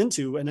taps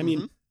into. And I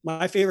mean,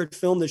 my favorite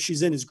film that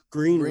she's in is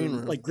Green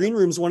Room. Like, Green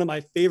Room's one of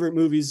my favorite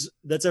movies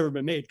that's ever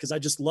been made, because I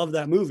just love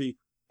that movie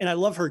and I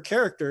love her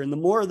character. And the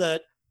more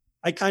that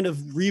I kind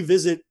of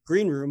revisit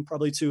Green Room,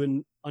 probably to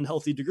an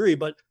unhealthy degree,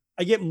 but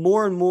I get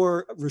more and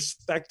more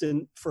respect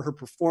for her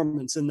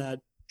performance, in that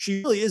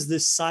she really is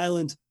this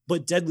silent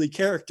but deadly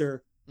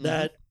character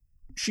that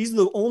she's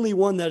the only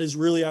one that is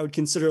really, I would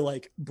consider,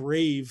 like,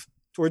 brave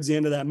towards the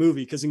end of that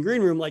movie. Because in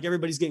Green Room, like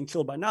everybody's getting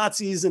killed by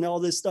Nazis and all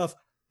this stuff.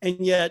 And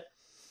yet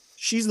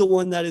she's the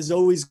one that is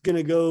always going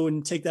to go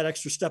and take that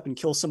extra step and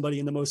kill somebody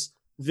in the most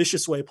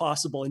vicious way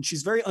possible. And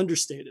she's very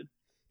understated.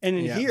 And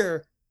in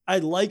here, I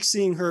like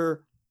seeing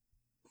her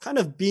kind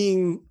of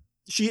being,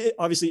 she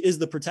obviously is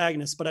the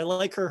protagonist, but I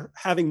like her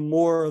having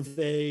more of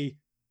a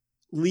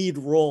lead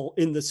role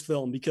in this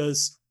film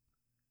because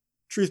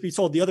truth be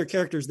told, the other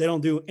characters, they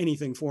don't do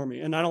anything for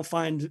me. And I don't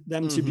find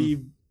them to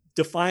be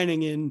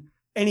defining in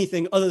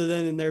anything other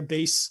than in their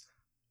base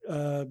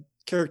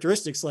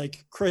characteristics.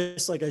 Like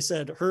Chris, like I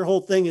said, her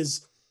whole thing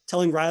is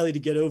telling Riley to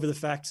get over the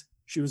fact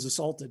she was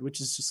assaulted,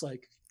 which is just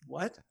like,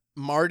 what?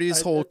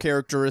 Marty's whole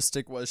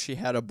characteristic was she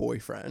had a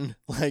boyfriend.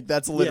 Like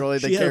that's literally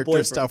the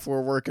character stuff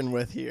we're working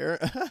with here.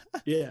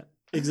 Yeah,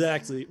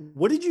 exactly.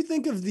 What did you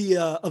think of the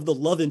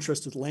love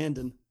interest with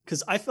Landon?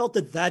 Because I felt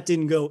that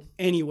didn't go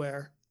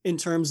anywhere in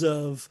terms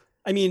of,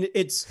 I mean,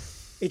 it's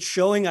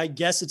showing, I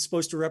guess it's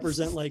supposed to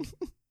represent like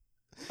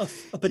a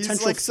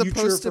potential like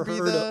future for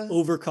her to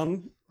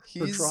overcome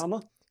her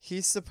trauma.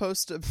 He's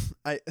supposed to,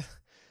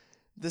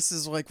 this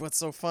is like what's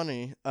so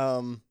funny.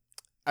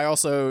 I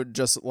also,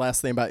 just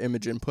last thing about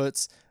Image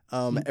Inputs,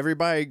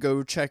 everybody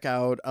go check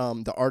out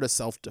The Art of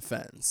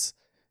Self-Defense.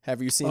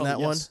 Have you seen that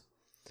one?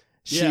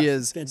 She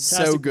is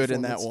so good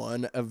in that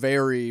one. A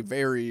very,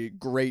 very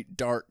great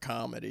dark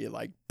comedy,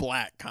 like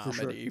black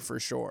comedy for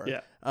sure.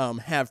 Yeah.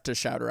 Have to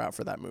shout her out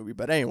for that movie.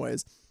 But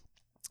anyways,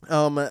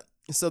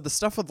 so the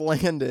stuff with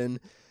Landon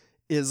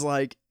is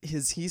like,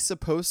 is he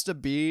supposed to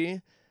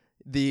be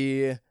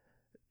the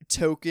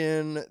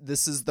token,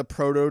 this is the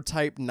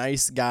prototype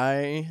nice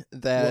guy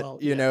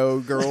that you know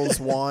girls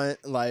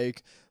want?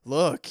 Like,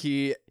 look,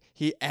 he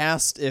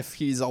asked if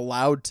he's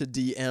allowed to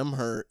DM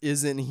her.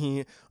 Isn't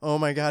he? Oh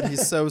my god,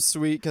 he's so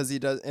sweet because he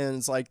does. And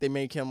it's like they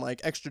make him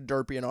like extra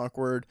derpy and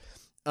awkward.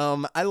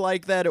 I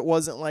like that it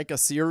wasn't like a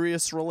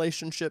serious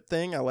relationship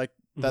thing. I like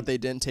that they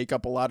didn't take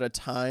up a lot of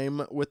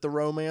time with the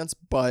romance,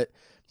 but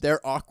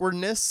their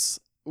awkwardness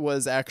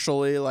was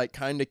actually like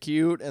kind of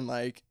cute and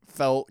like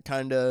felt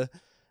kind of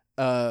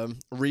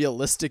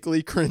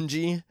realistically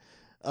cringy.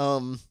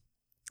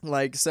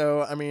 Like,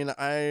 so, I mean,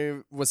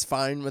 I was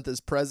fine with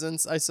his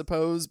presence, I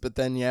suppose, but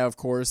then, yeah, of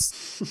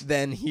course,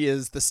 then he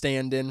is the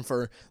stand-in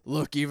for,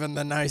 look, even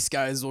the nice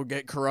guys will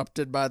get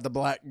corrupted by the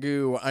black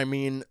goo. I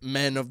mean,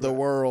 men of the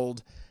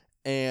world.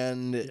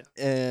 And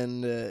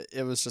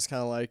it was just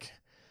kind of like,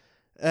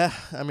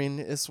 I mean,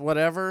 it's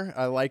whatever.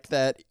 I like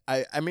that.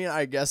 I mean,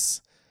 I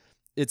guess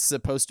it's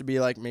supposed to be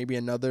like maybe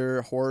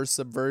another horror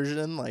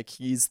subversion. Like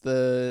he's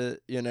the,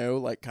 you know,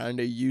 like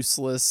kind of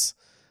useless,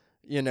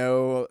 you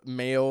know,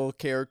 male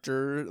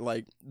character,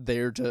 like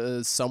there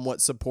to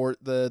somewhat support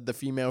the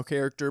female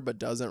character, but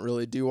doesn't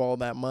really do all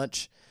that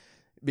much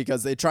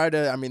because they try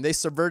to, I mean, they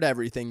subvert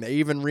everything. They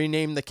even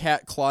renamed the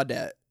cat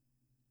Claudette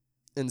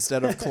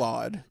instead of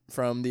Claude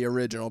from the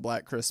original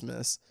Black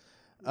Christmas.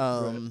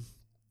 Right.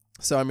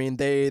 So, I mean,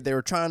 they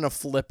were trying to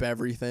flip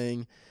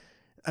everything.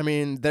 I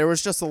mean, there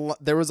was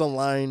a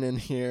line in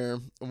here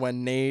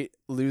when Nate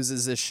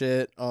loses his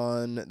shit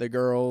on the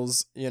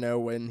girls, you know,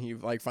 when he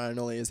like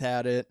finally has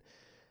had it,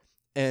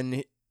 and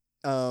he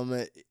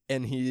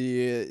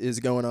is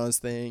going on his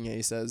thing, and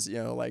he says,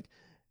 you know, like,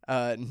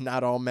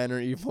 not all men are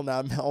evil,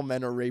 not all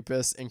men are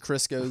rapists, and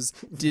Chris goes,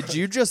 "Did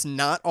you just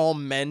not all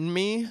men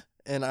me?"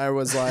 And I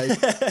was like,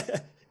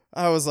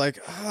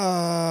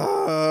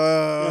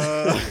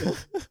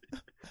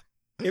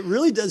 It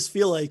really does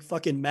feel like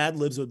fucking Mad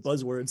Libs with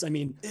buzzwords. I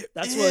mean,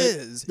 that's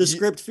what the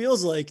script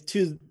feels like,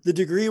 to the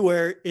degree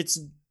where it's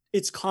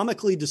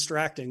comically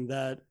distracting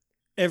that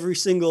every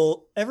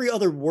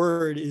other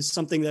word is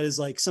something that is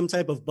like some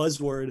type of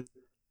buzzword.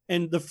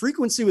 And the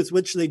frequency with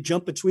which they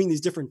jump between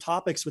these different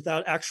topics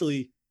without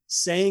actually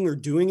saying or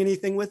doing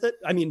anything with it.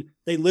 I mean,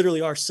 they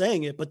literally are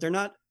saying it, but they're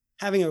not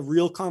having a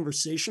real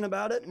conversation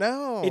about it.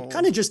 No. It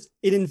kind of just,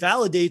 it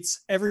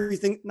invalidates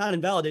everything, not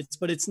invalidates,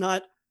 but it's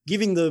not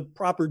giving the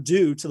proper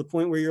due to the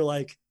point where you're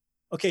like,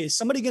 okay, is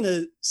somebody going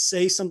to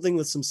say something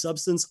with some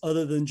substance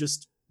other than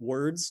just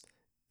words?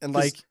 And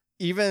like,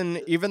 even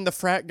the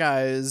frat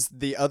guys,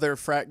 the other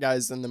frat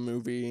guys in the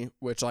movie,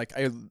 which like,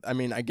 I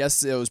mean, I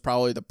guess it was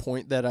probably the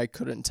point that I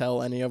couldn't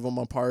tell any of them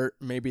apart.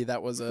 Maybe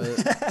that was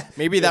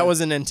that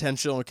was an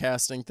intentional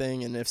casting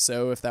thing. And if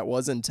so, if that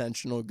was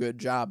intentional, good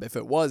job. If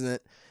it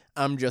wasn't,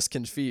 I'm just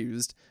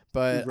confused,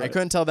 but right. I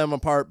couldn't tell them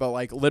apart. But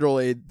like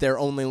literally their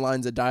only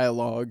lines of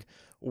dialogue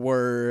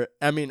were,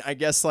 I mean, I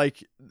guess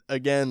like,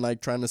 again,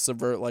 like trying to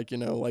subvert, like, you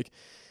know, like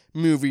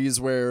movies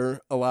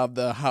where a lot of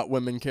the hot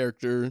women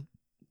character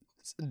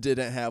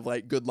didn't have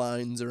like good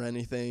lines or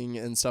anything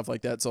and stuff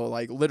like that. So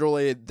like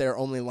literally their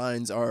only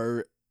lines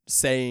are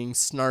saying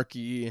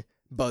snarky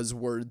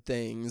buzzword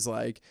things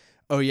like,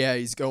 oh yeah,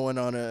 he's going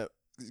on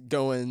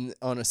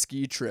a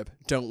ski trip.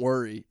 Don't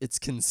worry, it's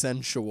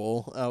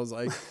consensual. I was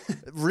like,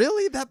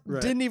 really? That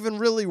didn't even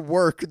really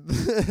work.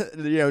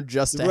 You know,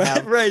 just to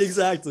have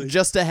exactly.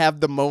 Just to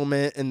have the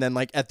moment, and then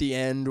like at the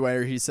end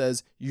where he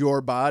says, "Your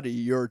body,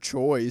 your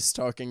choice,"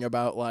 talking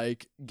about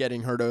like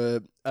getting her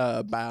to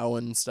bow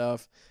and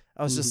stuff.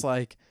 I was just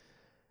like,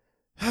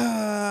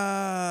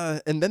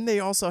 and then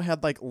they also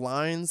had like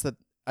lines that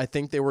I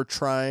think they were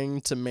trying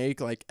to make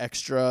like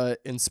extra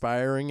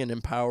inspiring and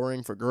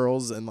empowering for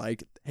girls, and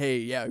like, hey,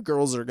 yeah,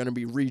 girls are going to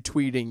be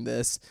retweeting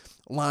this.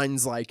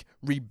 Lines like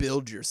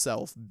rebuild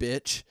yourself,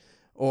 bitch,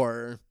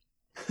 or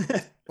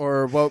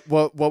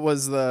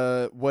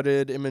what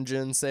did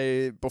Imogen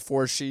say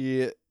before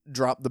she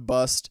dropped the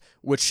bust,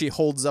 which she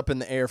holds up in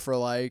the air for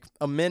like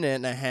a minute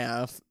and a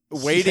half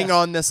waiting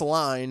on this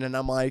line, and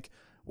I'm like,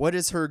 what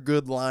is her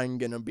good line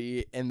going to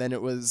be? And then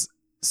it was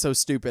so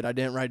stupid. I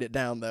didn't write it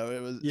down though.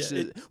 It was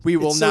we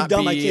will not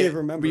dumb, be I can't even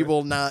remember. We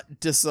will not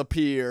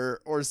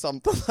disappear or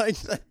something like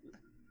that.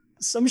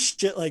 Some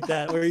shit like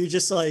that where you're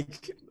just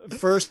like,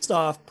 first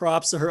off,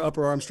 props to her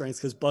upper arm strength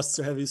because busts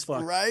are heavy as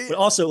fuck. Right. But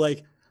also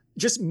like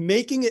just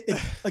making it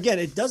again,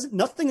 it doesn't,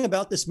 nothing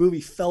about this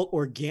movie felt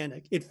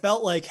organic. It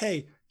felt like,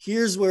 hey,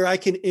 here's where I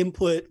can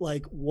input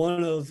like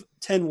one of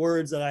 10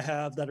 words that I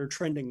have that are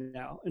trending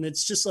now. And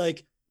it's just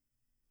like,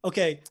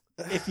 okay,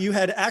 if you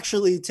had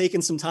actually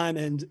taken some time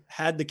and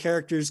had the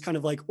characters kind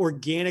of like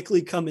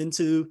organically come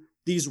into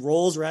these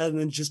roles rather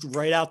than just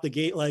right out the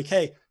gate, like,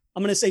 hey,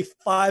 I'm going to say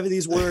 5 of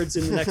these words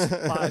in the next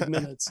 5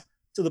 minutes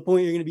to the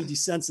point you're going to be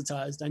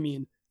desensitized. I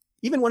mean,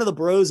 even one of the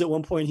bros at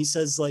one point, he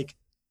says like,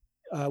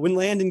 when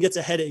Landon gets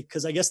a headache,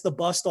 because I guess the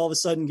bust all of a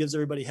sudden gives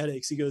everybody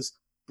headaches. He goes,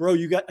 bro,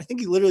 I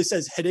think he literally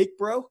says headache,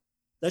 bro.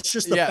 That's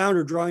just the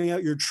founder drawing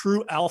out your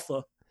true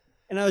alpha.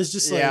 And I was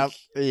just like,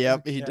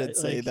 yep, he did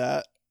say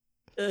that.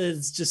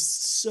 It's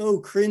just so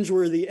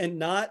cringeworthy and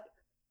not,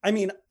 I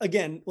mean,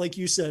 again, like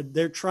you said,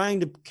 they're trying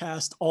to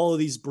cast all of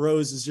these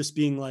bros as just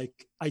being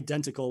like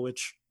identical,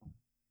 which,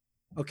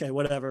 okay,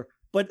 whatever.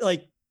 But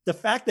like the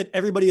fact that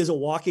everybody is a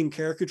walking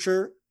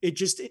caricature,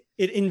 it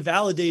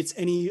invalidates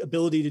any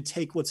ability to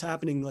take what's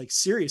happening like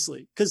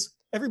seriously, because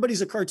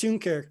everybody's a cartoon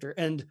character,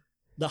 and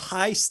the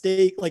high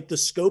stake, like the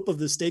scope of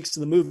the stakes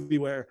of the movie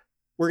where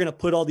we're going to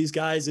put all these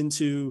guys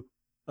into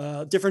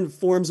different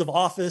forms of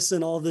office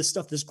and all this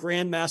stuff, this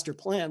grand master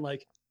plan,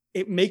 like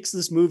it makes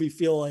this movie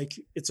feel like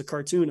it's a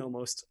cartoon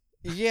almost.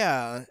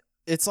 Yeah.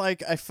 It's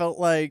like, I felt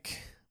like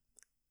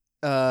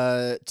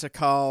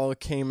Tikal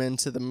came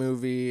into the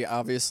movie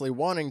obviously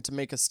wanting to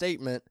make a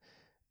statement,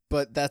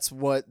 but that's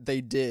what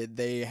they did.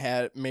 They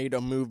had made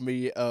a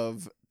movie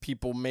of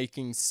people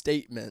making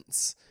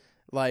statements,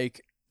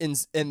 like, and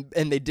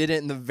they did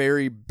it in the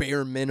very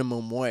bare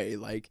minimum way.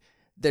 Like,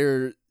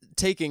 they're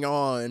taking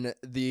on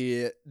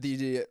the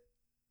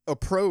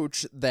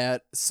approach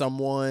that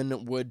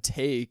someone would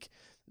take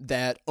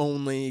that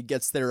only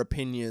gets their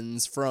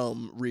opinions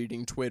from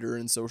reading Twitter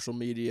and social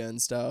media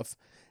and stuff.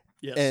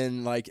 Yes.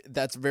 And like,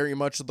 that's very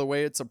much the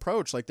way it's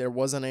approached. Like, there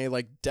wasn't a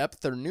like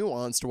depth or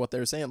nuance to what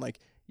they're saying. Like,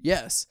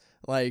 yes,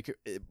 like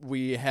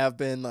we have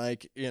been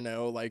like, you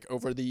know, like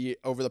over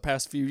the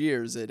past few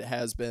years, it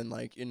has been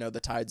like, you know, the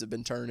tides have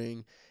been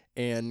turning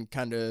and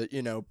kind of,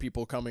 you know,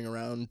 people coming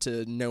around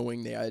to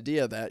knowing the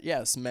idea that,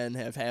 yes, men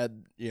have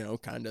had, you know,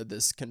 kind of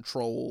this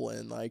control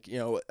and like, you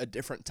know, a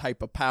different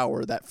type of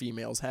power that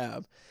females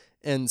have.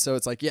 And so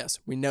it's like, yes,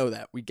 we know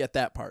that. We get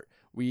that part.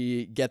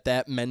 We get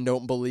that men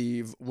don't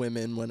believe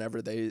women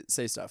whenever they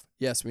say stuff.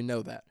 Yes, we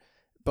know that.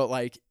 But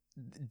like,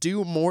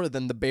 do more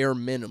than the bare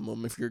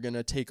minimum if you're going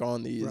to take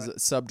on these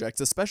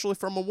subjects, especially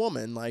from a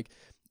woman. Like,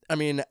 I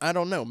mean, I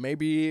don't know.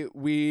 Maybe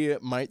we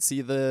might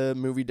see the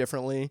movie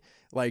differently.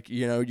 Like,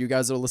 you know, you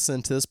guys are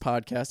listening to this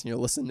podcast and you're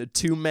listening to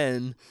 2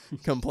 men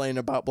complain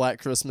about Black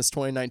Christmas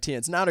 2019.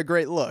 It's not a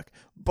great look,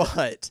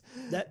 but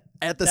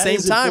at the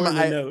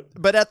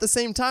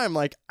same time,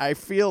 like, I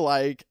feel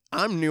like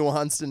I'm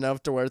nuanced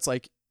enough to where it's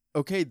like,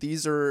 okay,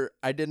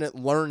 I didn't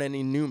learn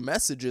any new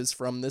messages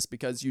from this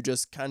because you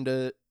just kind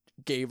of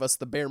gave us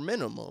the bare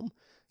minimum.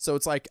 So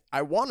it's like,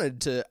 I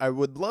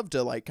would love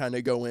to like kind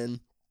of go in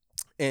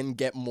and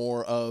get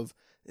more of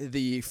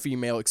the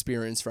female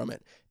experience from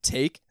it.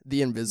 Take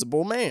The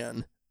Invisible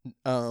Man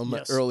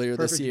earlier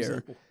this year.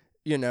 Example.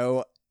 You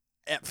know,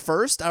 at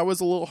first I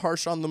was a little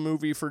harsh on the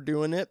movie for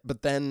doing it,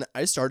 but then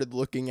I started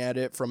looking at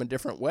it from a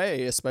different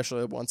way,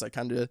 especially once I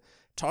kind of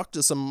talked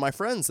to some of my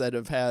friends that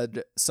have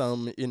had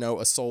some, you know,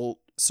 assault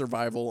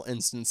survival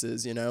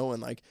instances, you know,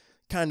 and like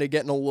kind of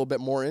getting a little bit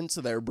more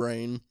into their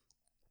brain.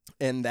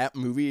 And that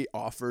movie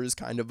offers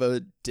kind of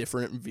a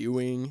different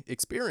viewing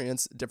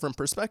experience, different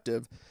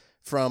perspective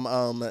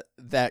from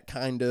that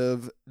kind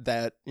of,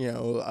 that, you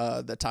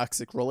know, the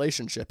toxic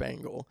relationship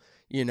angle.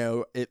 You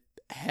know, it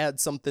had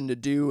something to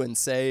do and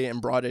say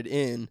and brought it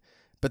in,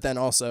 but then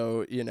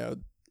also, you know,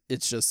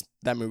 it's just,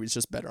 that movie's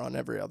just better on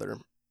every other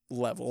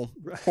level.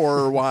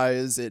 Horror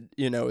wise, it,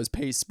 you know, is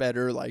paced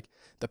better. Like,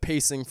 the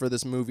pacing for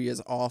this movie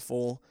is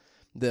awful.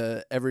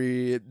 The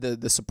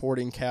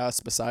supporting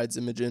cast besides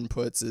Imogen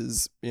Poots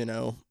is, you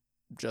know,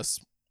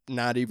 just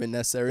not even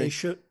necessary.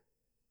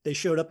 They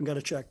showed up and got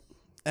a check.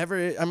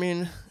 I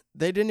mean,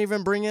 they didn't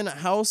even bring in a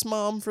house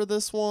mom for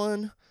this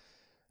one.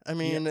 I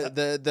mean,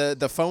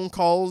 the phone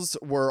calls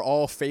were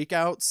all fake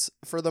outs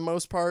for the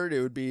most part.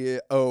 It would be,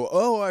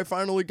 oh, I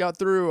finally got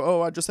through.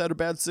 Oh, I just had a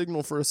bad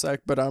signal for a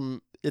sec, but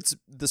I'm it's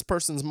this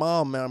person's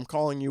mom and I'm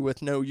calling you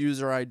with no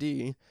user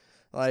ID.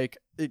 Like,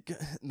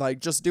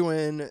 just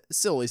doing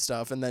silly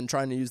stuff and then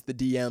trying to use the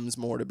DMs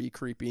more to be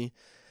creepy.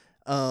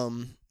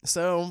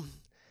 So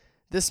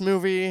this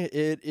movie,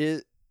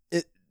 it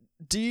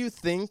do you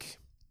think,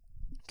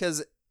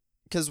 because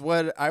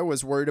what I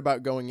was worried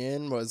about going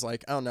in was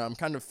like, I don't know, I'm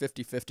kind of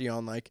 50-50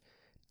 on like,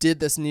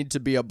 did this need to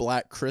be a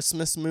Black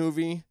Christmas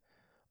movie?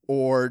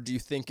 Or do you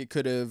think it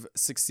could have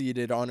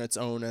succeeded on its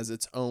own as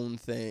its own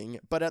thing?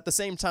 But at the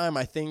same time,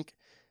 I think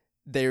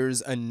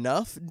there's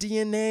enough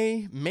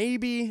DNA,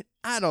 maybe.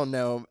 I don't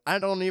know. I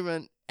don't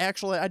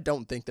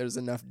think there's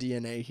enough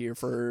DNA here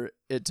for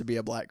it to be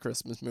a Black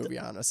Christmas movie,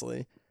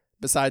 honestly,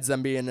 besides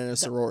them being in a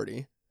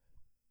sorority.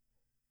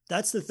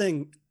 That's the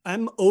thing.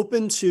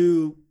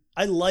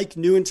 I like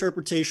new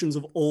interpretations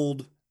of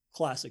old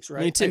classics,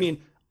 right? Me too. I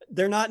mean,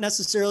 they're not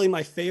necessarily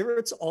my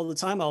favorites all the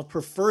time. I'll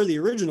prefer the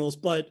originals,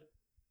 but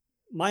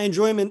my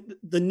enjoyment,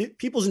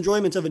 people's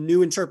enjoyment of a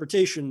new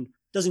interpretation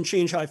doesn't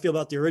change how I feel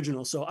about the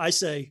original. So I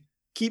say,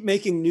 keep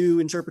making new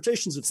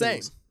interpretations of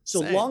things. So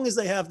long as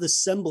they have the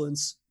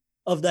semblance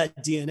of that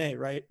DNA,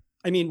 right?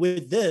 I mean,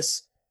 with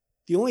this,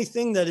 the only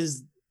thing that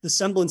is the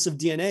semblance of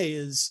DNA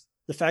is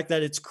the fact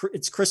that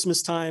it's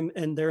Christmas time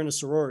and they're in a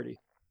sorority.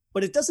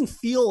 But it doesn't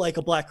feel like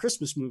a Black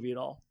Christmas movie at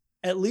all.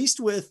 At least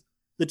with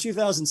the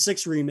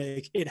 2006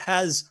 remake, it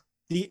has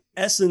the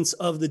essence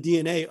of the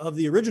DNA of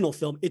the original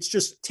film. It's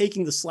just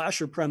taking the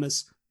slasher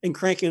premise and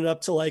cranking it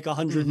up to like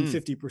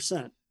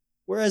 150%.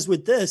 Whereas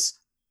with this,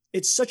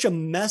 it's such a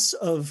mess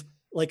of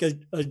like a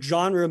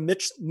genre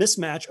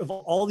mismatch of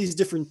all these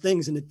different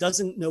things, and it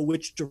doesn't know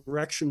which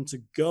direction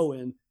to go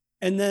in.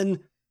 And then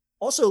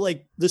also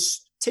like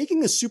this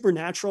taking a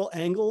supernatural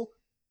angle,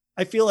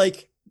 I feel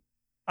like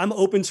I'm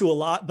open to a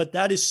lot, but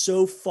that is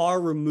so far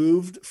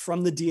removed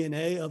from the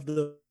DNA of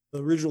the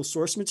original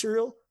source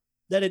material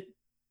that it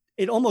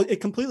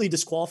completely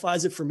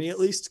disqualifies it for me, at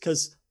least.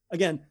 Because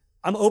again,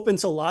 I'm open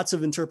to lots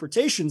of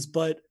interpretations,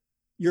 but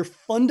you're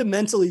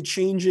fundamentally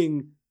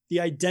changing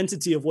the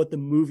identity of what the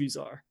movies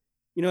are.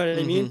 You know what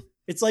I mean?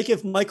 It's like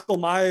if Michael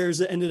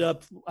Myers ended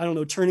up, I don't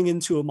know, turning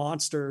into a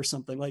monster or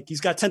something, like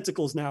he's got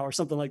tentacles now or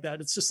something like that.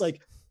 It's just like,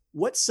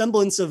 what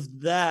semblance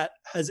of that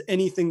has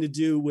anything to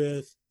do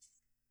with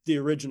the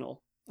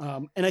original?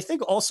 And I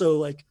think also,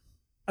 like,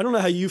 I don't know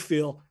how you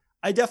feel.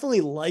 I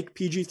definitely like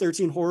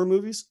PG-13 horror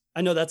movies.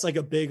 I know that's like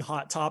a big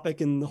hot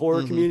topic in the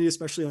horror community,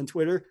 especially on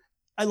Twitter.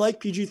 I like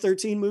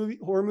PG-13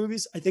 horror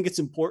movies. I think it's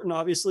important,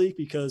 obviously,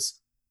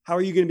 because how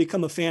are you going to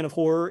become a fan of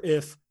horror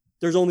if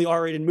there's only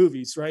R-rated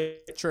movies, right?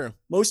 True.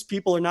 Most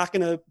people are not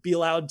going to be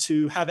allowed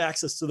to have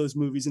access to those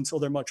movies until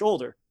they're much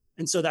older.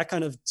 And so that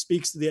kind of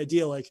speaks to the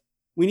idea, like,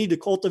 we need to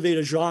cultivate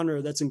a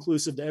genre that's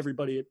inclusive to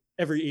everybody at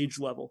every age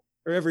level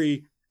or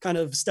every kind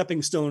of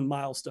stepping stone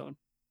milestone.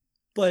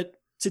 But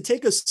to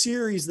take a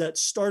series that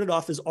started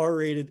off as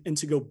R-rated and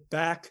to go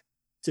back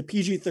to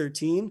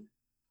PG-13,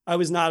 I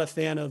was not a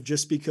fan of,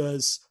 just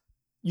because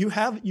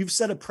you've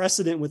set a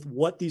precedent with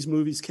what these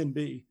movies can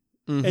be.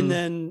 And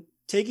then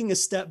taking a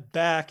step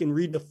back and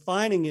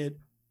redefining it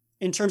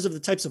in terms of the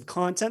types of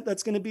content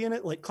that's going to be in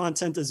it, like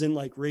content as in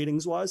like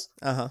ratings wise,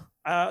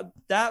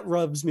 that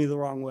rubs me the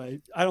wrong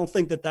way. I don't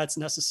think that that's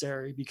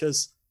necessary,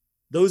 because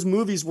those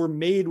movies were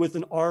made with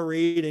an R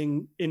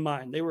rating in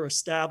mind. They were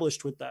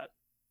established with that.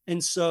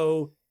 And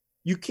so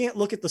you can't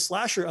look at the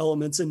slasher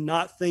elements and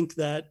not think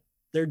that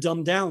they're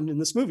dumbed down in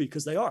this movie,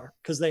 because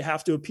they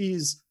have to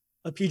appease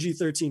a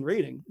PG-13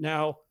 rating.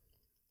 Now,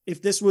 if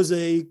this was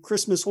a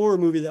Christmas horror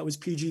movie that was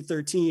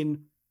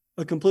PG-13,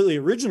 a completely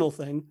original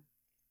thing,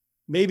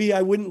 maybe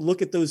I wouldn't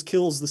look at those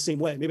kills the same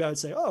way. Maybe I would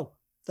say, oh,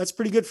 that's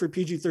pretty good for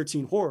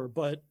PG-13 horror.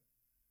 But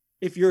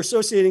if you're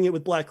associating it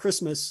with Black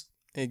Christmas,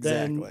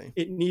 then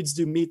it needs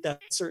to meet that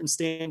certain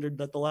standard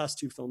that the last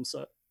two films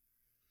set.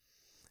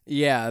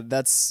 Yeah,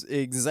 that's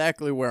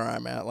exactly where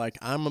I'm at. Like,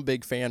 I'm a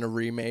big fan of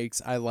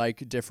remakes. I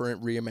like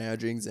different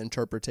reimaginings,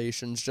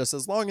 interpretations, just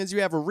as long as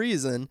you have a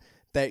reason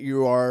that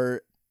you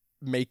are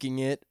making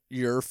it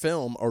your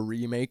film, a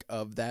remake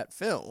of that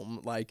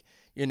film. Like,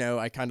 you know,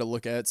 I kind of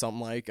look at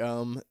something like,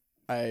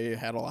 I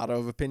had a lot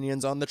of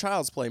opinions on the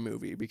Child's Play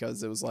movie,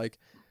 because it was like,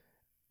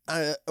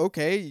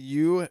 okay,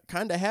 you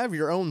kind of have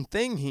your own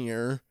thing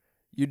here.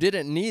 You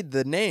didn't need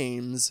the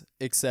names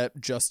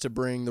except just to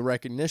bring the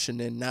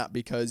recognition in, not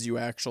because you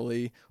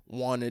actually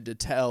wanted to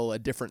tell a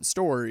different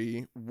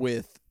story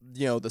with,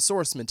 you know, the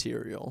source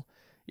material.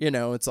 You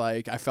know, it's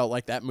like, I felt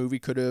like that movie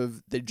could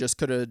have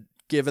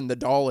given the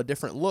doll a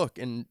different look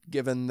and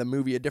given the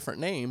movie a different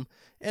name,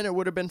 and it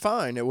would have been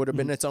fine. It would have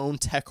been its own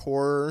tech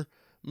horror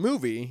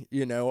movie,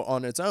 you know,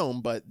 on its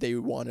own, but they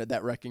wanted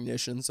that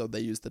recognition, so they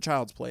used the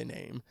Child's Play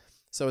name.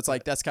 So it's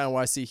like, that's kind of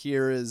what I see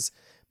here is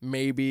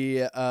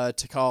maybe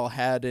Takal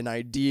had an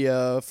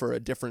idea for a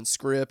different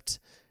script,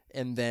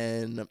 and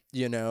then,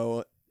 you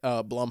know,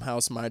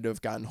 Blumhouse might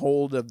have gotten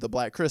hold of the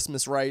Black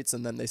Christmas rights,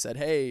 and then they said,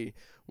 hey,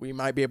 we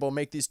might be able to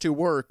make these two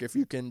work if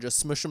you can just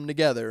smush them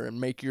together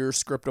and make your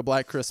script a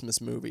Black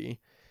Christmas movie.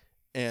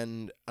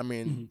 And I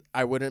mean,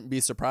 I wouldn't be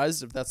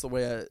surprised if that's the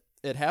way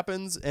it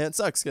happens. And it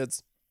sucks,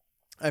 because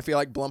I feel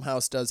like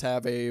Blumhouse does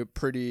have a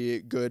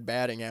pretty good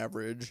batting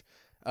average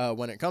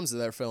when it comes to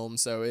their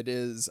films, so it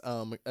is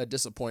a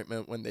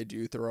disappointment when they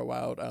do throw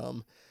out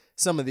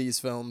some of these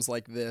films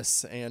like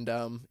this. And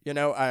I'm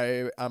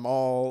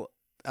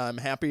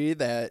happy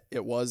that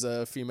it was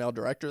a female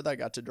director that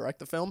got to direct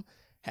the film.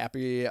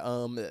 Happy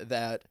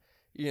that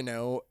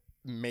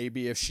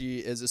maybe if she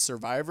is a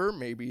survivor,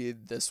 maybe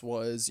this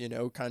was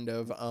kind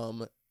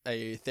of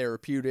a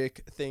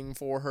therapeutic thing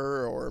for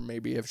her, or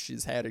maybe if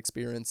she's had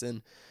experience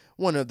in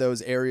one of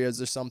those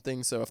areas or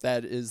something. So if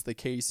that is the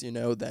case,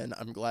 then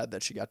I'm glad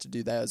that she got to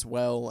do that as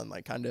well, and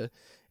like kind of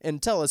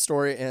and tell a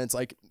story. And it's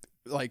like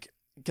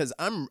because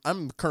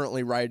I'm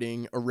currently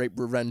writing a rape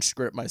revenge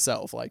script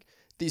myself. Like,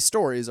 these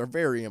stories are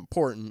very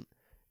important,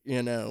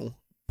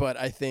 but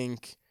I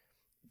think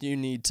you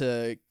need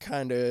to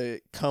kind of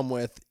come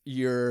with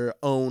your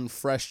own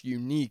fresh,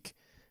 unique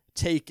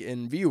take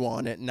and view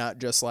on it, not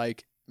just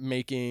like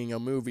making a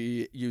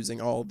movie using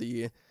all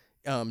the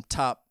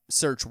top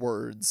search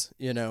words,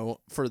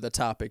 for the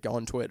topic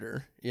on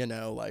Twitter,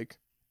 like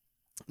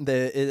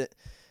it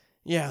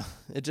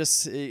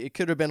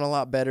could have been a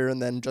lot better.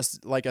 And then,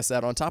 just like I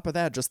said, on top of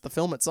that, just the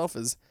film itself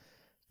is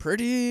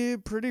pretty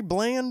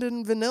bland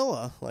and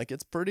vanilla. Like,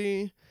 it's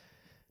pretty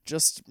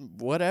just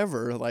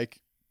whatever.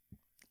 Like,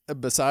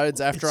 besides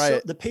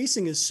the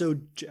pacing is so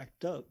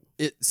jacked up.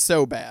 It's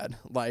so bad.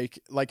 I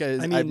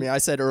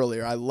said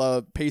earlier, I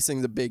love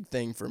pacing's a big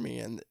thing for me,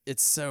 and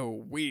it's so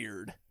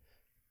weird.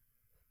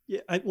 Yeah,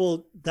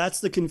 that's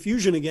the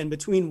confusion again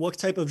between what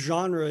type of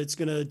genre it's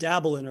going to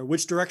dabble in or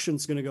which direction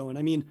it's going to go in.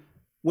 I mean,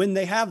 when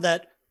they have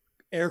that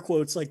air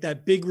quotes, like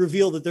that big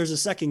reveal that there's a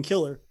second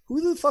killer, who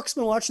the fuck's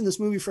been watching this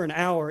movie for an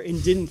hour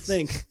and didn't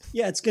think,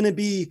 yeah, it's going to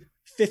be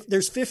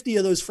there's 50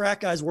 of those frat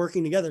guys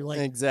working together. Like,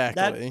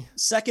 exactly. That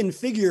second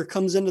figure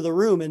comes into the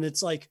room and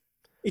it's like,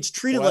 it's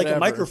treated like a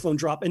microphone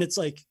drop. And it's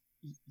like,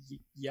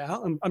 yeah,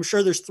 I'm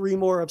sure there's 3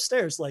 more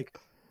upstairs. Like,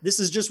 this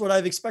is just what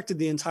I've expected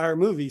the entire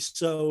movie.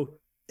 So,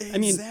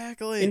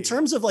 exactly. I mean, in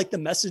terms of like the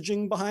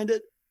messaging behind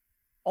it,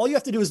 all you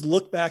have to do is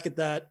look back at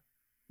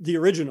the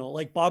original.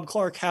 Like, Bob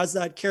Clark has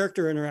that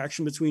character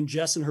interaction between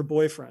Jess and her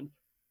boyfriend.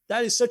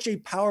 That is such a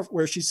powerful,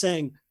 where she's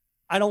saying,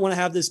 I don't want to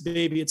have this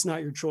baby. It's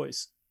not your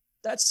choice.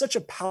 That's such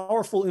a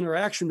powerful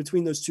interaction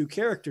between those two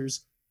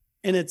characters.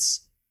 And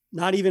it's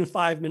not even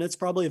 5 minutes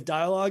probably of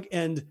dialogue.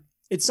 And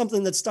it's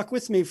something that stuck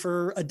with me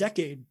for a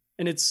decade.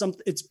 And it's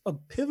a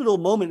pivotal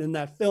moment in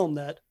that film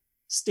that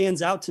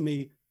stands out to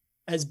me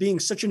as being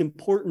such an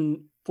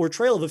important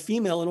portrayal of a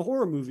female in a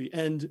horror movie.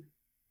 And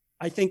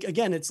I think,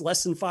 again, it's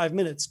less than 5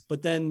 minutes,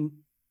 but then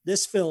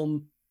this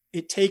film,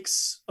 it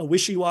takes a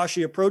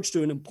wishy-washy approach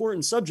to an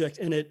important subject,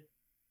 and it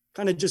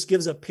kind of just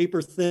gives a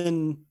paper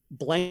thin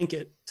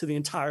blanket to the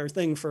entire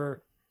thing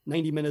for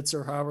 90 minutes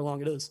or however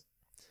long it is.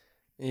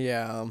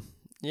 Yeah.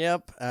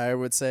 Yep. I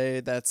would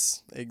say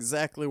that's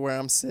exactly where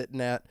I'm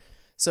sitting at.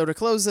 So to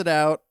close it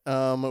out, we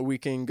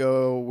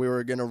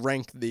were going to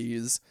rank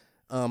these.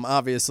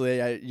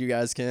 Obviously, you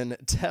guys can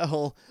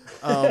tell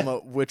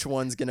which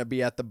one's going to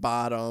be at the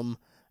bottom.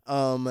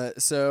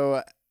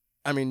 So,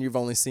 I mean, you've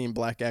only seen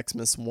Black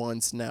Xmas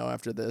once now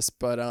after this,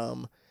 but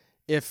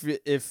if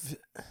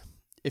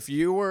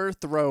you were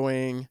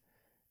throwing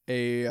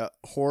a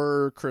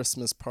horror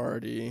Christmas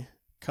party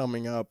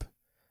coming up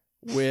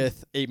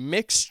with a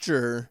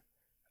mixture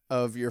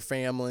of your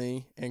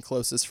family and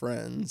closest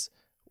friends,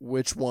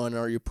 which one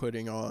are you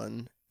putting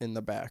on in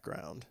the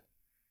background?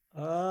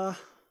 Well,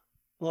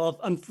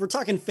 if we're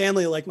talking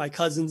family, like my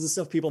cousins and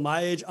stuff, people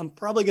my age, I'm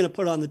probably going to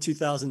put on the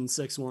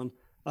 2006 one.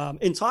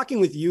 In talking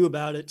with you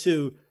about it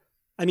too,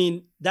 I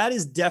mean, that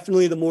is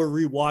definitely the more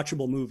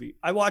rewatchable movie.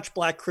 I watch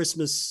Black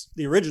Christmas,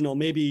 the original,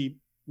 maybe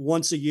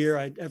once a year,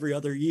 every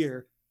other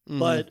year,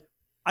 but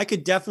I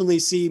could definitely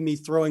see me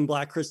throwing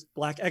Black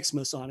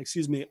Xmas on,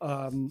 excuse me.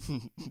 That's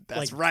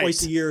like right.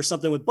 Twice a year or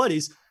something with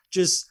buddies.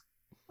 Just,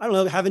 I don't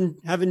know,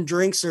 having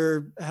drinks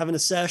or having a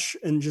sesh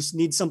and just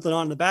need something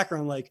on in the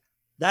background. Like,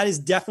 that is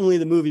definitely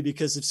the movie,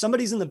 because if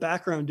somebody's in the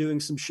background doing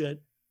some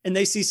shit and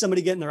they see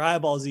somebody getting their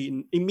eyeballs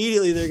eaten,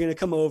 immediately they're going to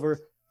come over.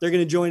 They're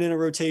going to join in a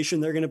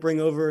rotation. They're going to bring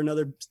over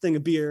another thing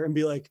of beer and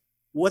be like,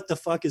 what the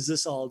fuck is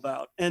this all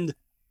about? And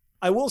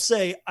I will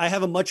say I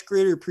have a much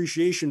greater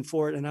appreciation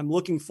for it, and I'm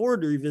looking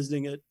forward to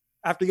revisiting it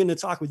after getting to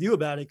talk with you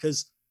about it,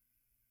 because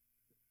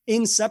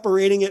in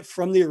separating it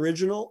from the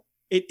original,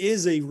 it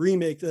is a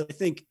remake that I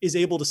think is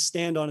able to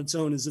stand on its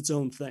own as its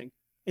own thing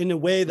in a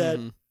way that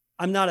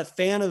I'm not a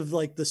fan of,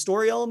 like, the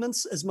story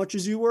elements as much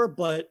as you were,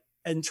 but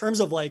in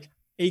terms of like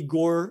a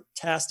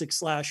gore-tastic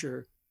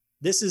slasher,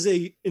 this is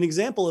an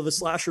example of a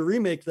slasher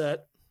remake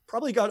that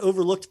probably got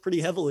overlooked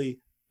pretty heavily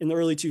in the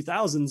early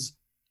 2000s.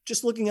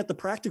 Just looking at the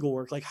practical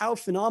work, like, how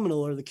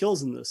phenomenal are the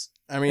kills in this?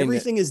 I mean,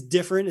 everything is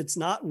different. It's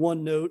not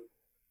one note.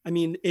 I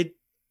mean,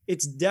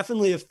 it's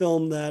definitely a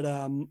film that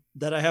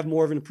I have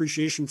more of an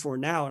appreciation for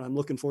now, and I'm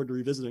looking forward to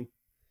revisiting.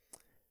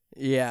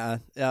 Yeah,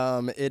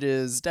 it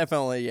is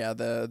definitely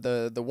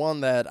the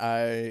one that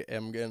I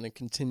am going to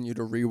continue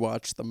to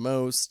rewatch the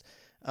most.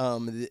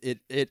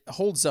 it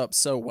holds up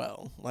so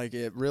well. Like,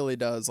 it really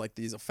does. Like,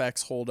 these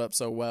effects hold up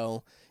so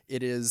well.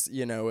 It is,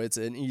 it's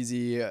an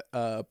easy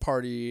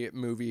party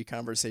movie,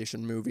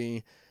 conversation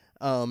movie.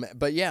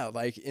 But yeah,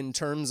 like, in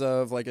terms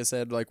of, like I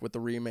said, like with the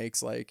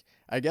remakes, like,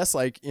 I guess,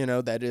 like,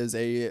 that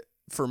is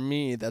for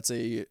me, that's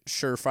a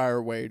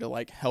surefire way to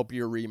like help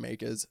your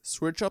remake is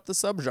switch up the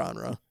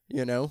subgenre,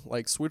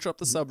 like switch up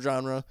the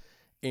subgenre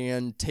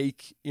and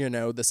take,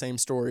 the same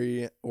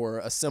story or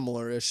a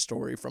similar-ish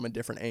story from a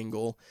different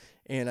angle.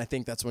 And I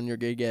think that's when you're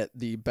going to get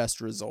the best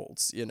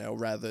results,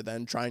 rather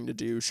than trying to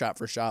do shot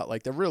for shot.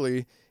 Like, they're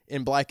really,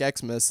 in Black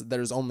Xmas,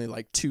 there's only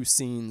like 2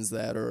 scenes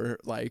that are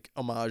like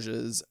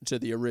homages to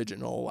the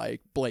original,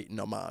 like blatant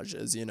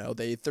homages.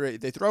 They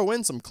throw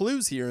in some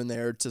clues here and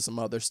there to some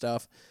other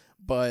stuff,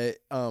 but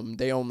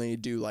they only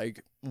do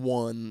like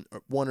one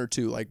or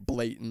two like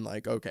blatant,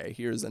 like, okay,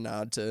 here's a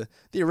nod to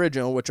the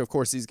original, which of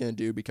course he's going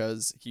to do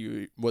because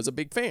he was a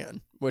big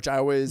fan, which I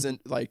always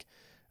like.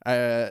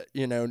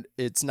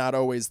 It's not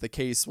always the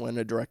case when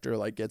a director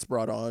like gets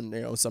brought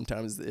on.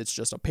 Sometimes it's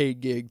just a paid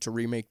gig to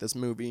remake this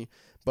movie.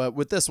 But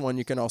with this one,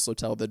 you can also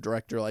tell the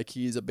director like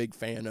he's a big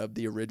fan of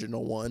the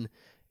original one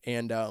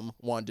and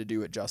wanted to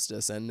do it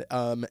justice. And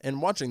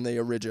watching the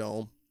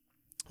original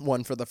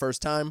one for the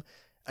first time,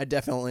 I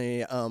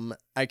definitely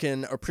I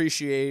can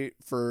appreciate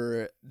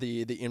for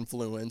the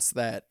influence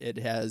that it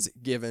has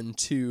given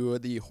to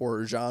the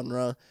horror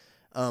genre.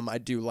 I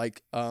do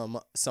like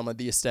some of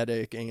the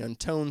aesthetic and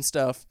tone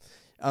stuff.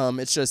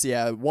 It's just,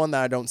 one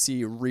that I don't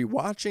see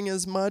rewatching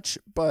as much,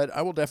 but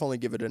I will definitely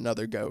give it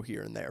another go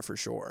here and there for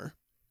sure.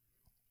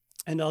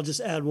 And I'll just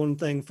add one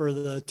thing for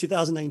the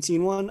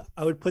 2019 one.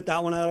 I would put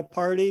that one at a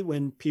party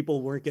when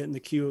people weren't getting the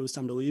cue. It was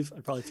time to leave.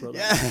 I'd probably throw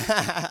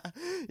that.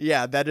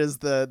 Yeah, that's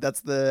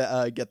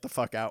the get the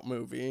fuck out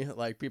movie.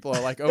 Like, people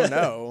are like, oh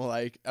no,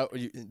 like,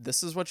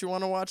 this is what you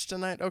want to watch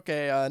tonight?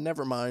 Okay,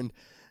 never mind.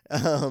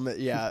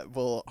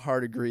 We'll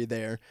hard agree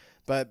there.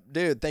 But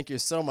dude, thank you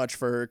so much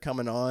for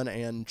coming on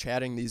and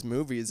chatting these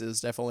movies.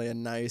 Is definitely a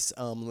nice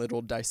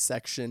little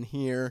dissection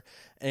here.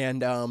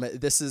 And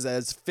this is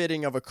as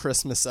fitting of a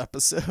Christmas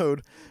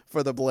episode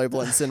for the Boy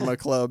Blunt Cinema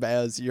Club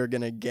as you're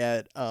going to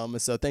get.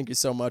 So thank you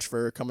so much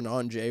for coming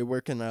on, Jay.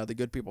 Where can the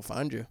good people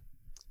find you?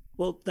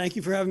 Well, thank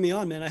you for having me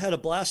on, man. I had a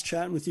blast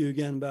chatting with you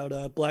again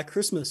about Black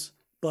Christmas.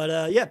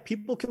 But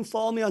people can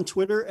follow me on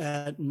Twitter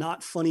at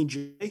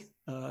NotFunnyJ.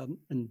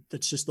 And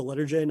that's just the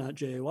letter J, not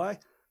Jay.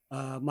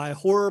 My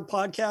horror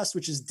podcast,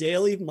 which is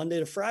daily, Monday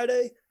to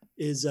Friday,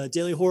 is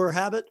Daily Horror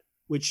Habit,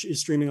 which is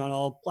streaming on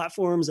all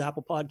platforms,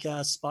 Apple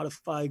Podcasts,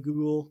 Spotify,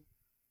 Google,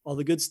 all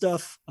the good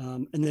stuff.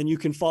 And then you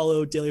can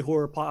follow Daily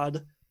Horror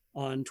Pod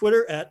on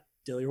Twitter at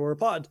Daily Horror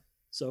Pod.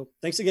 So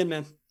thanks again,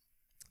 man.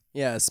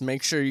 Yes,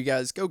 make sure you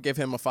guys go give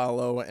him a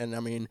follow. And I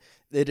mean,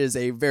 it is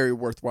a very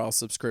worthwhile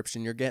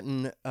subscription. You're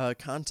getting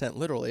content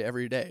literally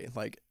every day,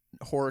 like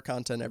horror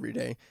content every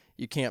day.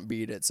 You can't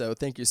beat it. So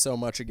thank you so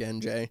much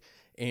again, Jay.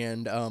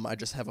 And I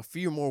just have a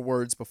few more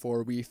words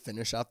before we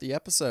finish out the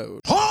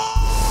episode.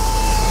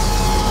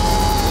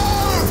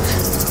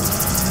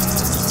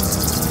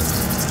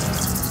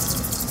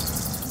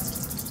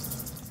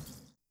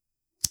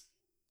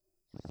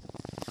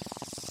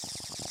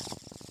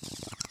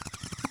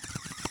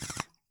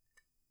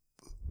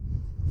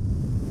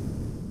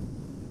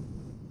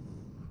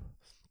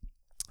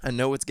 I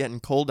know it's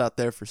getting cold out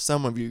there for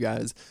some of you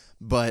guys,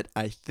 but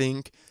I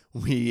think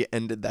we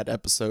ended that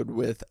episode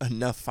with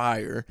enough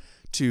fire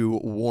to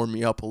warm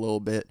me up a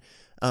little bit.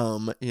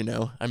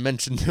 I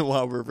mentioned it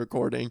while we're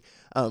recording.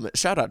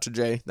 Shout out to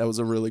Jay. That was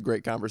a really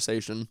great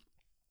conversation.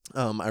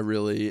 I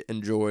really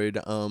enjoyed,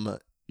 the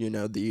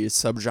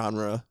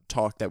subgenre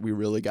talk that we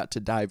really got to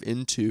dive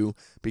into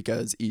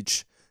because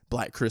each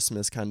Black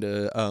Christmas kind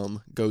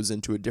of goes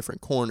into a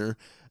different corner.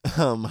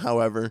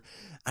 However,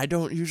 I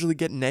don't usually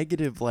get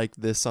negative like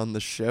this on the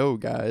show,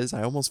 guys.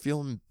 I almost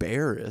feel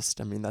embarrassed.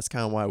 I mean, that's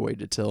kind of why I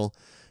waited till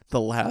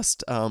the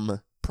last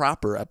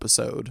proper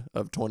episode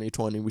of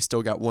 2020. We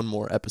still got one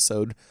more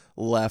episode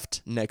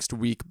left next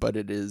week, but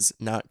it is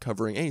not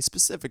covering a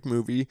specific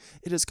movie.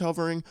 It is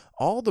covering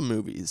all the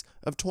movies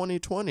of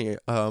 2020.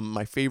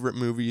 My favorite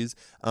movies.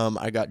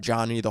 I got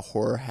Johnny the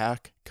Horror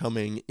Hack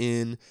coming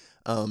in.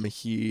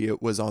 He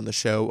was on the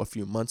show a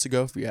few months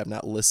ago. If you have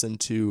not listened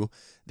to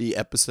the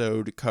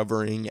episode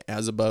covering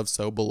As Above,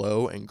 So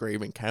Below and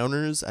Grave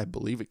Encounters, I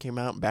believe it came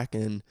out back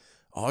in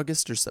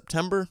August or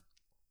September.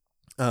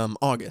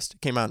 August.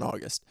 It came out in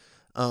August.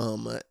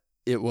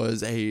 It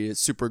was a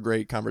super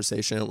great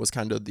conversation. It was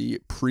kind of the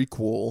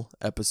prequel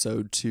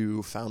episode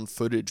to Found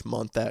Footage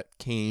Month that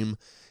came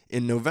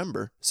in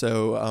November.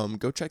 So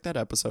go check that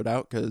episode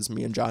out because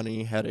me and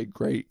Johnny had a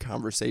great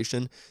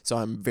conversation. So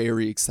I'm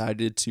very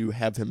excited to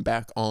have him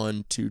back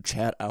on to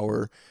chat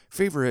our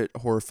favorite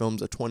horror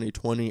films of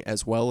 2020,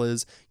 as well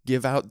as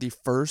give out the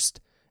first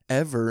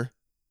ever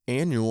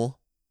annual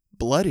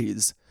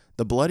Bloodies.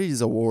 The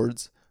Bloodies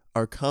Awards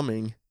are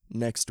coming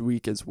next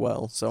week as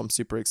well. So I'm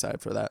super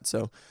excited for that.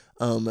 So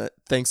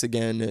thanks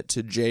again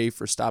to Jay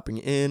for stopping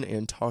in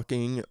and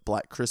talking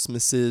Black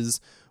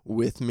Christmases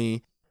with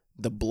me.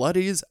 The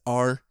Bloodies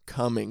are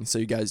coming, so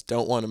you guys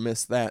don't want to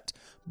miss that.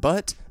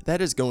 But that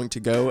is going to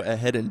go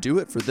ahead and do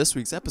it for this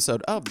week's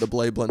episode of the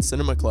Bloody Blunt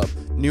Cinema Club.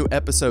 New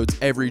episodes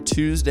every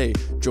Tuesday.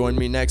 Join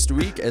me next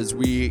week as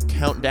we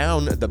count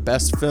down the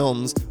best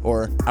films,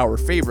 or our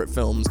favorite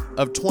films,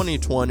 of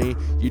 2020.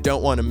 You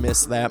don't want to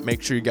miss that.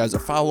 Make sure you guys are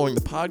following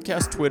the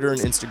podcast Twitter and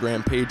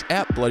Instagram page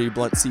at Bloody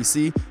Blunt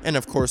CC, and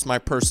of course my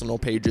personal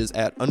pages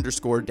at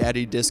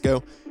 _Daddy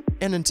Disco.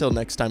 And until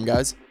next time,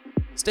 guys,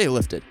 stay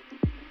lifted.